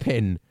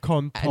flipping.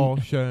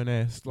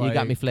 contortionist. Like, You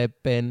got me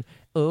flipping.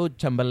 Oh,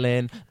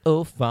 tumbling.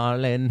 Oh,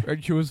 falling.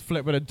 And she was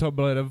flipping and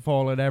tumbling and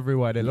falling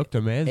everywhere. It looked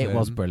amazing. It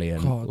was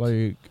brilliant.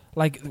 God.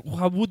 Like,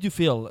 how would you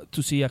feel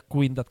to see a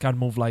queen that can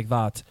move like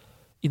that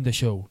in the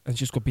show and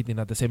she's competing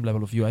at the same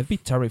level of you? I'd be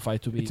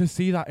terrified to be. To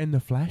see that in the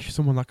flesh,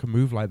 someone that can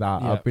move like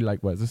that, Yeah. I'd be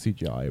like, where's the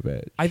CGI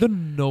bit? I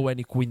don't know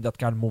any queen that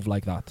can move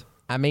like that.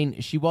 I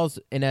mean, she was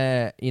in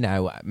a,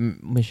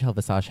 Michelle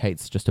Visage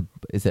hates just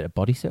is it a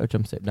bodysuit or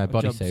jumpsuit? No,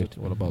 bodysuit.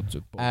 What about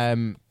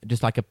it?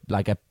 Just like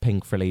a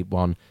pink frilly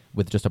one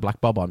with just a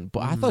black bob on. But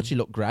I thought she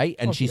looked great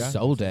and Oh, she yeah.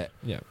 sold it.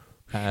 Yeah.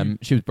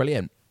 She was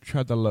brilliant. She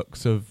had the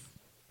looks of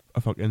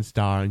a fucking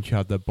star and she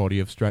had the body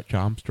of Stretch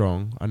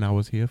Armstrong, and I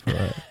was here for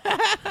it.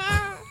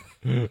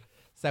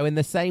 So in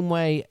the same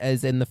way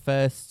as in the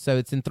first, so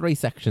it's in 3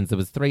 sections. There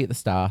was 3 at the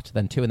start,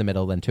 then 2 in the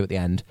middle, then 2 at the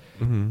end.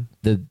 Mm-hmm.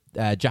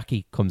 The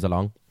Jackie comes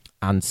along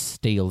and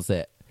steals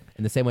it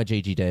in the same way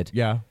Gigi did.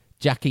 Yeah.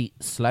 Jackie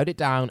slowed it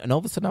down, and all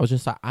of a sudden I was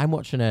just like, I'm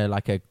watching a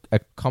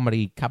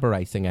comedy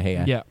cabaret singer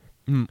here. Yeah.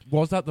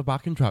 Was that the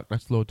backing track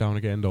that slowed down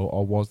again, though,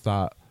 or was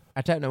that?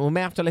 I don't know. We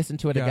may have to listen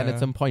to it Yeah, again yeah. at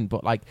some point,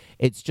 but like,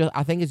 it's just,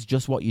 I think it's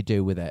just what you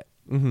do with it,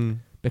 Mm-hmm.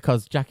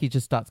 because Jackie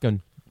just starts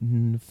going,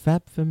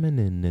 fab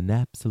feminine and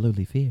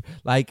absolutely fear.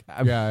 Like,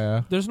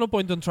 Yeah. There's no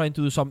point in trying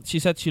to do some. She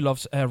said she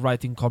loves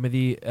writing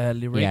comedy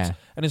lyrics, Yeah.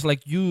 and it's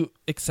like, you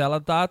excel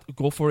at that,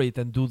 go for it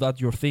and do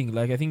that your thing.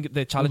 Like, I think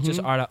the challenges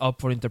are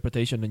up for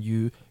interpretation, and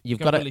you've You've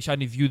got got really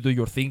shine if you do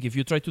your thing. If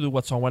you try to do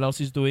what someone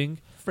else is doing,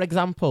 For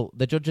example,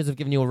 the judges have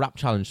given you a rap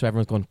challenge, so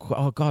everyone's going,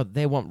 oh God,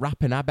 they want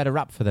rapping, I better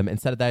rap for them.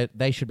 Instead of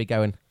they should be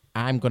going,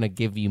 I'm going to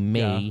give you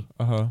me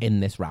in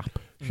this rap.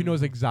 She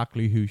knows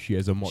exactly who she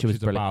is and what She was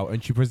she's brilliant. about,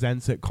 and she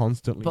presents it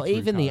constantly. But through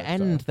even the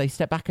character. end, they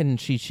step back and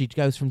she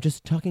goes from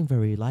just talking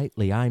very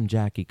lightly, I'm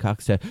Jackie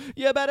Cox, to,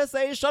 you better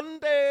say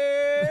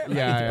Sunday.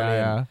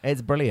 Yeah.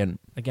 It's brilliant.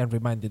 again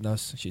reminding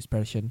us she's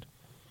Persian.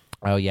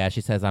 Oh yeah, she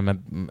says, to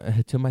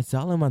my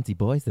Solomonty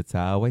boys, that's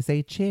how I always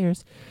say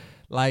cheers.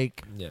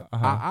 Like, Yeah.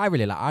 I'm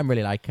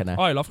really liking her.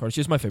 Oh, I love her.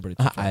 She's my favorite.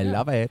 I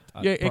love it.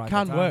 Yeah, it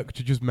can work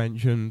to just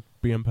mention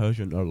being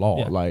Persian a lot.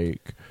 Yeah.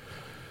 Like,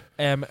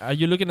 Are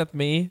you looking at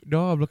me?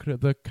 no, I'm looking at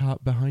the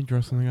cat behind you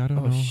or something. I don't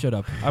Oh, know. shut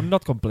up. I'm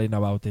not complaining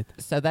about it.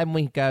 So then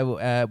we go,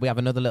 we have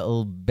another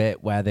little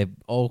bit where they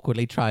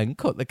awkwardly try and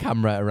cut the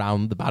camera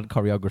around the bad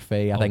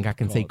choreography. I think I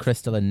can see God.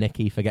 Crystal and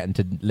Nikki forgetting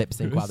to lip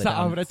sync while they Sat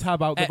having a dance.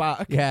 tab out the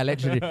back. Yeah,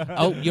 literally.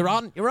 Oh, you're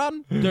on.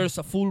 There's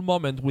a full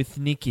moment with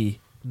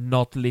Nikki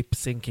not lip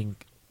syncing.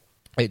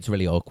 It's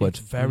really awkward. It's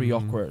very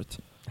awkward.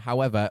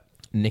 However,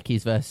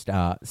 Nikki's verse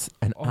starts,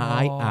 and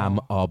I am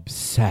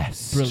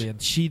obsessed.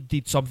 Brilliant. She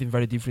did something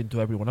very different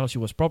to everyone else. She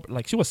was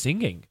she was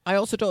singing. I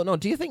also don't know.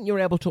 Do you think you're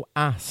able to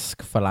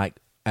ask for like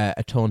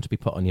a tone to be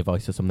put on your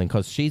voice or something?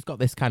 Because she's got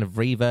this kind of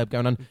reverb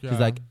going on. Yeah. She's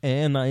like,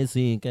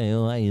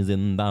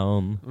 N-I-C-K-O-I-S-in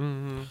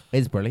down.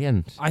 It's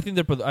brilliant. I think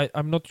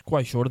I'm not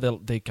quite sure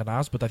they can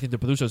ask, but I think the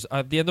producers,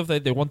 at the end of the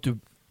day, they want to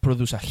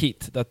produce a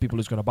hit that people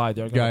is going to buy.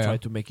 They're going to try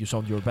to make you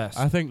sound your best.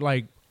 I think,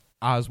 like,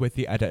 as with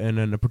the editing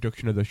and the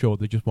production of the show,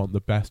 they just want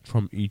the best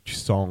from each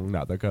song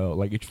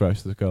that each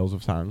verse the girls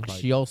have sang. Like,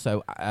 She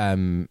also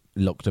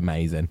looked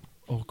amazing.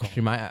 oh, God.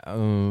 She might.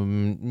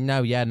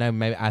 Maybe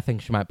I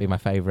think she might be my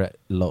favorite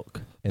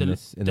look in the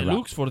the rap.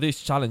 looks for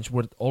this challenge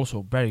were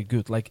also very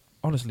good. Like,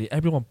 honestly,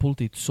 everyone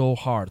pulled it so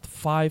hard.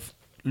 5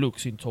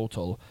 looks in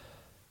total.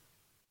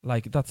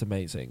 Like, that's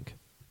amazing.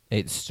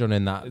 It's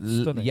stunning. That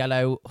It's stunning.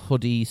 yellow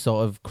hoodie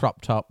sort of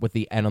crop top with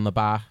the N on the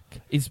back.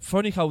 It's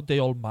funny how they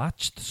all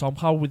matched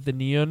somehow with the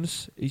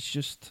neons.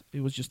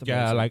 It was just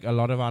amazing. yeah, like a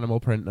lot of animal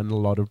print and a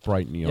lot of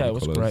bright neon Yeah, it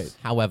was colours. great.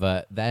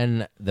 However,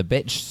 then the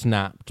bitch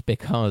snapped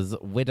because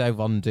Widow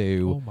Von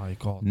Du. Oh my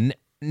God.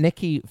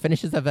 Nikki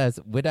finishes her verse.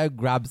 Widow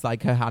grabs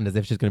like her hand as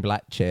if she's going to be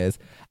like, cheers,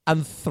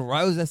 and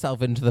throws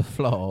herself into the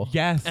floor.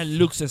 Yes. And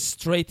looks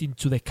straight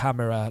into the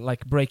camera,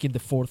 like breaking the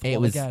fourth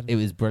wall again. It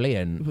was It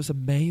brilliant. was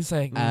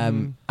amazing.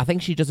 I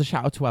think she does a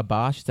shout out to her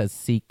bar. She says,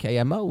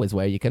 CKMO is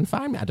where you can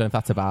find me. I don't know if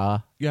that's a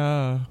bar.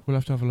 Yeah, we'll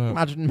have to have a look.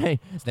 Imagine me.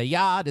 The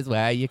yard is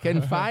where you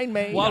can find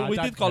me. Well, Yeah, we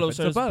that did call happens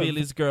ourselves above.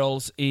 Billy's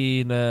Girls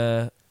in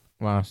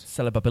What?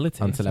 celebability.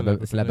 On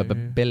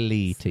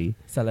Celebability.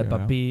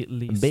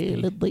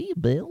 celebability.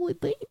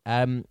 Ability.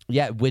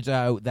 Yeah,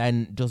 Widow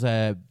then does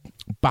a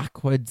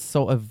backwards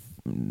sort of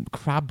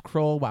crab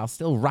crawl while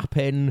still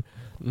rapping.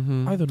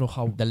 I don't know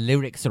how. The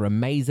lyrics are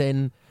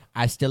amazing.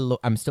 I'm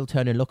still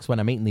turning looks when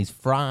I'm eating these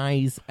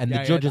fries, and Yeah,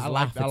 the yeah, judges I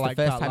laugh. like It's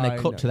the first that time they line.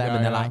 cut to them, Yeah,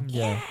 and they're yeah. like,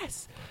 Yeah.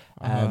 "Yes."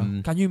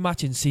 Can you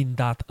imagine seeing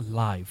that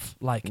live?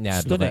 Like, Yeah, I'd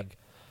love stunning. it.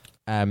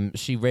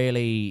 she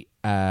really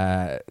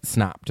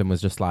snapped and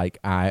was just like,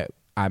 I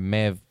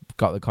may have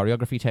got the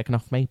choreography taken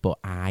off me, but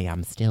I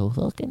am still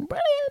fucking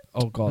brilliant.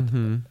 Oh God!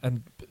 Mm-hmm.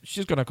 And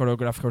she's gonna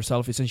choreograph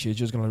herself. Isn't she? She's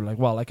just gonna be like,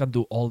 well, I can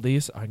do all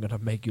this. I'm gonna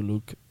make you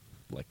look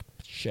like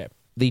shit.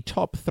 The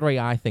top three,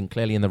 I think,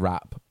 clearly in the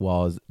rap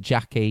was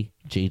Jackie,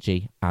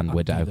 Gigi, and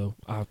Widow.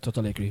 I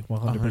totally agree,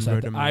 100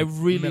 100%. I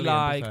really million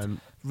liked, percent.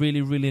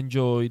 really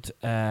enjoyed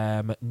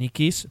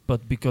Nikki's,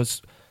 but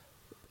because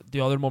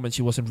the other moment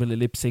she wasn't really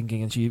lip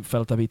syncing and she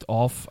felt a bit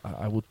off,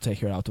 I would take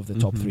her out of the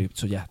top three.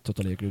 So yeah,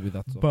 totally agree with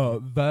that. But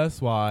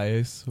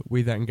verse-wise,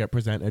 we then get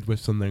presented with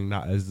something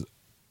that is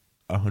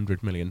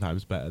 100 million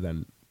times better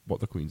than what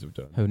the Queens have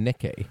done. Who,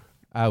 Nicki?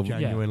 Oh,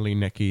 Genuinely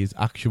Nicki's,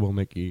 actual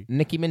Nicki.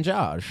 Nicki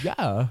Minaj?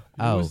 Yeah.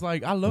 Oh. It was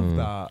like, I love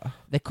that.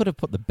 They could have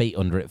put the beat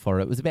under it for her.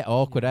 It was a bit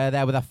awkward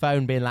there with her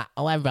phone being like,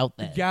 oh, I wrote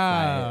this.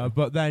 Yeah, Like,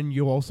 but then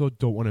you also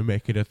don't want to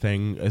make it a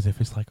thing as if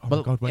it's like, oh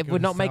my God, if we're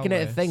not making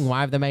it a thing, why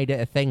have they made it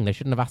a thing? They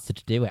shouldn't have asked her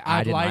to do it. I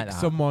I'd didn't like like that.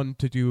 someone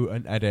to do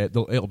an edit.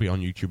 It'll be on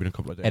YouTube in a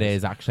couple of days. It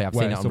is, actually. I've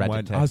seen it on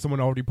Reddit too. Has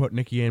someone already put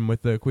Nicki in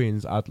with the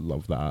Queens? I'd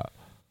love that.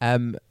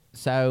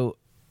 So,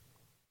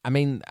 I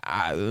mean,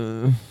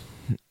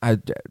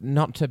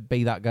 not to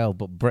be that girl,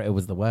 but Britta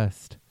was the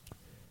worst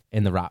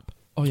in the rap.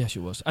 oh yeah, she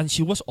was, and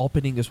she was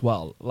opening as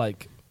well.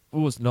 Like it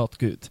was not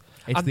good.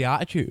 It's And- the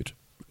attitude.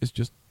 It's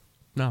just,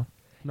 no.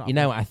 Not You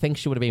know, I think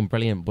she would have been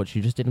brilliant, but she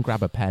just didn't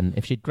grab a pen.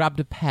 If she'd grabbed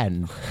a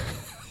pen,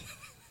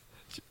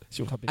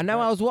 She would have been I know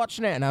I was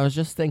watching it and I was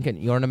just thinking,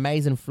 you're an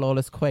amazing,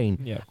 flawless queen.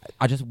 Yeah.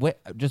 I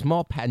just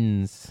more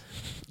pens.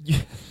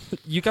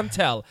 You can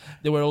tell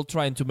they were all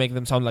trying to make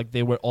them sound like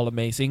they were all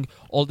amazing.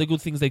 All the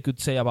good things they could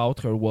say about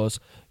her was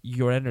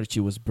your energy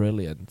was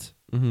brilliant,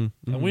 and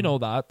we know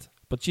that.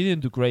 But she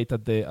didn't do great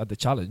at the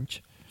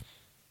challenge.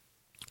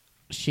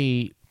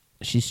 She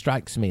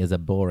strikes me as a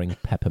boring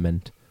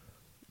peppermint.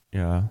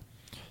 Yeah.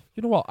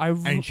 You know what?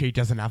 And she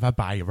doesn't have a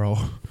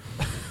biro.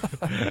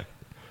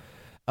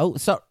 Oh,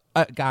 so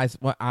guys,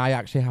 well, I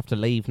actually have to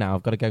leave now.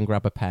 I've got to go and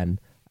grab a pen.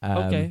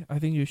 Okay, I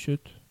think you should.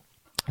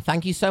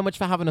 Thank you so much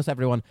for having us,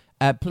 everyone.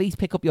 Please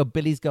pick up your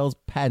Billy's Girls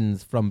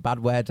pens from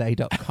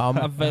badwearday.com.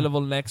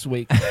 Available next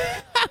week.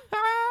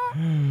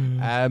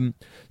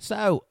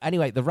 So,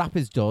 anyway, the rap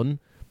is done.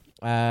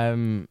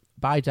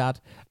 Bye, Dad.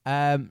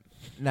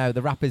 No,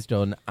 the rap is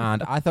done,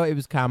 and I thought it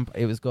was camp.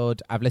 It was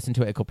good. I've listened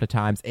to it a couple of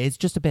times. It's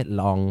just a bit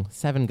long.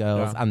 7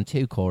 girls and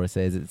 2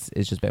 choruses.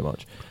 It's just a bit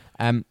much.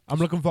 I'm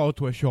looking forward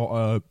to a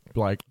shorter,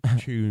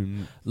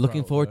 tune.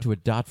 Looking forward to a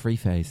dad-free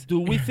phase. Do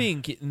we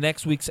think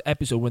next week's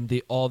episode, when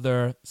the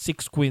other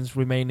 6 queens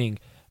remaining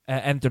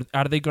entered,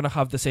 are they going to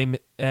have the same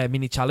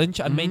mini challenge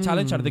and main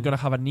challenge? Are they going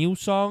to have a new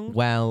song?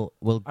 Well,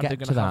 we'll Are they get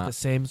going to to have the that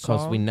same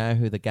because song? we know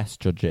who the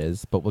guest judge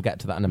is, but we'll get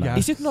to that in a minute.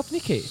 Is it not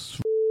Nikki?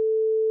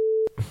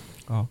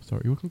 Oh,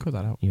 sorry. We can cut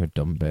that out. You're a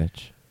dumb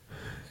bitch.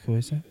 Who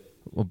is it?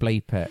 We'll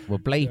bleep it. We'll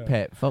bleep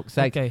it. Fuck's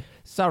sake. Okay.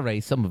 Sorry,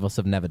 some of us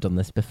have never done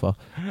this before.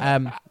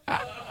 And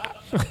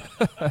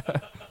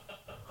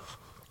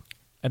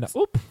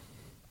oop.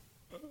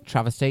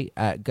 Travesty,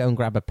 go and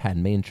grab a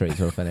pen. Me and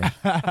Teresa will finish.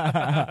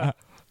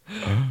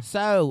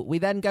 So we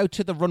then go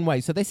to the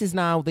runway. So this is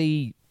now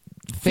the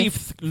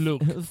Fifth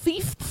look.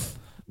 Fifth?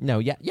 No,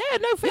 no,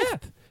 fifth. Yeah.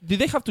 Did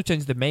they have to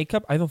change the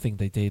makeup? I don't think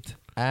they did.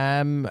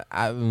 You'd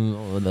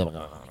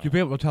be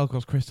able to tell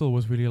because Crystal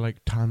was really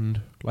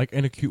tanned,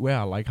 in a cute way.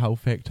 I like how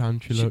fake tan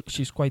she looked.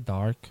 She's quite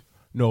dark.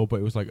 No, but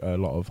it was a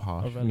lot of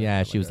harsh.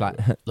 Yeah, she was like,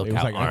 look It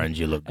was how like orange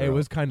you look. It girl."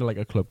 was kind of like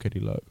a Club Kitty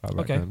look. I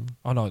Okay. reckon.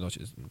 Oh no,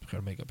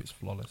 her makeup is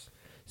flawless.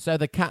 So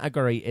the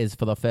category is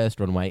for the first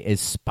runway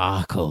is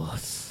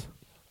sparkles.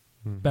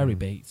 Very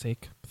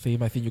basic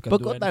theme. I think you can. But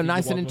do good though, anything you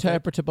nice and want with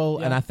it. interpretable.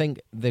 Yeah. And I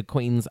think the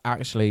queens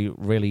actually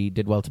really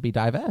did well to be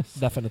diverse.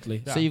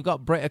 Definitely. So you've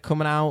got Britta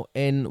coming out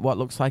in what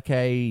looks like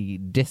a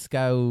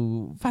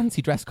disco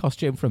fancy dress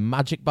costume from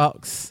Magic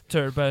Box.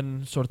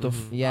 Turban sort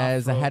of. Yeah,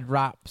 there's a afro. head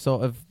wrap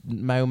sort of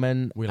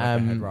moment. We like a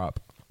head wrap.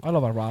 I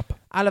love a rap.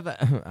 I love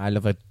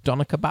a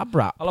doner kebab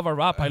wrap. I love a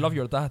rap. I love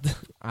your dad.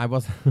 I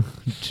was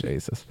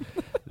Jesus,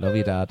 love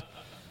you, Dad.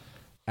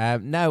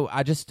 No,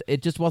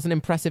 it just wasn't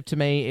impressive to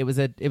me. It was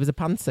a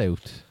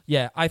pantsuit.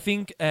 Yeah, I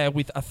think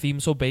with a theme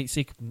so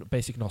basic,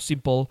 no,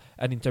 simple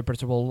and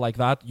interpretable like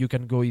that, you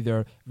can go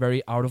either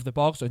very out of the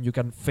box and you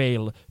can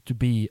fail to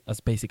be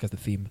as basic as the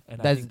theme. And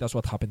I think that's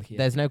what happened here.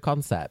 There's no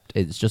concept.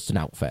 It's just an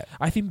outfit.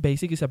 I think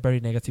basic is a very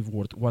negative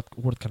word. What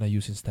word can I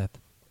use instead?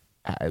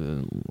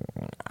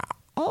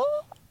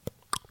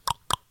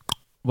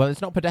 Well,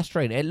 it's not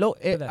pedestrian.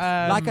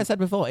 Like I said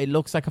before, it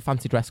looks like a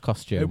fancy dress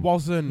costume. It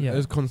wasn't Yeah.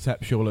 as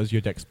conceptual as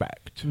you'd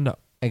expect. No.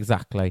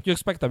 Exactly. You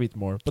expect a bit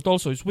more. But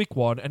also, it's week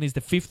 1 and it's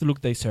the 5th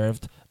look they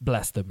served.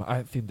 Bless them.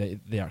 I think they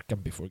can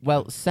be forgiven.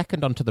 Well,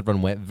 second onto the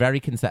runway, very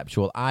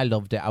conceptual. I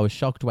loved it. I was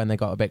shocked when they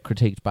got a bit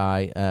critiqued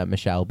by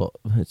Michelle, but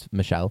it's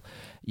Michelle.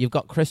 You've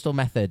got Crystal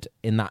Method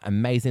in that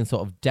amazing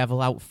sort of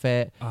devil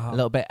outfit. A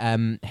little bit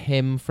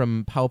him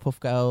from Powerpuff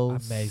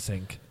Girls.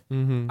 Amazing.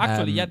 Mm-hmm.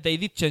 Actually, they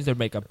did change their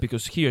makeup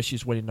because here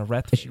she's wearing a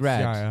red. Is she red?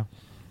 Yeah.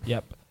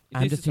 Yep.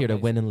 I'm This just is here to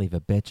amazing. win and leave a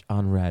bitch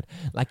on red.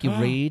 Like you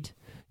read,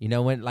 You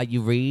know when like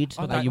you read,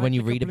 Oh, like that, you when like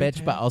you the read a bitch,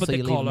 complete but text. also But the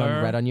you leave them on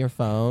colour- red on your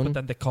phone. But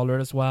then the color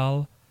as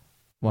well.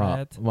 What?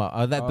 Red. What?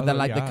 Oh, but then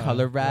like the yeah,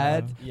 color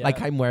red, yeah.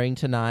 like I'm wearing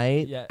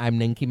tonight. Yeah. I'm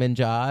Nicki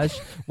Minaj.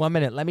 1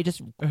 minute, let me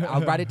just.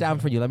 I'll write it down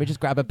for you. Let me just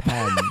grab a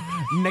pen.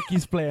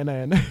 Nicki's playing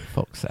in.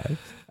 Fuck's sake.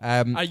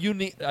 Are you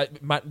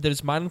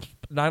there's man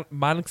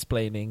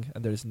explaining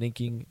and there's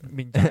Nicking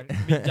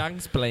Minjang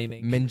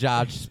explaining.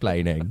 Minjaj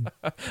explaining.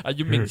 Are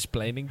you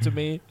explaining to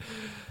me?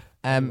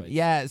 Anyways.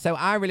 Yeah. So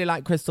I really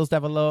like Crystal's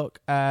Devil Look.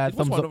 It was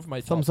Thumbs one up. of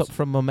my Thumbs thoughts. up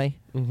from Mummy.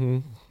 Mm-hmm.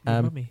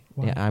 Mummy.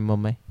 Why? Yeah, I'm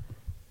Mummy.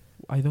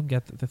 I don't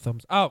get the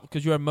thumbs. Oh,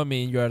 because you're a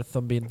mummy and you're a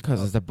thumbing.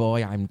 Because as a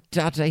boy, I'm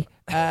daddy.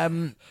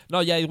 No,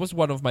 yeah, it was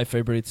one of my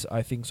favorites.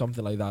 I think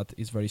something like that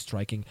is very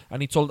striking.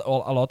 And it told a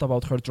lot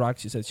about her drag.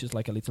 She said she's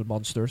like a little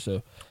monster,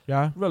 so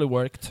Yeah. really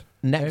worked.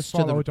 Next It to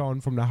the followed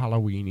on from the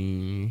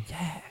Halloweeny.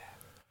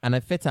 and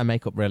it fits her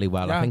makeup really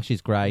well. I Yeah. think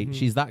she's great. Mhm.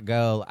 She's that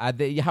girl.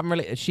 You haven't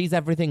really. She's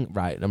everything.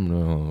 Right.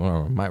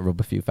 Might rub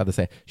a few feathers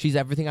here. She's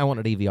everything I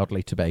wanted Evie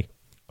Oddly to be.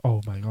 Oh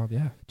my god,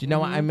 yeah. Do you know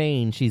what I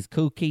mean? She's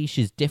kooky.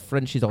 She's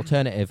different. She's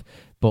alternative.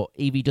 But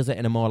Evie does it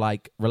in a more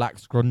like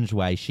relaxed grunge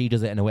way. She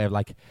does it in a way of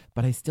like,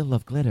 but I still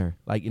love glitter.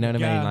 Like, you know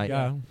what I mean? Like,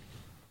 yeah.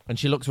 and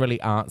she looks really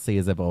artsy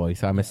as a boy.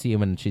 So I'm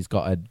assuming she's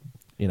got a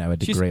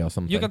degree or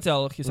something. You can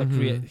tell she's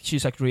Mhm.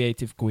 she's a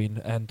creative queen,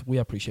 and we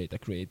appreciate a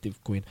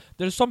creative queen.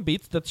 There's some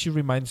bits that she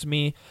reminds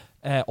me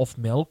of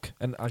Milk,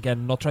 and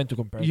again, not trying to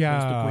compare those two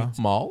Yeah. queens,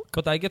 Small.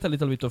 but I get a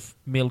little bit of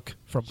Milk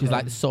from She's her.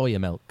 like soya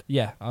milk.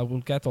 Yeah, I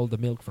will get all the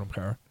milk from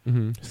her.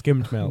 Mm-hmm.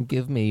 Skimmed milk.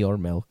 Give me your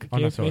milk. Oh,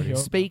 no, Give me sorry. your-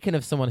 Speaking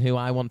of someone who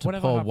I want to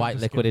Whatever pour happened white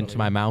to liquid Skim into Milk?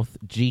 my mouth,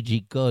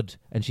 Gigi Good,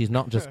 and she's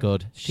not just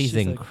good, she's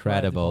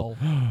incredible.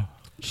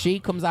 She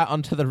comes out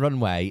onto the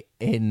runway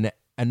in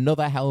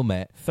another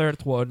helmet,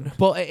 Third one.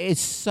 but it is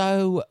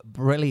so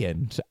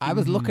brilliant. I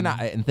was looking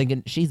at it and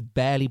thinking she's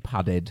barely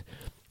padded.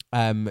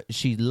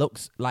 She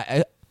looks like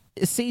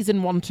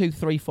season 1, 2,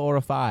 3, 4,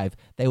 or 5.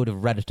 They would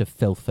have read it to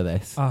filth for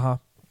this. Uh-huh.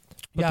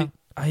 But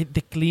Yeah.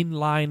 the clean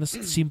lines,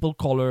 simple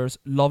colors,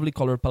 lovely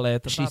color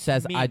palette. She that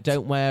says, "I mint.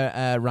 don't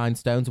wear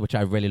rhinestones," which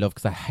I really love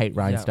because I hate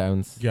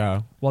rhinestones.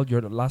 Yeah. Well,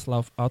 your last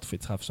love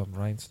outfits have some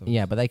rhinestones.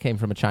 Yeah, but they came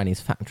from a Chinese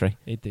factory.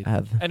 It did.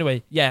 Uh,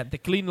 Anyway, yeah, the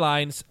clean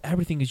lines,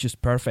 everything is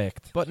just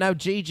perfect. But no,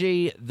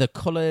 Gigi, the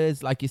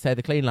colours, like you say,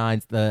 the clean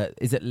lines,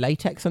 is it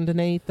latex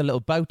underneath? The little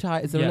bow tie?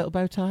 Is there a Yeah. little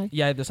bow tie?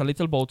 Yeah, there's a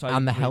little bow tie.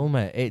 And the green.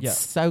 helmet. It's Yeah.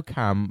 so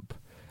camp.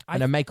 I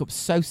And her makeup's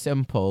so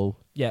simple.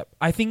 Yeah,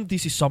 I think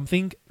this is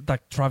something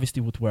that Travesty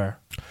would wear.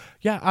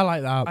 Yeah, I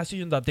like that. I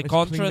assume that the It's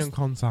clean contrast, and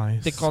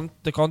concise.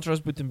 the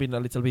contrast between being a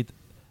little bit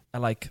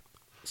like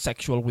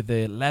sexual with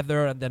the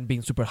leather and then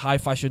being super high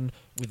fashion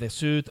with the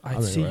suit. I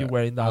mean, see you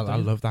wearing that. I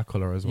love that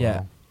color as well.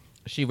 Yeah.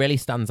 She really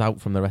stands out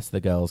from the rest of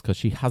the girls because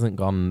she hasn't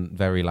gone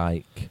very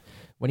like...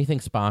 When you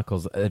think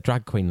sparkles, a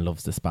drag queen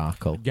loves the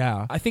sparkle.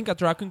 Yeah. I think a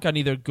drag queen can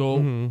either go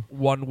Mhm.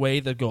 one way,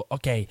 that go,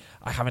 okay,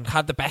 I haven't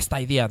had the best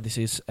idea, and this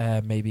is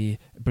maybe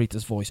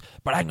Brita's voice,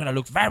 but I'm gonna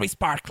look very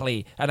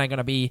sparkly, and I'm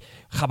gonna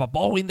have a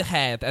bow in the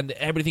head, and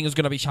everything is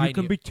gonna be shiny. You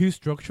can be too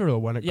structural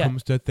when it Yeah.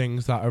 comes to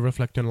things that are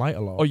reflecting light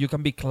a lot. or you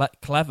can be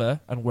clever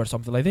and wear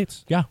something like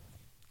this. Yeah.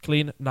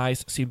 Clean,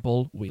 nice,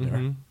 simple, winner.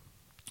 Mhm.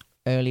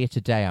 Earlier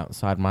today,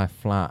 outside my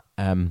flat,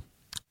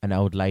 an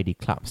old lady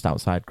collapsed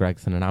outside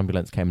Greg's and an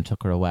ambulance came and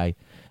took her away.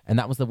 And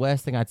that was the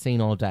worst thing I'd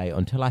seen all day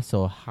until I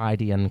saw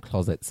Heidi and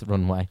Closet's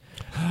runway.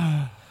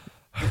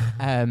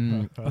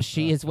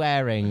 She is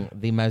wearing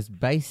the most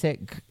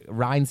basic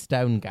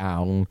rhinestone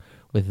gown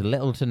with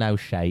little to no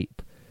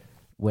shape,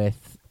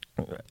 with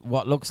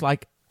what looks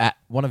like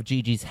one of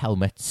Gigi's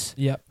helmets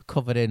Yep.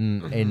 covered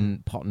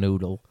in pot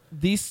noodle.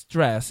 This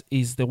dress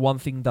is the one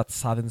thing that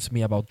saddens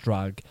me about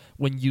drag.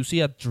 When you see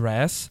a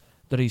dress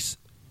that is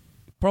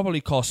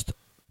probably cost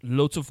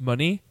loads of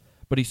money,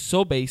 but is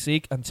so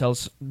basic and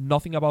tells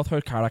nothing about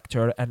her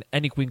character, and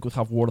any queen could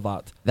have worn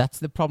that. That's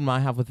the problem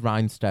I have with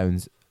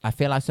rhinestones. I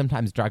feel like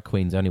sometimes drag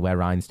queens only wear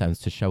rhinestones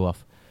to show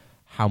off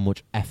how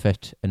much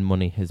effort and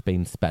money has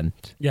been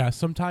spent. Yeah,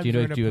 sometimes Do you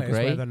they're know- in a do you place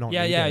agree? where they're not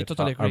Yeah, I needed.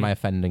 totally Or agree. am I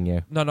offending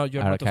you? No,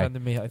 you're not Okay.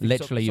 offending me. I think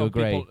Literally, you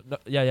agree. People, no,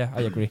 yeah,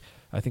 I agree.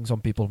 I think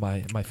some people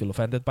might feel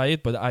offended by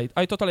it, but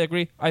I totally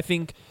agree. I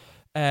think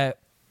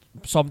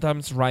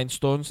sometimes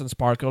rhinestones and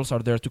sparkles are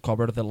there to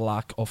cover the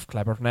lack of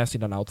cleverness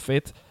in an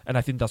outfit, and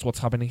I think that's what's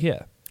happening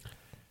here.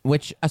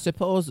 Which I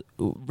suppose,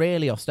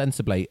 really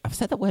ostensibly, I've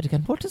said that word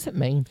again. What does it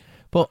mean?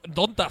 But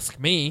Don't ask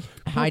me.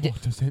 Heidi,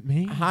 What does it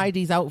mean?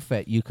 Heidi's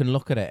outfit, you can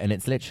look at it and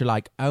it's literally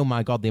like, oh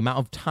my God, the amount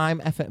of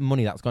time, effort, and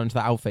money that's gone into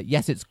that outfit.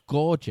 Yes, it's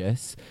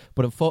gorgeous,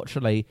 but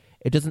unfortunately,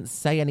 it doesn't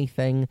say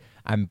anything.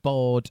 I'm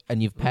bored,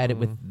 and you've paired it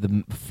with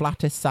the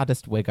flattest,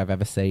 saddest wig I've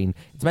ever seen.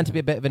 It's meant to be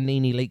a bit of a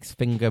Nene Leakes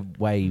finger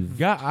wave.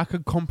 Yeah, I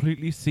could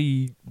completely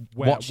see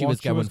What she was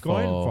going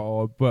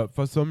for, but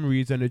for some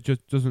reason it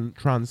just doesn't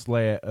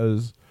translate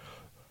as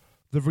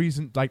the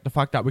reason, like the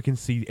fact that we can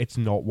see it's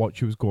not what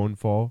she was going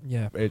for.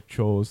 Yeah. It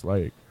shows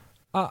like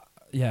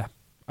Yeah.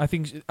 I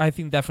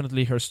think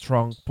definitely her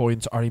strong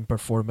points are in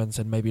performance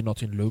and maybe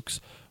not in looks,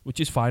 which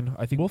is fine.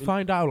 I think We'll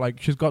find out. Like,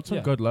 she's got some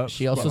Yeah. good looks.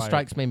 She also but, like,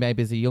 strikes me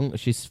maybe as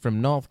she's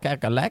from North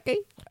Kakalaki.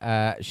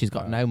 She's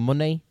got no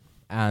money,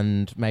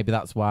 and maybe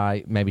that's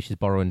why maybe she's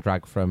borrowing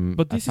drag from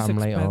But this a is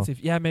family. expensive.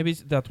 Yeah, maybe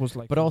that was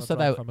like. But from a also,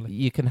 drag though, family.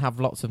 you can have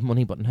lots of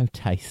money but no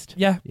taste.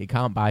 Yeah, You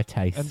can't buy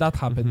taste. and that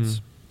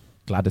happens.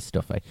 Gladys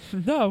Stuffy.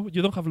 No,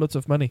 you don't have lots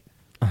of money.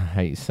 I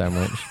hate you so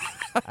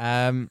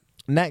much.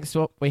 Next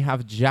up, we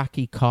have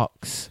Jackie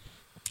Cox,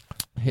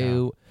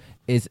 who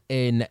is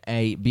in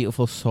a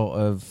beautiful sort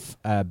of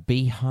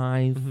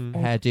beehive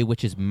hairdo,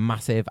 which is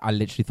massive. I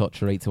literally thought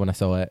Chorizo when I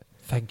saw it.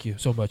 Thank you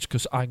so much,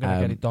 because I'm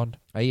gonna get it done.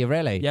 Are you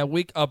really? Yeah,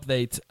 week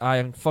update. I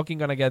am fucking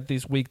gonna get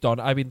this week done.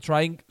 I've been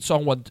trying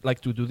someone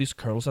like to do these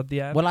curls at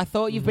the end. Well, I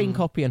thought you've been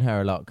copying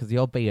her a lot because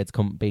your beard's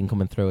been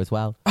coming through as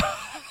well.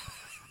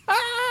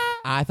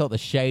 I thought the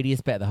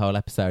shadiest bit of the whole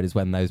episode is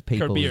when those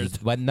people beard.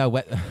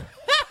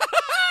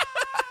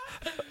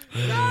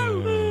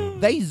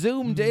 They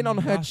zoomed in on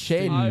her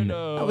chin. I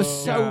know. That was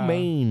so Yeah.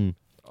 mean.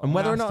 And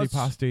whether or not Nasty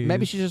pasties.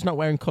 maybe she's just not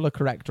wearing color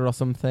corrector or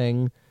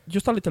something.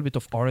 Just a little bit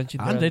of orange in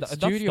there. And it's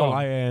that's studio done.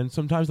 lighting.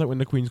 Sometimes, like when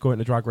the queens go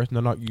into Drag Race and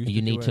they're not used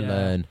You to need to doing it.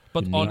 learn.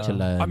 But you need to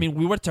learn. I mean,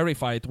 we were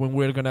terrified when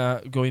we were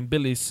gonna go in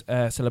Billy's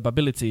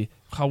celebability,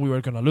 how we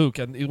were gonna look,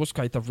 and it was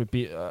kind of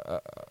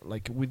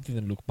like we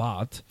didn't look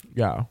bad.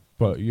 Yeah,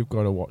 but you've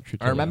got to watch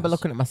it. I remember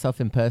looking at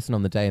myself in person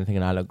on the day and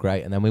thinking I look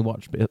great, and then we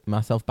watched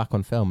myself back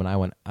on film, and I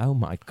went, "Oh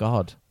my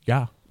god!"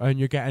 Yeah, and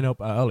you're getting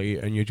up early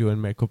and you're doing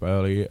makeup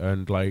early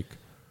and like.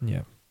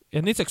 Yeah,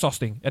 and it's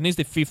exhausting, and it's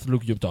the 5th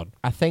look you've done.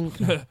 I think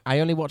I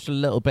only watched a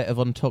little bit of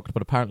Untucked,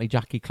 but apparently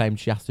Jackie claimed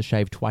she has to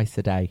shave twice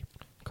a day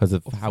because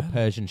of how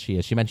Persian she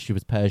is. She mentioned she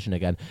was Persian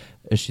again.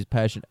 She's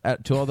Persian.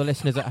 To all the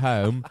listeners at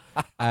home,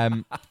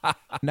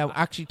 no,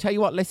 actually, tell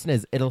you what,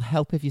 listeners, it'll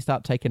help if you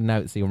start taking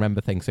notes so you remember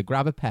things. So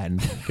grab a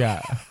pen.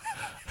 Yeah,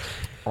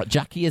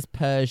 Jackie is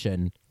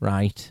Persian,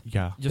 right?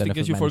 yeah. Just Don't in know if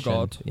case you I've mentioned.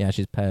 forgot. Yeah,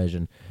 she's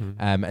Persian.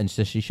 And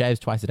so she shaves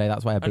twice a day.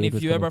 That's why her And beard if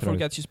was you coming ever through.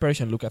 forget she's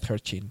Persian, look at her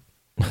chin.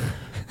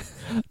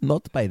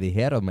 Not by the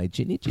hair of my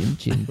chinny chin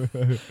chin.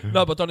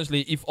 No, but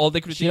honestly, if all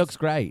the critics, She looks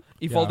great.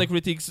 if Yeah. all the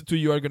critics to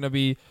you are gonna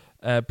be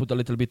put a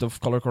little bit of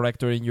color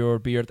corrector in your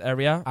beard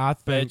area, I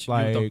think bitch,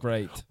 you've done like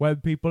great. when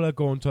people are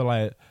going to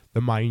like the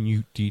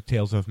minute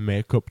details of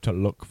makeup to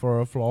look for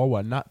a flaw,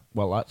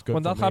 that's good.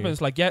 When for that me. happens,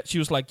 like, yeah, she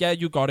was like, yeah,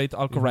 you got it,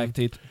 I'll correct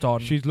it,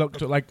 done. She's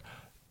looked at like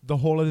the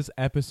whole of this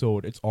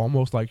episode. It's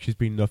almost like she's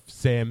been the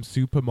same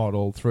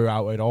supermodel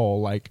throughout it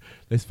all, like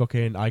this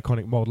fucking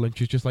iconic model, and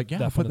she's just like,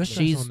 yeah, put this dress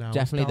She's on now,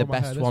 definitely the style my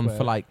hair best this one way.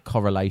 for like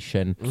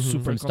correlation.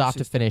 Super From start to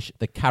consistent. finish,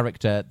 the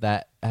character,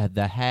 that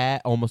the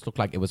hair almost looked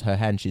like it was her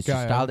hair, and she's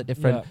Yeah, styled yeah. it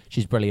different. Yeah.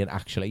 She's brilliant,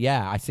 actually.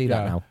 Yeah, I see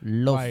that Yeah. now.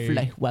 Lovely.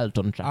 Like, Well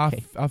done,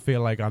 Jackie. I feel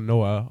like I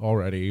know her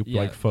already,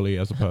 Yeah. like fully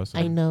as a person.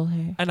 I know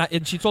her.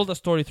 And she told the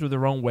story through the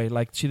wrong way.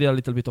 Like, she did a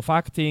little bit of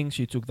acting.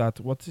 She took that.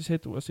 What is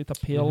it? Was it a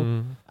pill?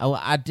 Mhm. Oh,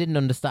 I didn't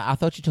understand. I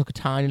thought she took a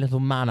tiny little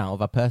man out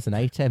of a person,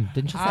 ate him.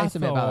 Didn't she say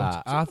something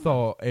about that? I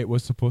thought it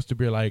was supposed to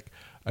be like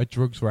a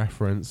drugs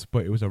reference,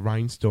 but it was a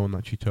rhinestone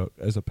that she took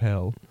as a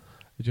pill.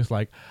 Just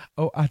like,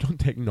 oh, I don't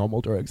take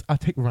normal drugs. I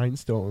take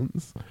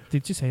rhinestones.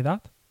 Did she say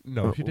that?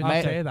 No, she didn't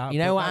Mate, say that. You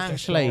know but what? that's the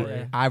Actually,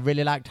 story. I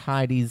really liked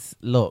Heidi's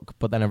look,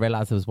 but then I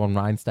realised there was one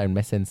rhinestone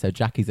missing. So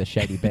Jackie's a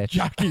shady bitch.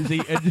 Jackie's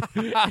eating.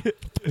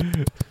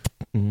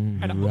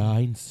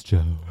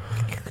 Rhinestone.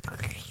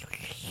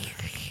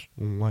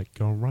 Like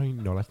a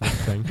rhino. No, that's not the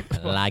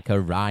thing. Like a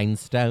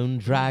rhinestone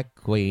drag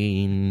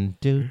queen.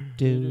 Do.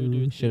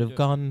 Should have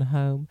gone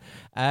home.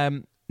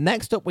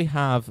 Next up, we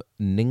have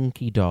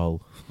Ninky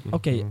Doll.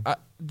 Okay,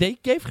 they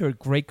gave her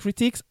great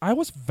critiques. I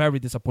was very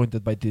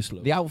disappointed by this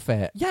look. The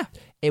outfit. Yeah.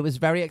 It was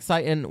very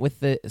exciting with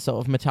the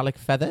sort of metallic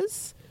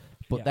feathers,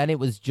 but Yeah. then it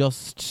was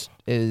just.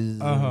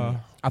 Uh-huh.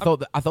 I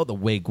thought the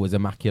wig was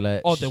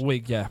immaculate. Oh, the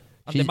wig, yeah.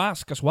 And the She's-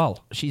 mask as well.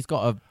 She's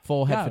got a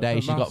forehead Yeah, for the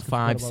days. She's got mask, I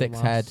 5, forgot 6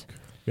 about the head. mask.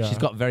 Yeah. She's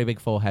got a very big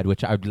forehead,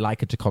 which I would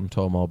like her to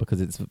contour more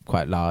because it's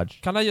quite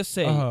large. Can I just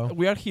say, Uh-huh.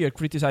 we are here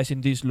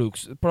criticizing these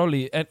looks.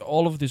 Probably, and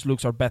all of these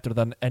looks are better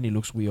than any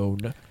looks we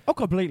own. Oh,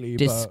 completely.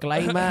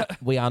 Disclaimer,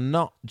 we are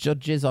not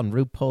judges on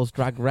RuPaul's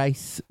Drag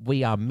Race.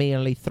 We are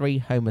merely 3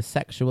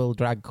 homosexual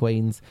drag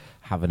queens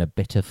having a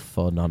bit of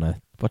fun on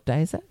a... What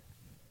day is it?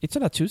 It's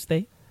on a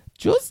Tuesday.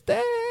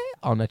 Tuesday!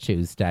 On a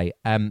Tuesday.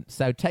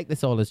 So take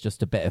this all as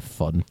just a bit of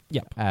fun.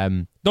 Yep.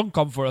 Um, Don't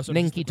come for us. on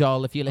Ninky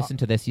Doll, if you listen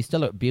to this, you still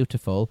look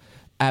beautiful.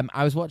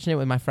 I was watching it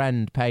with my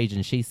friend Paige,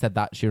 and she said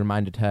that she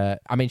reminded her...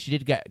 I mean, she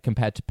did get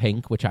compared to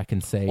Pink, which I can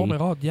see. Oh my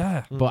god,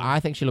 yeah. But I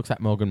think she looks like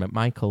Morgan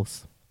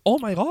McMichaels. Oh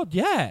my god,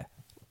 yeah.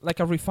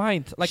 Like a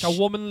refined, like a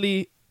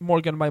womanly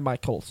Morgan by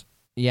Michaels.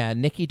 Yeah,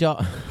 Nikki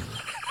Doll...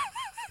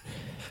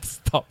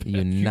 Stop.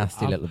 You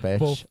nasty little bitch.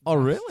 both Oh,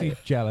 really?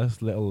 nasty,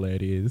 jealous little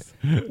ladies.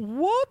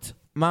 What?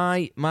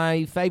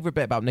 My favourite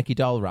bit about Nikki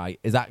Doll, right,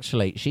 is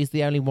actually she's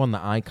the only one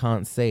that I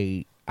can't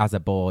see as a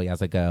boy,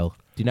 as a girl.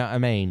 Do you know what I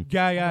mean?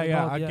 Yeah, Oh my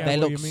God, I yeah. get They what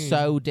look you mean.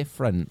 so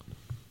different.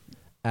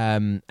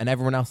 And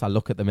everyone else, I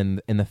look at them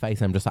in the face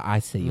and I'm just like, I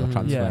see your Mhm.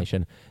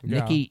 transformation. Yeah.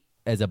 Nikki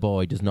as a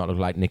boy does not look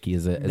like Nikki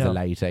as a No.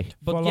 lady.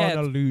 But full yet,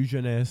 on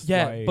illusionist.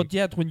 yeah, like- but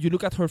yet when you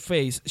look at her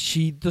face,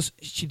 she does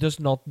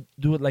not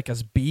do it like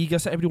as big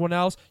as everyone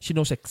else. She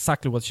knows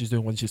exactly what she's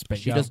doing when she's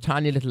painting. She does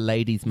tiny little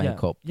ladies' Yeah.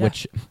 makeup, Yeah.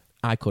 which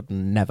I could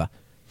never.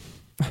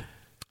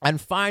 And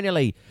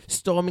finally,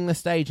 storming the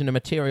stage in a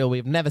material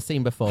we've never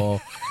seen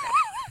before.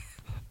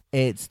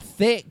 It's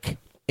thick,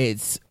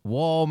 it's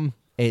warm,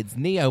 it's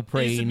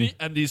neoprene.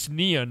 and it's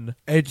neon.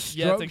 it's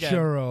Yet again.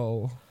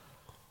 structural.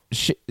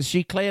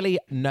 She clearly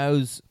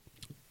knows.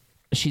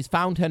 She's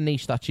found her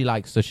niche that she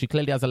likes, so she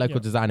clearly has a local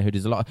Yeah. designer who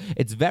does a lot.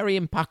 It's very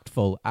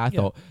impactful, I Yeah.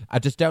 thought. I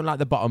just don't like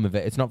the bottom of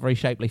it. It's not very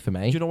shapely for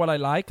me. Do you know what I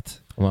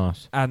liked?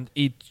 What? And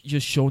it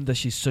just shown that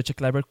she's such a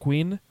clever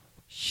queen.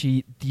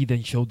 She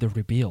didn't show the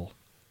reveal.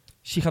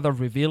 She had a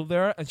reveal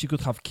there, and she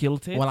could have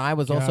killed it. Well, I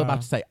was also Yeah.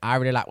 about to say, I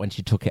really like when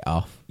she took it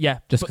off, yeah,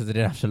 just but because I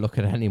didn't have to look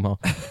at it anymore.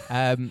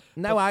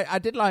 No, I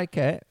did like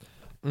it.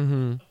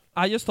 Mm-hmm.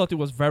 I just thought it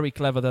was very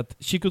clever that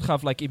she could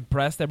have like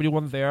impressed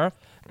everyone there,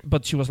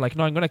 but she was like,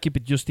 "No, I'm gonna keep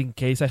it just in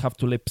case I have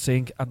to lip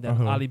sync, and then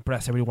Uh-huh. I'll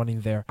impress everyone in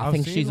there." I I've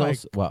think seen, she's like,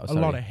 also... Well, A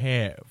lot of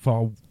hate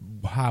for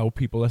how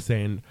people are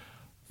saying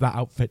that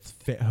outfits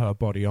fit her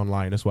body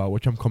online as well,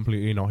 which I'm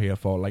completely not here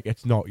for. Like,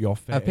 it's not your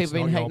fit. Have people it's not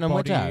been your hating on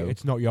body, Widow?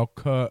 it's not your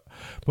cut.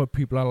 But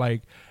people are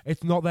like,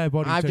 it's not their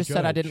body. I've to just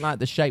said I judge. didn't like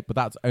the shape, but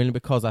that's only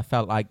because I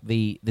felt like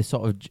the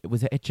sort of...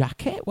 Was it a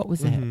jacket? What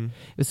was it? Mhm.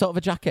 It was sort of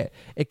a jacket.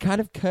 It kind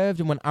of curved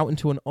and went out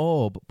into an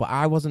orb, but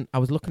I was looking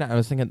at it and I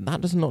was thinking,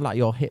 that doesn't look like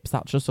your hips,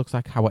 that just looks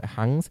like how it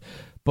hangs.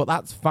 But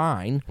that's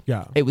fine.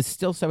 Yeah. It was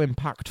still so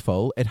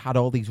impactful. It had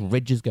all these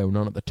ridges going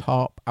on at the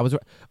top.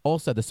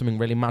 Also, there's something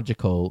really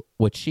magical,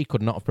 which she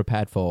could not have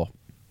prepared for,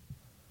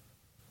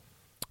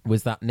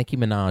 was that Nicki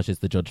Minaj is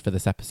the judge for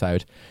this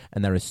episode,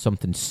 and there is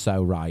something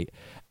so right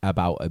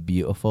about a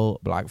beautiful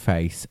black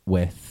face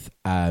with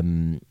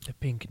The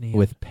pink neon.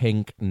 with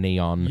pink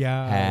neon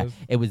Yes. hair.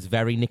 It was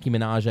very Nicki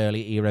Minaj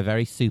early era,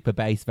 very super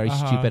bass, very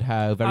Uh-huh. stupid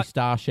hoe, very I-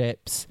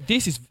 Starships.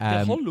 This is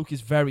the whole look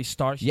is very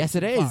Starship. Yes,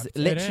 it in is, fact.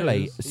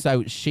 literally. is.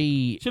 So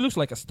she She looks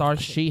like a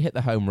Starship. she hit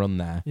the home run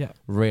there. Yeah.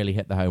 Really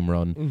hit the home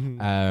run.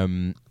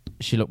 Mhm.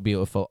 She looked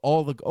beautiful.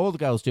 All the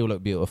girls do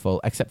look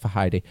beautiful, except for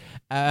Heidi.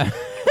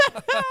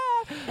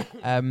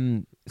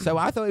 So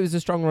I thought it was a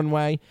strong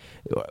runway.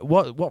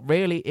 What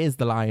really is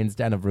the lion's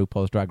den of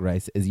RuPaul's Drag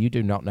Race is you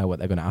do not know what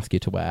they're going to ask you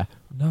to wear.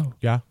 No.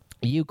 Yeah.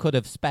 You could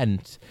have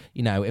spent,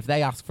 if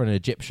they ask for an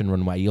Egyptian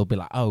runway, you'll be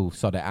like, oh,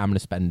 sod it, I'm going to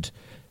spend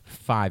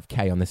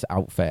 $5,000 on this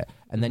outfit.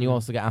 And then you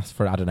also get asked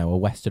for, I don't know, a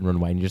Western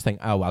runway, and you just think,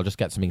 oh, I'll just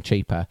get something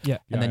cheaper. Yeah.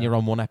 And then Yeah. you're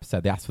on one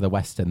episode, they ask for the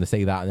Western, they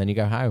see that, and then you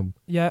go home.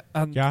 Yeah,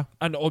 and Yeah.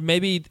 or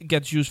maybe it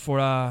gets used for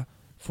a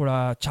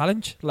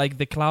challenge, like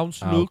the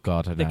clowns Oh, look.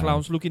 God, I The know.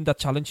 clowns look in that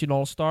challenge in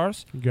All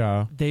Stars.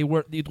 Yeah.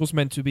 It was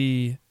meant to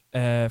be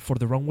for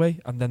the runway,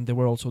 and then they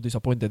were also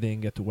disappointed they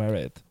didn't get to wear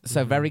it.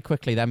 So very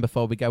quickly then,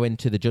 before we go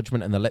into the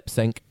judgment and the lip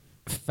sync,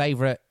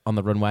 favourite on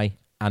the runway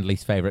and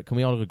least favourite. Can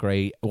we all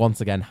agree? Once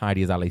again,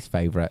 Heidi is our least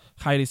favourite.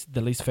 Heidi's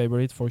the least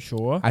favorite for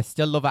sure. I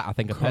still love her. I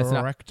think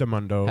Correct,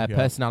 Amando. her Yeah.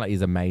 personality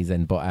is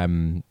amazing, but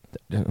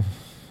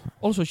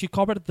Also, she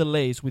covered the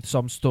lace with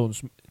some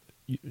stones.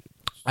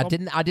 I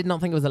did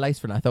not think it was a lace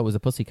front. I thought it was a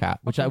pussycat,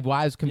 which Okay.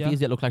 why I was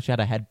confused. Yeah. It looked like she had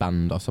a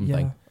headband or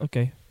something. Yeah.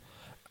 Okay.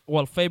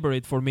 Well,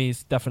 favorite for me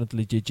is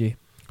definitely Gigi.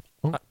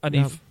 Oh, And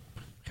yeah. if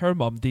her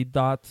mom did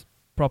that,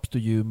 props to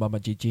you, Mama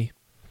Gigi.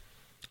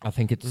 I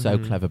think it's so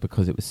Mhm. clever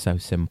because it was so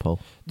simple.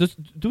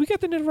 Do we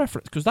get any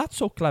reference? Because that's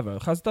so clever.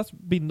 Has that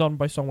been done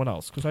by someone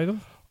else? Because I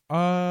don't.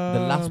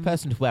 The last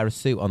person to wear a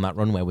suit on that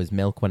runway was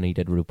Milk when he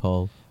did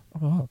RuPaul. Oh,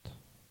 what? Do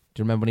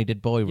you remember when he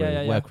did Boy Room,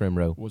 Yeah. Workroom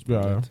Ru? Was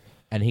Yeah. brilliant.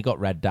 And he got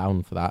red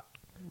down for that.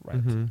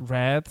 Red. Mhm.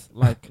 Red,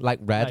 like Like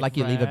red, Like like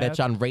you leave a red.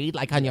 bitch on read,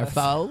 like on your Yes.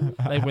 phone.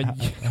 like when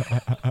you,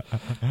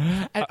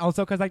 And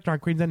also because like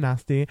drag queens are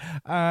nasty.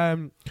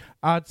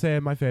 I'd say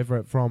my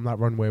favorite from that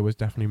runway was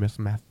definitely Miss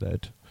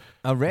Method.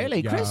 Oh,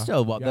 really? Yeah.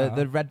 Crystal, what, Yeah.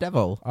 the Red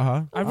Devil?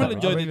 Uh-huh. I really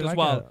enjoyed it as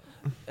well.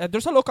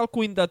 There's a local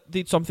queen that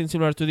did something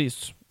similar to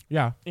this.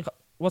 Yeah.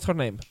 What's her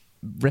name?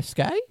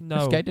 Risque?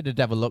 No. Risque did a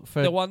devil look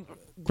for... The one.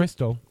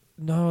 Crystal.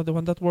 No, the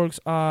one that works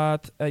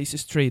at Ace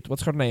Street.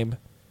 What's her name?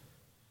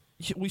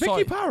 We saw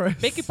Vicky it. Paris.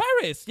 Vicky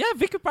Paris. Yeah,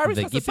 Vicky Paris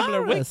has Vicky a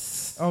similar wig.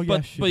 Paris. Oh, but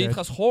yes, she but did. it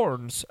has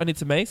horns and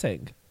it's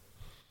amazing.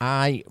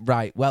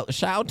 Right. Well,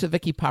 shout out to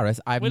Vicky Paris.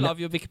 We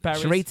love you, Vicky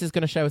Paris. Sharita's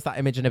going to show us that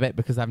image in a bit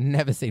because I've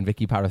never seen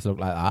Vicky Paris look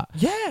like that.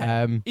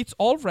 Yeah. Um, It's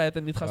all red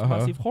and it has Uh-huh.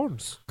 massive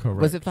horns. Correct.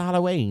 was it for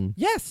Halloween?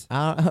 Yes.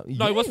 No,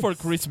 it was for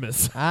yes.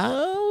 Christmas.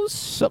 Oh,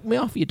 suck me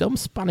off, you dumb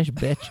Spanish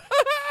bitch.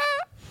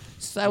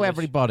 So,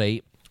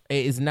 everybody,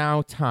 it is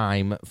now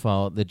time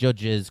for the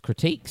judges'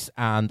 critiques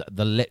and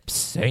the lip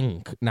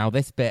sync. Now,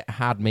 this bit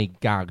had me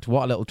gagged.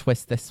 What a little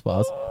twist this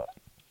was.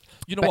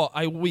 You know what?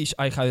 I wish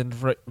I hadn't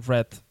read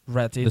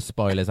The it.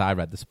 spoilers. I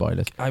read the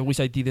spoilers. I wish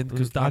I didn't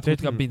because I that would have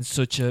didn't. been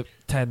such a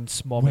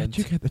tense Where'd moment.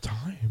 you get the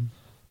time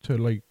to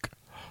like?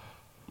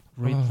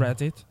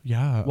 Read it.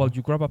 Yeah. Well,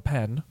 you grab a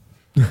pen.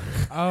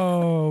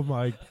 oh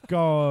my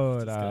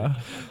god.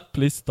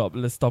 Please stop.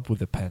 Let's stop with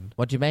the pen.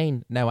 What do you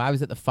mean? No, I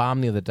was at the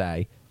farm the other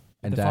day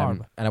And The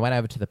farm. and I went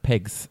over to the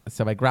pigs.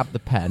 So I grabbed the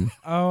pen.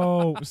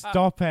 Oh,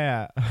 stop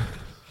it.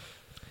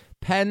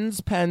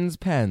 Pens. Was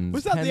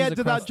that Pens the end of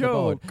across that the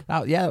board. joke?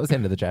 Oh, yeah, that was the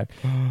end of the joke.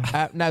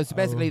 No, so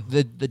basically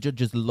the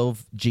judges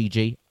love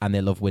Gigi and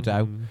they love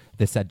Widow.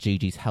 They said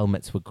Gigi's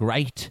helmets were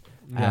great.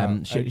 She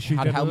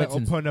had did helmets a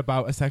and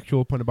a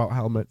sexual pun about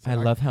helmets. I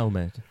love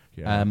helmet.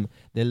 Yeah.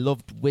 They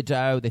loved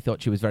Widow. They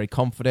thought she was very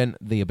confident.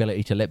 The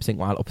ability to lip sync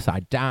while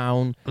upside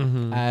down.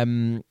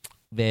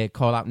 They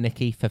call out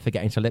Nicki for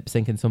forgetting to lip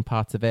sync in some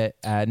parts of it.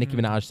 Nicki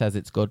Minaj says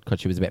it's good because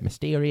she was a bit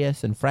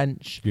mysterious and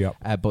French. Yep.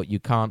 But you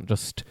can't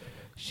just.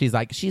 She's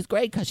like, she's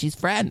great because she's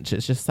French.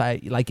 It's just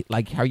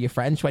like how you're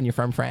French when you're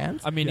from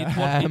France. I mean,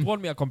 it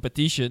won me a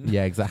competition.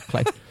 Yeah,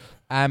 exactly.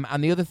 And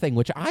the other thing,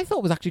 which I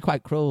thought was actually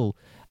quite cruel,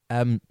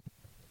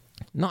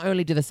 not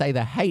only do they say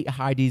they hate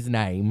Heidi's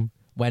name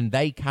when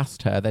they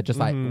cast her, they're just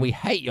like, we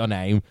hate your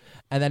name.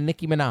 And then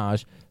Nicki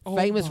Minaj,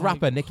 famous my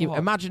rapper, Nicki. God.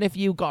 Imagine if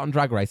you got on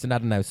Drag Race and I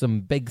don't know,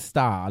 some big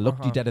star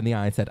looked you dead in the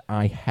eye and said,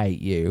 I hate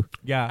you.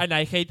 Yeah. And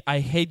I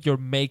hate your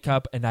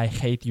makeup and I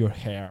hate your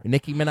hair.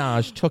 Nicki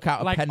Minaj took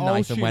out a Like,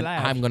 penknife and she went,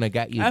 left. I'm going to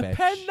get you, a bitch.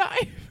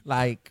 penknife.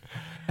 Like,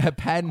 a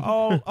pen.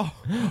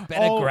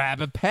 Better all-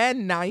 grab a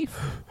penknife.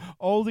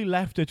 All he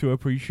left her to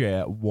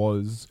appreciate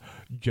was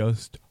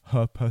just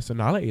her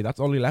personality.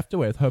 That's all he left her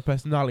with. Her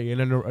personality in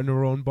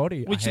her own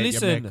body. Which, I hate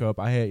listen, your makeup.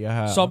 I hate your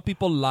hair. Some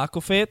people lack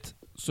of it,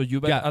 so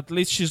you better, Yeah. at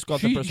least she's got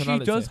the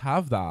personality. She does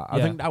have that. I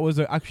Yeah. think that was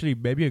actually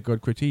maybe a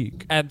good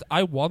critique. And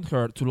I want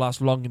her to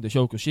last long in the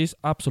show because she's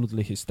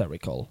absolutely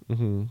hysterical.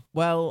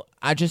 Well,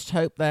 I just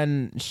hope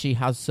then she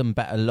has some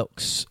better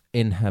looks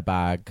in her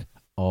bag,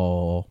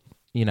 or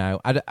you know,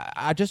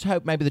 I just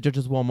hope maybe the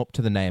judges warm up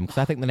to the name because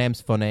I think the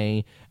name's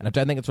funny, and I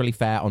don't think it's really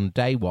fair on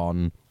day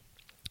one.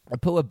 A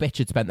poor bitch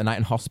had spent the night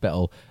in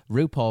hospital.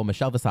 RuPaul,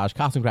 Michelle Visage,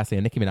 Carson Gracie,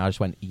 and Nicki Minaj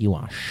went, "You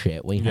are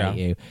shit. We hate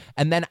you."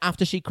 And then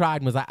after she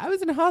cried and was like, "I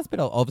was in a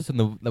hospital," all of a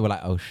sudden they were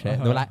like, "Oh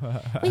shit!" They were like,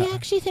 "We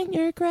actually think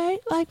you're great.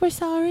 Like, we're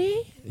sorry."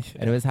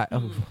 And it was like,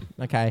 "Oh,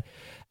 okay."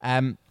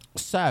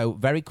 So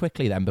very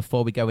quickly then,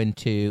 before we go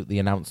into the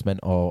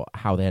announcement or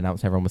how they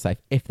announced everyone was safe,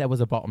 if there was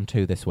a bottom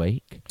two this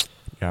week,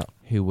 Yeah.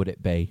 who would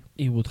it be?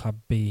 It would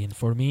have been,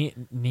 for me,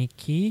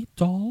 Nikki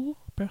Doll,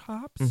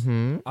 perhaps.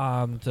 Mm-hmm.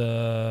 And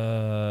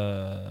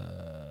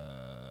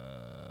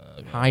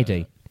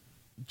Heidi.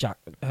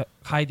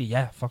 Heidi,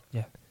 yeah, fuck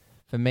yeah.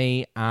 For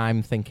me,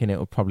 I'm thinking it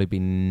would probably be,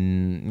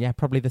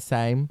 probably the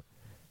same.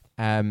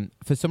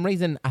 For some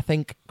reason, I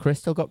think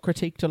Crystal got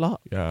critiqued a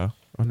lot. Yeah.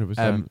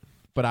 100%.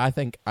 But I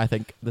think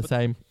the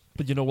same.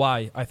 But you know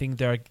why? I think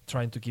they're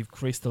trying to give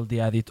Crystal the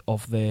edit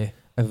of the...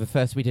 Of the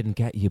first we didn't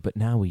get you, but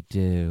now we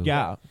do.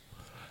 Yeah.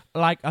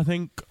 Like, I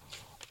think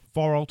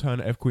for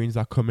alternative queens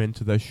that come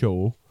into the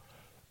show,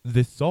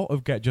 they sort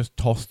of get just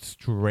tossed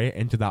straight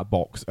into that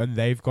box, and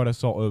they've got to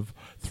sort of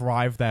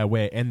thrive their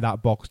way in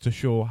that box to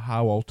show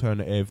how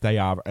alternative they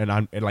are,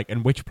 and like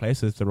in which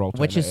places they're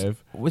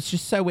alternative. Which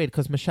is so weird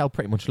because Michelle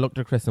pretty much looked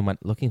at Chris and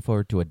went, "Looking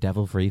forward to a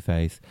devil-free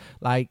face."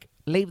 Like,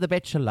 leave the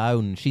bitch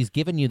alone. She's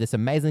given you this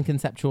amazing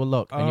conceptual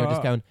look, and you're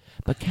just going,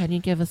 "But can you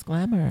give us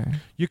glamour?"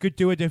 You could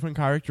do a different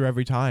character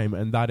every time,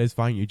 and that is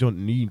fine. You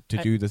don't need to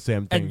do the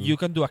same thing. And you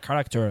can do a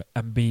character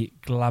and be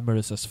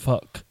glamorous as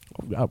fuck.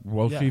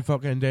 Well, Yeah. she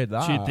fucking did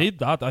that. She did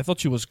that. I thought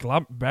she was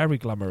very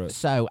glamorous.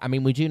 So, I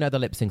mean, we do know the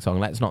lip sync song.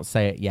 Let's not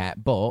say it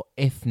yet. But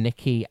if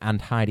Nikki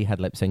and Heidi had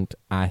lip synced,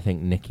 I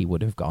think Nikki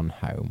would have gone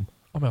home,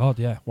 Oh my god,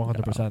 yeah,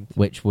 100%.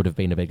 which would have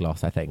been a big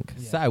loss, I think.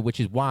 Yeah. So, which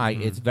is why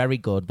it's very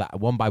good that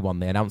one by one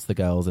they announce the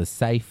girls as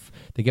safe.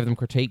 They give them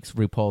critiques.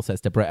 RuPaul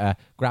says to Britta,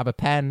 "Grab a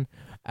pen.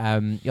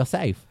 You're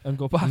safe." And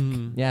go back.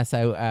 Yeah,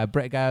 so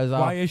Britta goes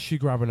off. Why is she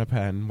grabbing a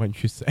pen when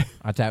she's safe?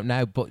 I don't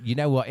know, but you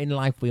know what? In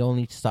life, we all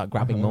need to start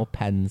grabbing more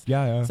pens.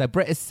 Yeah. So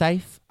Britta's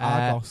safe.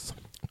 Argos.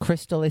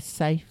 Crystal is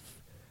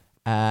safe.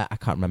 I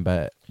can't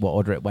remember what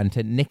order it went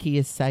in. Nikki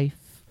is safe.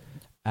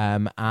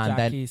 And then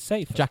Jackie's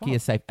safe. as Jackie well.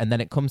 is safe. And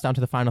then it comes down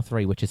to the final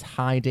three, which is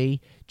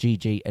Heidi,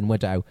 Gigi, and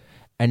Widow.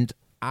 And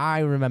I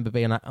remember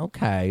being like,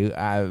 okay,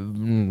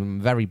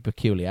 very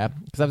peculiar,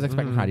 because I was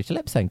expecting Heidi to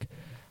lip sync.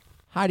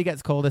 Heidi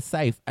gets called as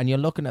safe, and you're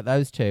looking at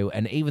those two,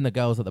 and even the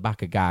girls at the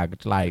back are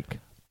gagged. Like,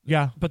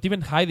 Yeah. But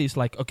even Heidi's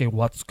like, okay,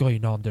 what's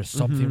going on? There's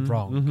something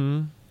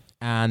wrong.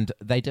 and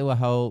they do a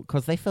whole,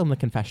 because they film the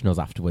confessionals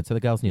afterwards, so the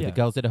girls knew. Yeah. The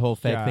girls did a whole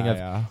fake thing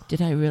of,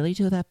 did I really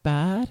do that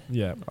bad?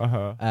 Yeah.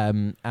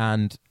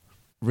 And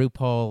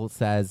RuPaul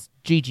says,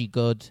 Gigi,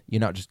 good.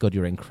 You're not just good,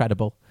 you're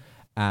incredible.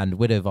 And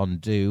Widow Von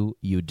Du,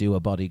 you do a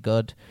body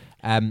good.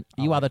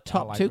 You are the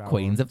top like two that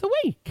queens one. of the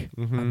week.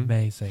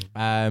 Amazing.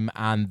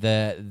 And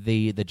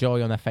the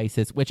joy on their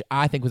faces, which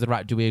I think was the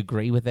right. Do we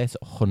agree with this?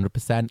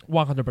 100%.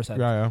 100%.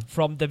 Yeah.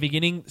 From the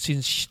beginning,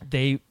 since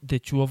the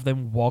two of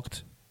them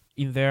walked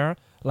in there,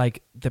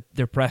 like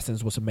their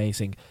presence was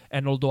amazing.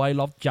 And although I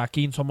loved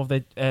Jackie in some of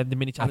the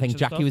mini challenges, I think and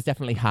Jackie stuff, was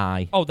definitely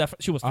high. Oh,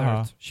 she was third.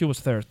 Uh-huh. She was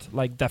third.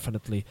 Like,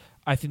 definitely.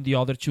 I think the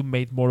other two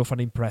made more of an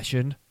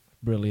impression.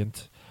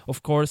 Brilliant.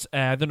 Of course,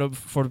 I don't know,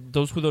 for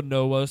those who don't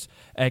know us,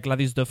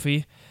 Gladys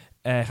Duffy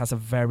has a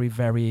very,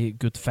 very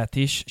good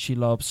fetish. She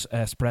loves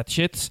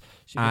spreadsheets.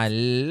 I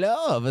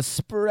love a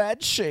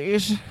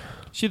spreadsheet.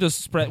 She does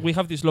spread. We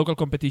have this local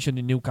competition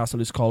in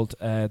Newcastle. It's called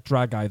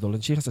Drag Idol,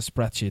 and she has a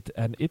spreadsheet,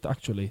 and it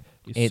actually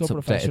is It's so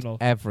updated professional.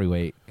 every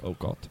week. Oh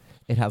God!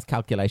 It has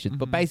calculations.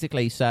 But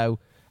basically, so,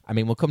 I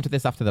mean, we'll come to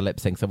this after the lip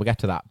sync, so we'll get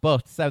to that.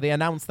 But, so they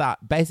announced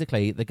that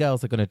basically the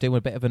girls are going to do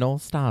a bit of an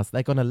all-stars.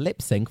 They're going to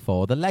lip sync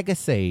for the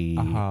Legacy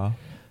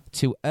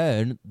to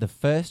earn the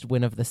first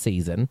win of the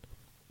season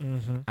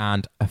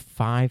and a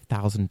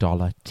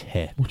 $5,000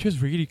 tip. Which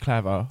is really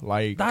clever.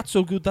 Like, That's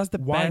so good. That's the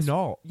why best.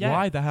 not? Yeah.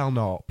 Why the hell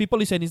not?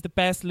 People are saying it's the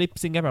best lip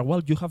sync ever.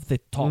 Well, you have the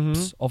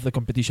tops of the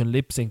competition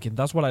lip syncing.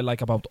 That's what I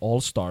like about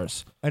All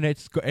Stars. And it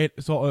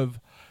sort of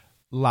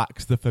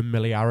lacks the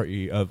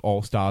familiarity of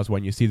All Stars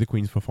when you see the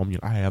queens perform. You're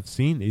like, I have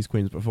seen these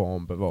queens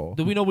perform before.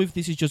 Do we know if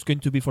this is just going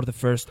to be for the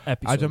first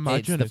episode? I'd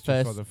imagine It's the just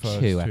first, for the first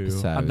two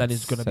episodes. And then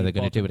it's gonna so be they're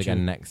going to do bottom it again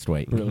two. next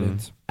week.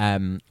 Brilliant.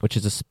 Which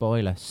is a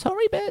spoiler.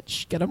 Sorry,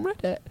 bitch. Get on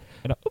Reddit.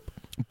 And,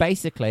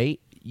 Basically,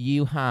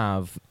 you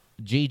have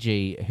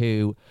Gigi,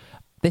 who...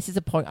 This is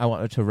a point I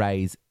wanted to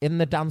raise. In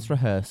the dance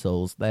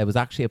rehearsals, there was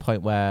actually a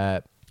point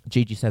where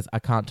Gigi says, I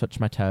can't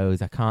touch my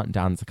toes, I can't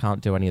dance, I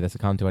can't do any of this, I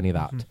can't do any of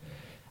that.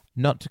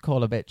 Not to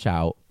call a bitch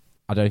out,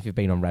 I don't know if you've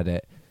been on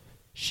Reddit,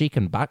 she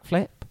can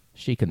backflip,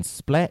 she can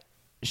split,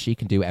 she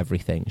can do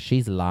everything.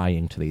 She's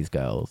lying to these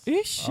girls.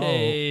 Is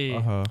she?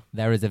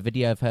 There is a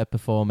video of her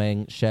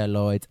performing Cher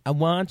Lloyd's I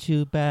Want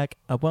You Back,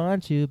 I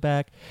Want You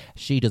Back.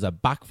 She does a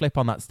backflip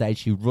on that stage.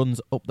 She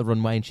runs up the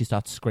runway and she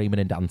starts screaming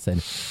and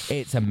dancing.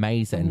 It's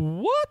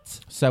amazing.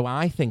 What? So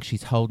I think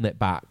she's holding it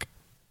back,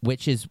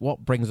 which is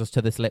what brings us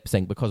to this lip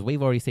sync, because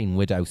we've already seen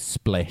Widow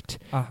split.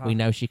 We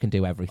know she can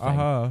do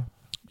everything.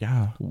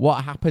 Yeah.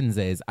 What happens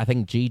is, I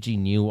think Gigi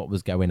knew what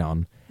was going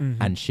on,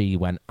 and she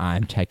went,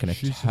 I'm taking a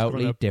She's just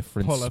totally gonna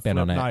different pull a spin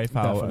on flip it. knife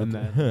out and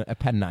then A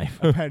pen knife.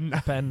 a pen.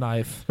 Pen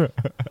knife.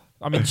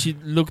 I mean, she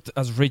looked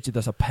as rigid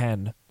as a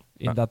pen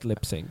in that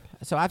lip sync.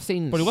 So I've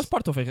seen... But it was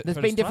part of it. There's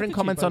been different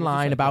comments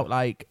online about,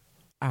 like,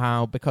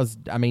 how, because,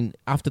 I mean,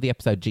 after the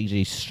episode,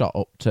 Gigi shot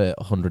up to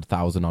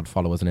 100,000 odd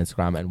followers on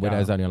Instagram, and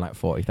Widow's only on like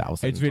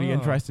 40,000. It's really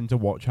interesting to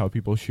watch how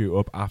people shoot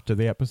up after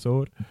the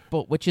episode.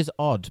 But which is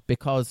odd,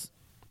 because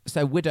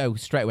so Widow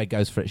straight away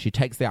goes for it. She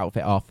takes the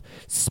outfit off,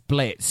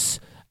 splits,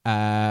 she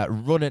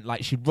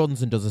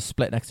runs and does a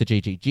split next to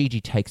Gigi.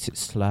 Gigi takes it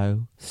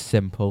slow,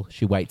 simple.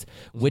 She waits.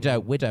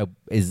 Widow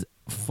is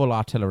full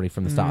artillery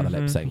from the start of the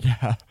lip sync.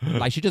 Yeah.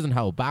 Like, she doesn't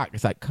hold back.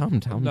 It's like, calm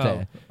down,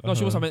 dear. No,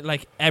 she was, I mean,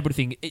 like,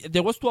 everything.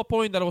 There was to a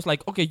point that I was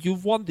like, okay,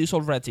 you've won this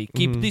already.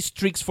 Keep these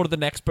tricks for the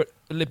next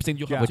lip sync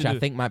you have Which to I do.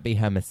 think might be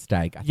her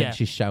mistake. I think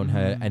she's shown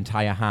her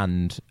entire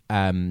hand.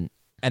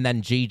 And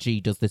then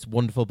Gigi does this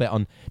wonderful bit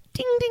on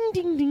ding, ding,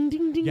 ding, ding,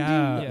 ding, ding,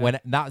 Yeah. ding.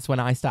 That's when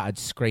I started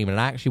screaming, and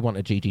I actually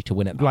wanted Gigi to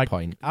win at that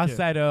point. I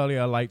said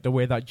earlier, like, the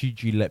way that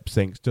Gigi lip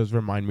syncs does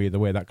remind me of the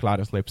way that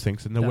Gladys lip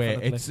syncs, and the way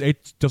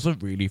it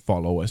doesn't really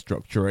follow a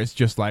structure. It's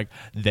just like,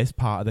 this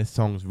part of this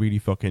song's really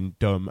fucking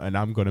dumb, and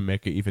I'm going to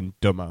make it even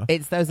dumber.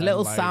 It's those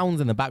little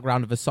sounds in the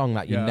background of a song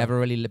that you never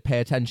really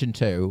pay attention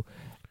to.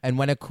 And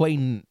when a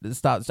queen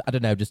starts, I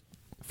don't know, just...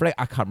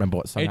 I can't remember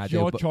what song I do. It's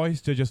your choice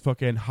to just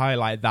fucking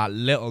highlight that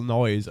little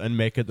noise and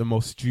make it the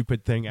most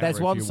stupid thing ever. There's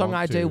one song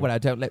I do where I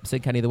don't lip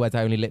sync any of the words.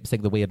 I only lip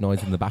sync the weird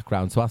noise in the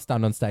background. So I'll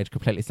stand on stage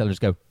completely still and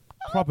just go...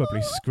 Probably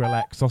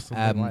Skrillex or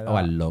something like that. Oh,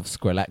 I love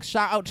Skrillex.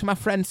 Shout out to my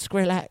friend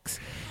Skrillex.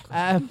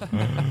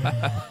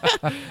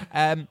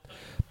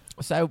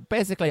 So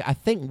basically, I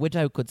think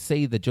Widow could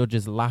see the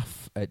judges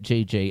laugh at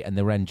Gigi and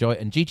they were enjoying.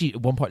 And Gigi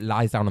at one point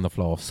lies down on the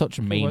floor. Such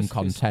mean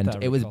content.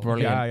 It was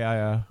brilliant.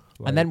 Yeah.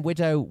 And then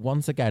Widow,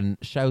 once again,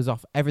 shows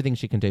off everything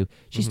she can do.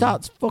 She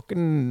starts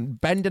fucking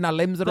bending her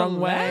limbs the wrong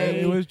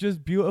way. It was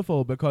just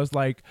beautiful because,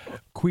 like,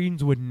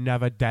 queens would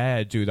never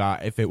dare do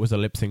that if it was a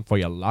lip sync for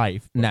your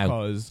life. No.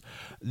 Because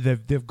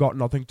they've got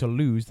nothing to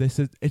lose.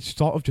 It's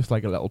sort of just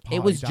like a little party.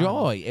 It was dance.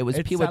 joy. It was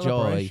It's pure joy.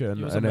 celebration,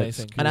 It was and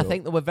amazing. it's And I cool.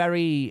 think they were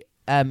very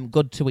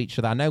good to each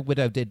other. I know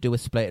Widow did do a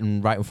split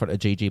and right in front of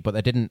Gigi, but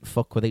they didn't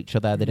fuck with each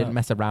other. They didn't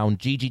mess around.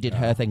 Gigi did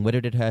her thing, Widow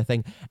did her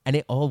thing, and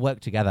it all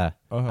worked together.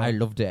 I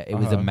loved it. It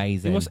was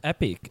amazing. It was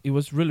epic. It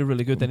was really,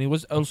 really good. And it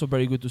was also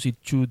very good to see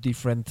two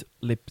different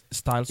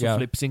styles of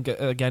lip sync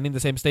again in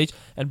the same stage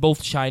and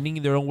both shining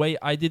in their own way.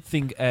 I did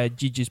think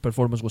Gigi's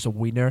performance was a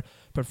winner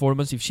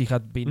performance if she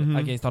had been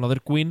against another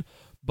queen.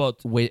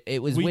 But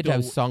it was Widow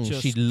Widow's song.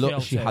 just She looked.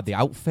 killed She it. had the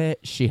outfit.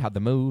 She had the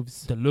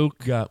moves. the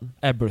look,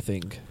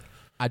 everything.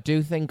 I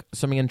do think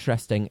something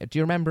interesting. Do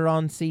you remember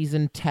on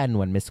season 10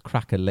 when Miss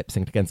Cracker lip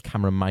synced against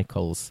Cameron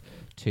Michaels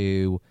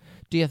to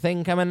Do You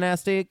Think I'm a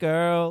Nasty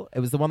Girl? It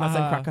was the one that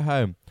sent Cracker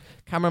home.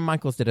 Cameron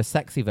Michaels did a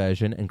sexy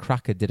version and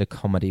Cracker did a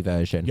comedy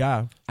version.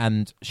 Yeah.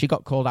 And she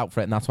got called out for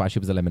it, and that's why she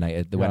was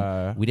eliminated. They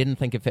went, we didn't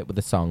think it fit with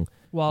the song.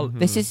 Well,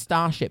 This is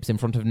Starships in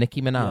front of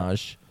Nicki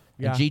Minaj.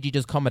 Yeah. And Gigi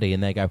does comedy,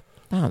 and they go,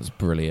 that's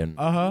brilliant.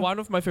 one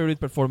of my favorite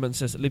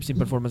performances, lip sync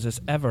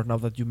performances ever, now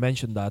that you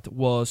mentioned that,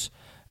 was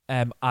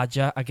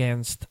Aja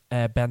against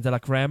Ben de la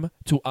Creme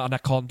to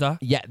Anaconda.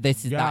 Yeah, that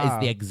is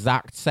the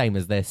exact same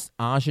as this.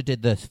 Aja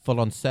did the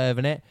full-on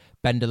serving it.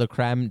 Ben de la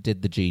Creme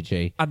did the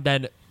GG. And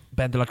then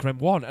Ben de la Creme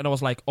won. And I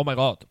was like, oh my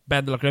God,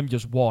 Ben de la Creme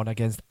just won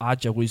against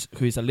Aja, who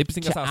is a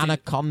lip-sync assassin.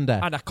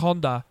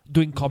 Anaconda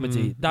doing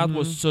comedy. That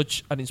was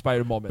such an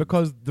inspiring moment.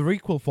 Because they're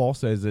equal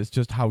forces, it's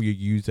just how you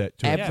use it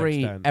to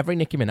every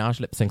Nicki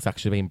Minaj lip-sync's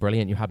actually been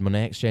brilliant. You had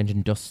Money Exchange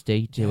and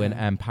Dusty doing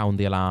Pound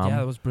the Alarm. Yeah,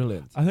 that was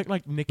brilliant. I think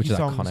like Nicki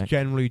songs iconic.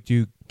 Generally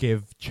do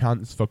give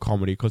chance for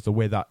comedy because the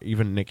way that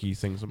even Nicki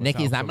sings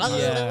Nicki's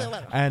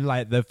that and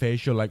like the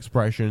facial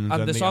expressions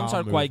and the songs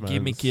are quite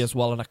movements. gimmicky as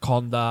well.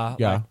 Anaconda,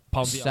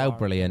 Pound the so Alarm,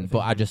 brilliant. But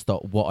I just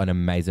thought, what an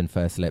amazing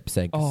first lip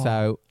sync.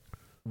 So,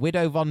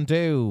 Widow Von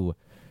Du,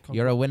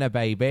 you're a winner,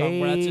 baby.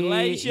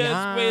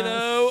 Congratulations,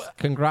 Widow.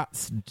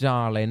 Congrats,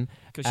 darling.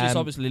 Because she's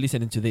obviously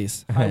listening to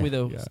this. Hi,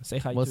 Widow. Say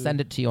hi. We'll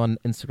send it to you on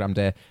Instagram,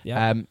 dear.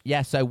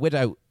 Yeah. So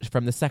Widow,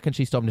 from the second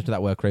she stormed into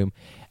that workroom,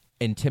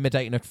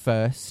 intimidating at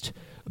first,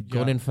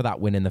 gunning for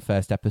that win in the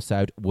first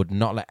episode, would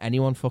not let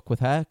anyone fuck with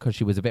her because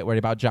she was a bit worried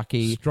about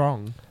Jackie.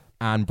 Strong.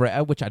 And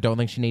Britta, which I don't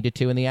think she needed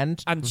to in the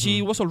end. And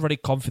she was already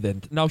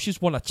confident. Now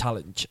she's won a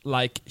challenge.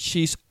 Like,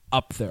 she's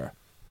up there.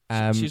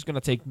 She's going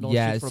to take no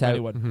shit from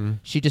anyone.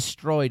 She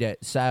destroyed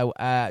it. So,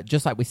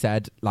 just like we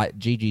said, like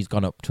Gigi's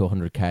gone up to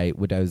 100k.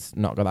 Widow's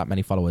not got that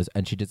many followers,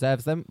 and she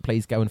deserves them.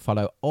 Please go and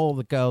follow all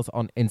the girls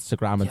on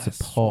Instagram and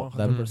support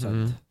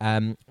 100%.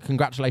 them.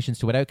 Congratulations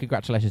to Widow.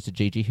 Congratulations to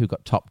Gigi, who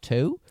got top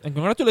 2. And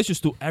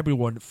congratulations to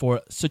everyone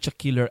for such a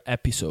killer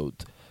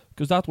episode,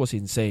 because that was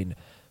insane.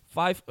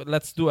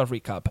 Let's do a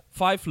recap.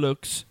 5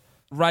 looks,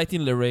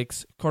 writing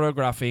lyrics,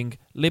 choreographing,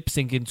 lip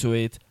syncing to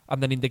it,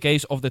 and then in the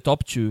case of the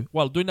top 2,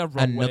 doing a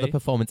runway. Another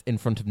performance in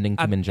front of Nicki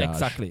Minaj.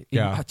 Exactly.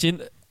 Yeah.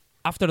 Imagine,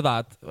 after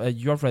that,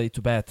 you're ready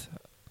to bed.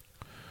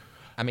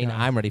 I mean,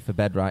 I'm ready for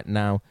bed right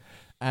now.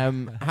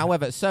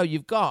 However, so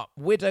you've got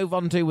Widow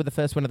Von Du with the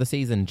first win of the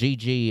season.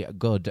 Gigi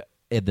Good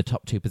in the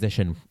top 2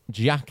 position.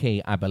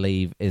 Jackie, I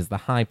believe, is the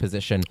high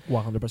position.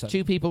 100%.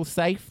 2 people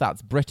safe,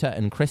 that's Britta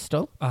and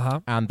Crystal.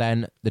 And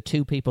then the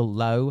 2 people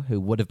low, who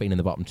would have been in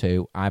the bottom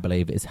 2, I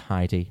believe, is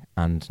Heidi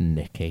and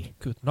Nikki.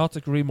 Could not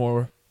agree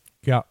more.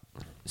 Yeah.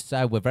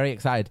 So we're very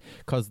excited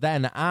because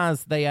then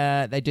as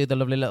they do the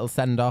lovely little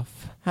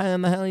send-off, how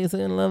in the hell are you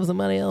saying love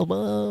somebody else?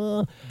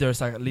 Blah.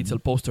 There's a little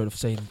poster of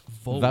saying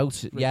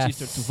vote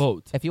register to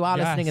vote. If you are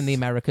listening in the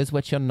Americas,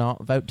 which you're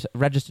not,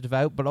 register to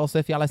vote. But also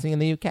if you're listening in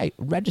the UK,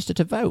 register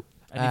to vote.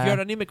 And if you're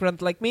an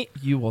immigrant like me,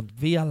 you won't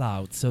be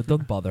allowed, so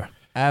don't bother.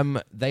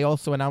 They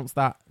also announced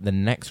that the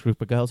next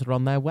group of girls are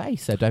on their way,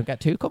 so don't get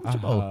too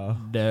comfortable.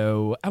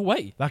 No.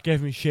 Wait. That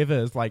gave me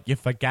shivers. Like, you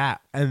forget,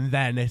 and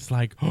then it's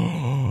like,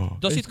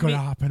 it's going to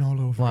happen all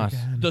over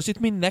again. Does it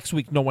mean next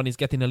week no one is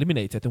getting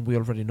eliminated, and we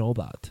already know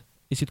that?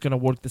 Is it going to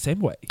work the same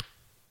way?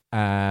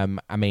 I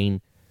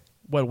mean,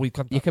 you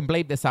can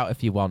bleep this out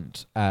if you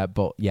want,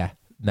 but yeah,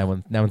 no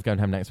one's going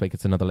home next week.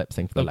 It's another lip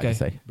sync for the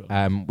legacy,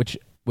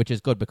 which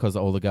is good because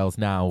all the girls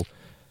now.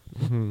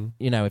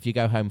 You know, if you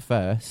go home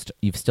first,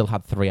 you've still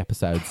had 3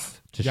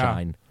 episodes to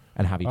shine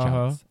and have your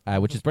chance,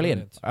 which is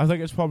brilliant. I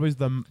think it's probably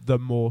the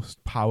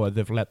most power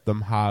they've let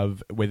them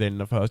have within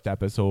the first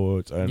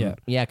episode. And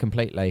yeah,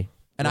 completely.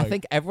 And I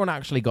think everyone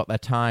actually got their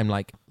time.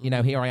 Like, you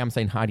know, here I am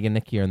saying Heidi and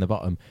Nikki are in the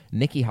bottom.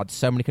 Nikki had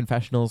so many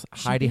confessionals.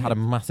 Heidi had a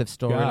massive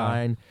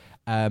storyline.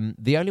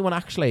 The only one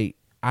actually,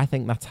 I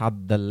think that's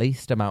had the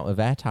least amount of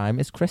airtime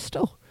is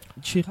Crystal.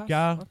 She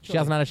has. She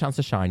hasn't had a chance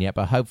to shine yet,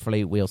 but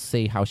hopefully we'll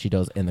see how she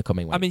does in the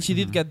coming weeks. I mean, she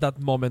did get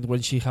that moment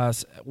when she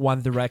has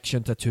One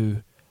Direction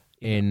tattoo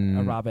in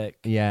Arabic.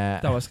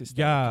 Yeah. That was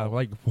hysterical.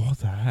 like, what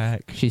the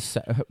heck? She's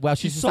so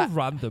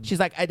random. She's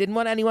like, I didn't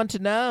want anyone to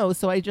know,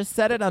 so I just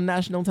said it on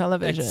national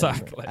television.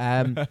 Exactly.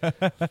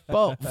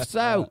 But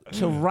so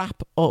to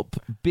wrap up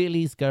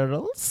Billy's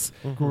Girls,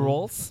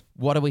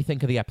 what do we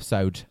think of the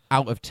episode?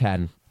 Out of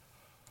 10,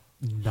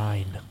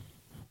 9.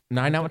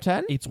 9 out of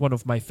 10? It's one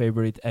of my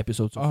favorite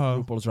episodes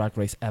of RuPaul's Drag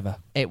Race ever.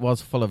 It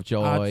was full of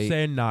joy. I'd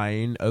say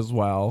 9 as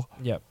well.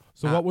 Yeah.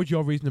 So what would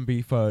your reason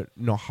be for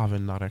not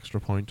having that extra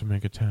point to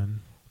make it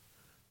 10?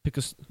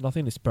 Because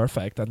nothing is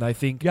perfect, and I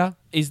think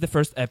it's the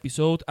first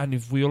episode, and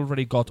if we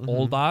already got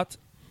all that,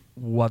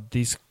 what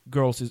these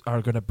girls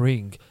are going to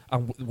bring,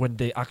 and when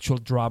the actual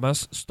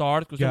dramas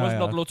start, because there was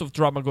not lots of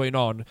drama going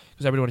on,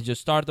 because everyone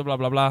just started, blah,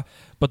 blah, blah,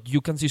 but you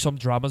can see some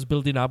dramas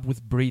building up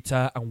with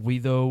Britta and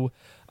Widow,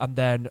 and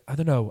then, I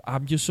don't know,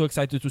 I'm just so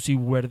excited to see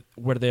where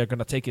they're going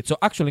to take it. So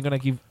actually, I'm going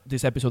to give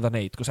this episode an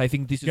 8, because I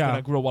think this is going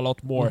to grow a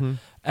lot more,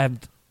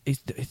 and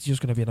it's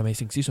just going to be an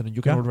amazing season, and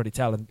you can already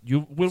tell, and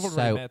you will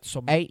already met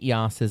some 8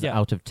 Yarses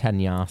out of 10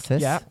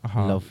 Yarses. Yeah.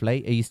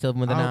 Lovely. Are you still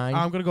with a 9?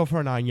 I'm going to go for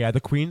a 9. Yeah,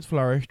 the Queens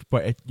flourished,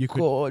 but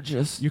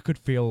gorgeous. You could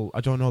feel, I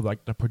don't know,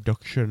 like the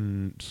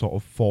production sort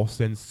of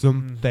forcing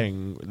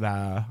something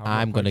there.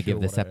 I'm going to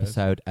give this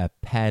episode a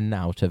pen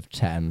out of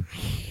 10.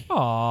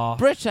 Aww.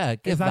 Britta,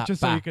 give is that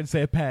just back. so you can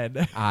say a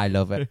pen? I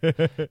love it.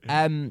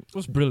 It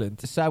was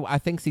brilliant. So I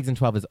think season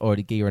 12 is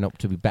already gearing up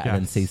to be better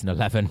than season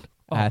 11.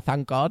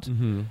 Thank God.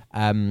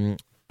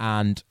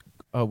 And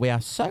we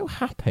are so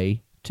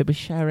happy to be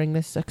sharing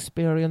this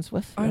experience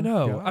with you. I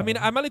know. Yeah. I mean,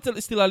 I'm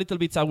still a little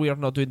bit sad we are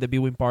not doing the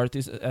viewing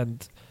parties,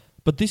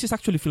 but this is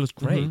actually feels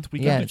great. Mhm. We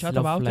Yeah, get to it's chat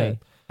about lovely.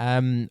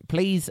 it.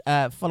 Please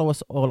follow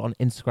us all on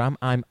Instagram.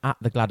 I'm at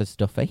the Gladys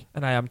Duffy.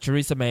 And I am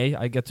Theresa May.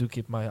 I get to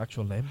keep my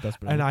actual name. That's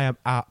brilliant. And I am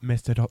at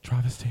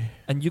Mr.Travesty.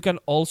 And you can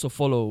also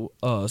follow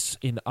us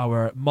in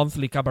our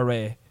monthly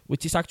cabaret,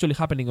 which is actually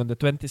happening on the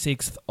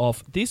 26th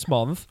of this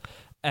month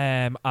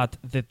at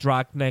the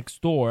Drag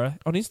Next Door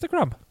on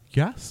Instagram.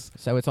 Yes.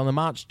 So it's on the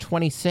March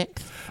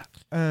 26th.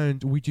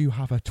 And we do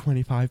have a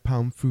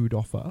 £25 food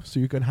offer, so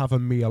you can have a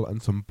meal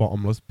and some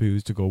bottomless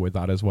booze to go with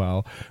that as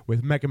well.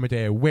 With Megan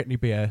Medea, Whitney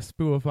Beer,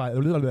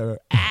 Spoofy.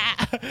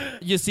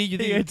 You see, you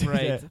did did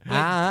great. it.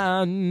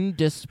 And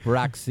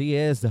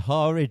dyspraxia is the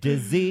horrid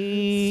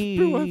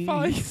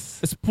disease.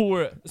 It's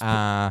poor.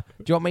 Do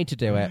you want me to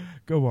do it?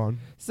 Go on.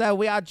 So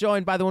we are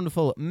joined by the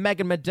wonderful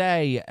Megan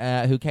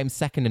Medea, who came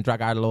second in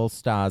Drag Idol All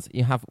Stars.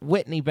 You have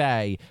Whitney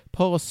Bay,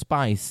 Poor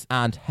Spice,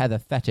 and Heather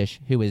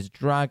Fetish, who is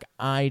Drag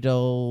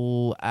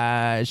Idol.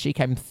 She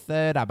came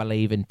third, I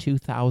believe, in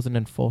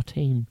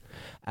 2014.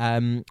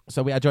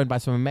 So we are joined by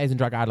some amazing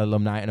Drag Idol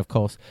alumni, and of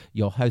course,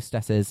 your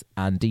hostesses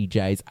and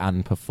DJs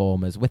and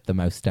performers with the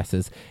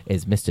mostesses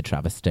is Mr.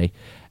 Travesty,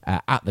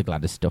 at the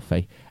Gladys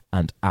Duffy,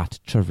 and at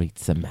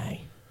Theresa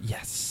May.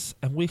 Yes.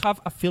 And we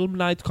have a film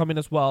night coming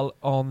as well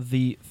on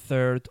the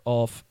 3rd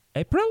of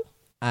April.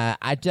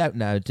 I don't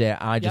know, dear.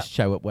 I just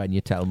show up when you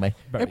tell me.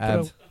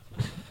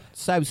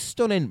 So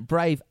stunning,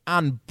 brave,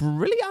 and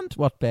brilliant.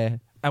 What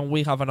beer? And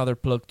we have another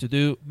plug to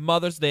do.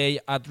 Mother's Day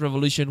at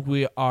Revolution,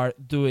 we are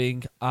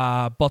doing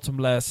a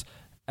bottomless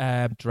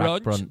drag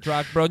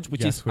brunch,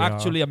 which Yes, is we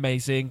actually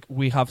amazing.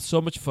 We have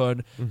so much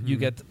fun. You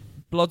get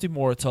Blood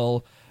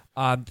Immortal,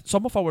 and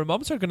some of our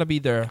moms are going to be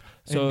there.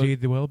 So,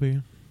 Indeed, there will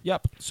be.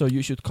 Yep. So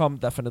you should come,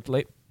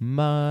 definitely.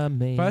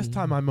 Mummy. First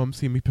time my mum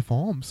seen me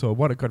perform, so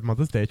what a good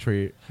Mother's Day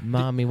treat.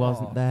 Mummy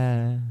wasn't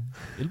there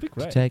It'll be to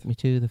great. take me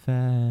to the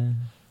fair.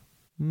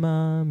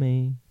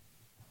 Mummy.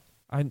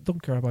 I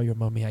don't care about your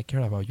mommy. I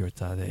care about your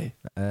daddy.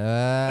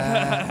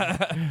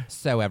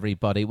 So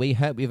everybody, we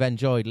hope you've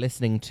enjoyed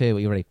listening to, are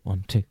you ready?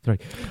 1, 2, 3.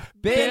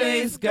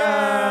 Billy's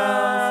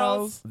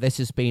Girls! This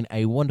has been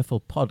a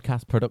wonderful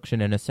podcast production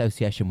in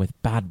association with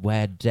Bad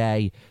Wear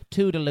Day.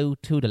 Toodaloo,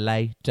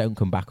 toodalay, don't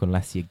come back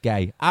unless you're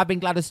gay. I've been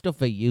Gladys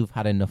Duffy, you've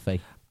had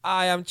enoughy.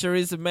 I am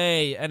Theresa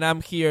May, and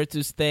I'm here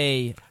to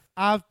stay.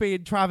 I've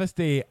been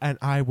Travesty, and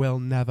I will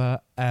never,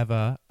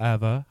 ever,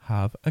 ever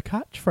have a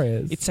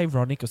catchphrase. It's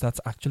ironic because that's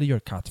actually your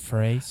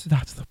catchphrase.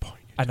 That's the point.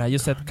 And now you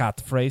said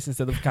catphrase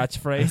instead of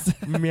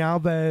catchphrase. Meow,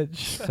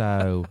 bitch.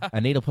 So, a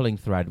needle-pulling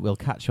thread. We'll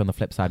catch you on the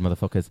flip side,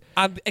 motherfuckers.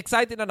 And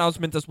exciting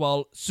announcement as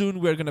well. Soon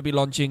we're going to be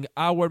launching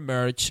our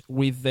merch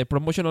with the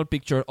promotional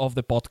picture of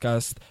the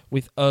podcast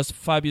with us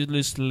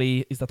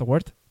fabulously, is that a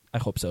word? I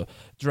hope so.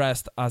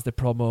 Dressed as the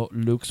promo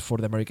looks for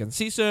the American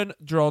season,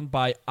 drawn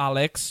by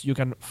Alex. You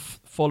can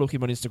follow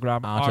him on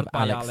Instagram. Art of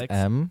by Alex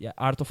M. Yeah,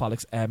 Art of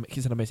Alex M.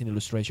 He's an amazing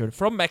illustrator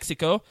from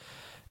Mexico.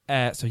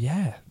 So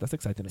yeah, that's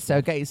exciting.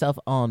 So get yourself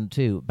on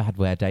to Bad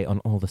Wear Day on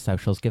all the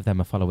socials. Give them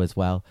a follow as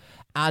well.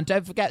 And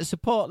don't forget to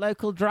support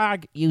local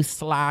drag, you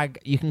slag.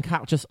 You can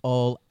catch us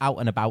all out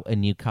and about in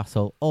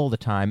Newcastle all the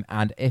time.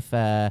 And if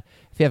you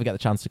ever get the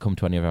chance to come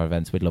to any of our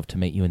events, we'd love to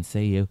meet you and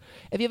see you.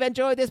 If you've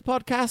enjoyed this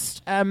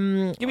podcast,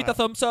 give it a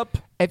thumbs up.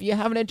 If you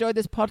haven't enjoyed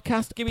this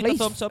podcast, Give it a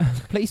thumbs up.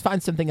 Please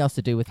find something else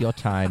to do with your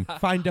time.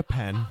 Find a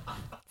pen.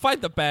 Find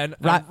the pen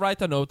Right. and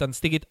write a note and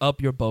stick it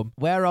up your bum.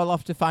 We're all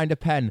off to find a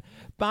pen.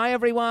 Bye,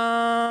 everyone.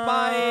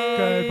 Bye.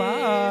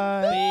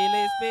 Goodbye.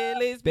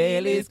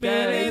 Billy's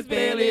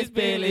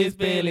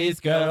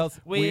girls.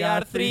 We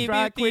are three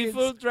drag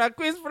beautiful drag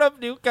queens from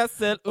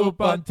Newcastle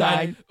upon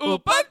Tyne.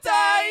 Upon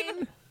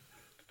Tyne.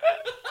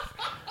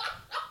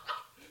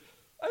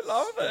 I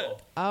love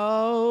it.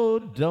 Oh,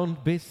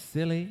 don't be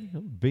silly.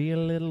 Be a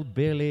little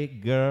Billy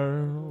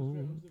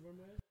girl.